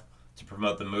now to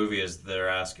promote the movie is they're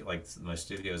asking, like my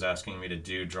studio is asking me to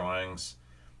do drawings,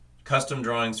 custom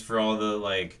drawings for all the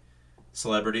like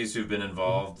celebrities who've been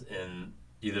involved in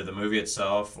either the movie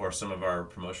itself or some of our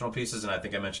promotional pieces. And I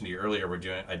think I mentioned to you earlier, I'm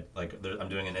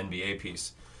doing an NBA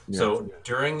piece. Yeah. So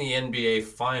during the NBA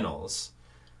finals,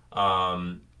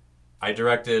 I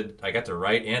got to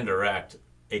write and direct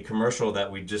a commercial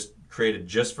that we just created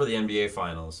just for the NBA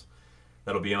finals.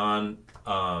 That'll be on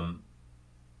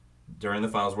during the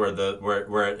finals,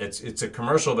 where it's a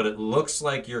commercial, but it looks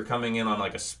like you're coming in on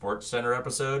like a Sports Center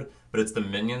episode, but it's the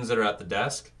Minions that are at the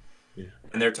desk, Yeah.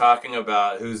 and they're talking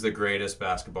about who's the greatest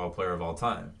basketball player of all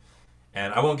time.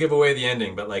 And I won't give away the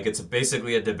ending, but like it's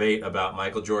basically a debate about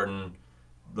Michael Jordan,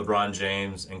 LeBron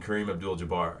James, and Kareem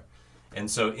Abdul-Jabbar. And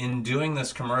so in doing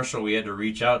this commercial, we had to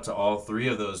reach out to all three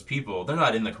of those people. They're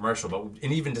not in the commercial, but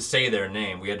and even to say their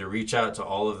name, we had to reach out to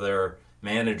all of their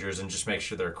managers and just make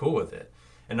sure they're cool with it.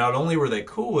 And not only were they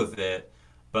cool with it,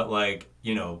 but like,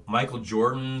 Michael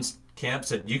Jordan's camp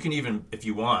said you can even, if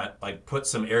you want, like put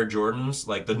some Air Jordans,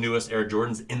 like the newest Air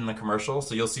Jordans in the commercial.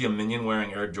 So you'll see a Minion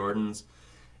wearing Air Jordans.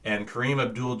 And Kareem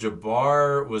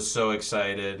Abdul-Jabbar was so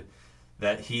excited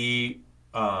that he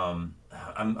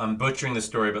I'm butchering the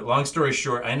story, but long story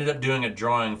short, I ended up doing a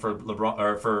drawing for LeBron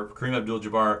or for Kareem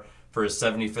Abdul-Jabbar for his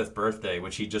 75th birthday,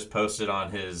 which he just posted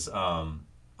on his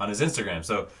Instagram.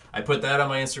 So I put that on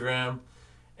my Instagram,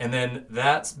 and then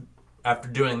after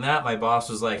doing that, my boss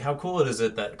was like, "How cool is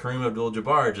it that Kareem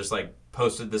Abdul-Jabbar just like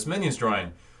posted this Minions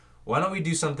drawing? Why don't we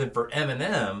do something for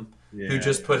Eminem, who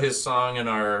just put his song in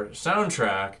our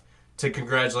soundtrack to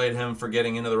congratulate him for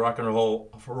getting into the Rock and Roll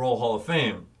Hall of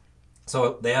Fame?"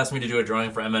 So they asked me to do a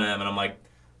drawing for Eminem, and I'm like,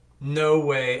 no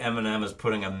way Eminem is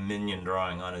putting a Minion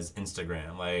drawing on his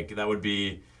Instagram. Like, that would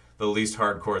be the least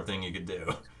hardcore thing you could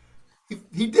do.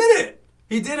 He did it!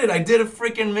 He did it! I did a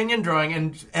freaking Minion drawing,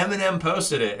 and Eminem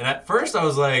posted it. And at first I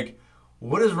was like,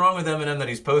 what is wrong with Eminem that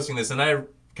he's posting this? And I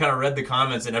kind of read the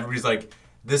comments, and everybody's like,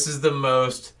 "This is the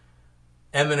most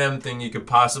Eminem thing you could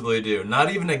possibly do."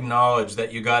 Not even acknowledge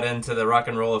that you got into the Rock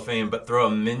and Roll of Fame, but throw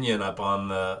a minion up on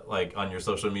the on your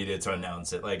social media to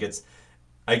announce it. Like, it's,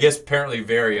 I guess, apparently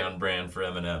very on brand for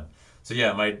Eminem. So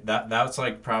yeah, that's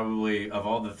like probably of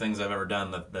all the things I've ever done,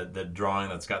 the drawing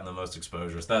that's gotten the most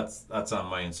exposure. So that's on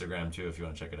my Instagram too, if you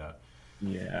want to check it out.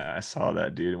 Yeah, I saw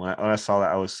that, dude. When I saw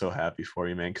that, I was so happy for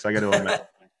you, man. Because I got to imagine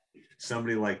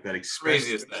somebody like that,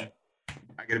 Craziest thing.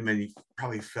 I got to imagine you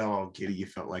probably felt all giddy. You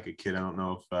felt like a kid. I don't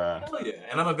know if. Hell yeah,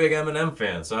 and I'm a big Eminem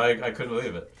fan, so I couldn't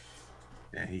believe it.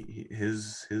 Yeah,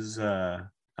 his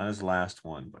not his last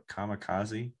one, but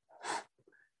Kamikaze.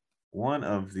 One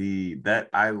of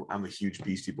I'm a huge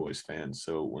Beastie Boys fan,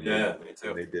 so when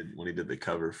when he did the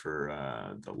cover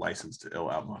for the License to Ill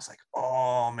album, I was like,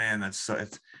 oh man, that's so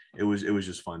it was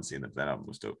just fun seeing that album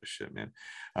was dope as shit, man.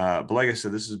 But like I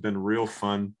said, this has been real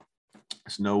fun.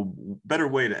 There's no better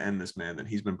way to end this, man, than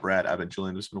he's been Brad. I've been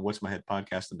Julian. This has been What's My Head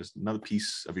podcast, and just another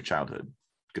piece of your childhood.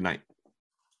 Good night.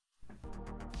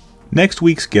 Next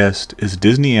week's guest is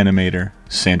Disney animator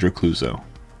Sandra Cluzo.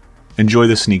 Enjoy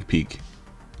the sneak peek.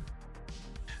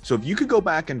 So if you could go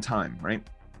back in time, right,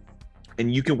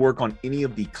 and you can work on any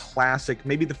of the classic,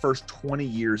 maybe the first 20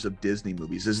 years of Disney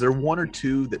movies, is there one or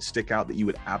two that stick out that you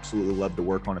would absolutely love to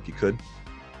work on if you could?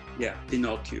 Yeah,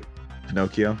 Pinocchio.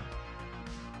 Pinocchio?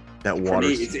 That water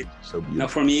is so beautiful. Now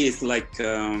for me, it's like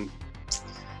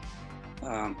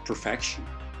perfection.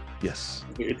 Yes.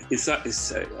 It's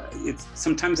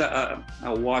sometimes I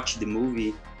watch the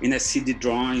movie and I see the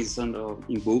drawings in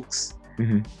books.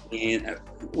 Mm-hmm. And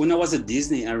when I was at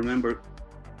Disney, I remember,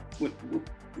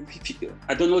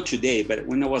 I don't know today, but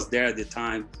when I was there at the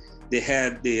time, they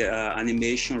had the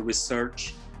animation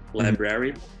research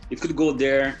library. You could go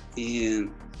there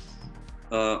and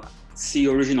see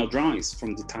original drawings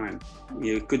from the time.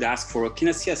 You could ask for, can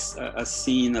I see a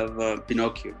scene of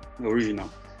Pinocchio, original?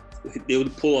 They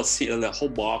would pull a whole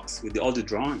box with all the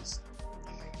drawings.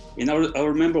 And I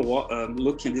remember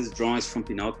looking at these drawings from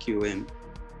Pinocchio,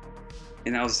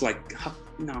 and I was like,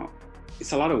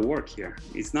 it's a lot of work here.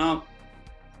 It's not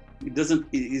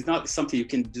something you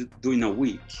can do in a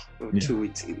week or 2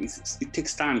 weeks. It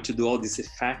takes time to do all these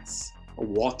effects of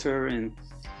water and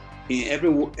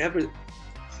every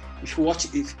if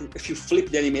you flip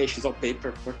the animations on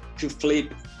paper, or if you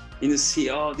flip and you see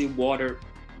all the water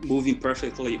moving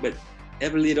perfectly, but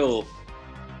every little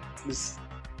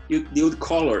you would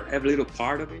color every little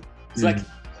part of it. It's like,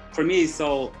 for me, it's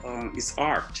all it's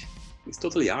art. It's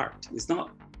totally art. It's not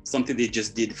something they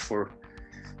just did for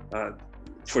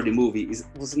the movie. It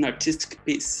was an artistic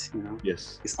piece, you know.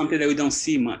 Yes. It's something that we don't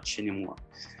see much anymore.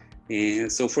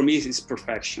 And so for me, it's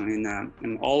perfection.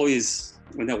 And always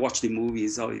when I watch the movie,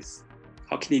 it's always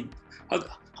how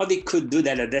they could do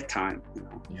that at that time, you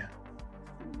know. Yeah.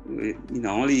 You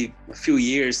know, only a few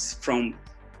years from,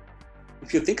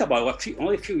 if you think about it,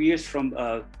 only a few years from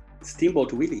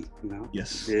Steamboat Willie, you know.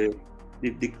 Yes.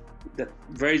 The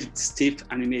very stiff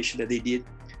animation that they did.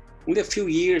 Only a few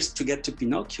years to get to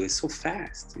Pinocchio. It's so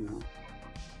fast, you know.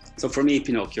 So for me,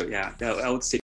 Pinocchio, yeah, I would say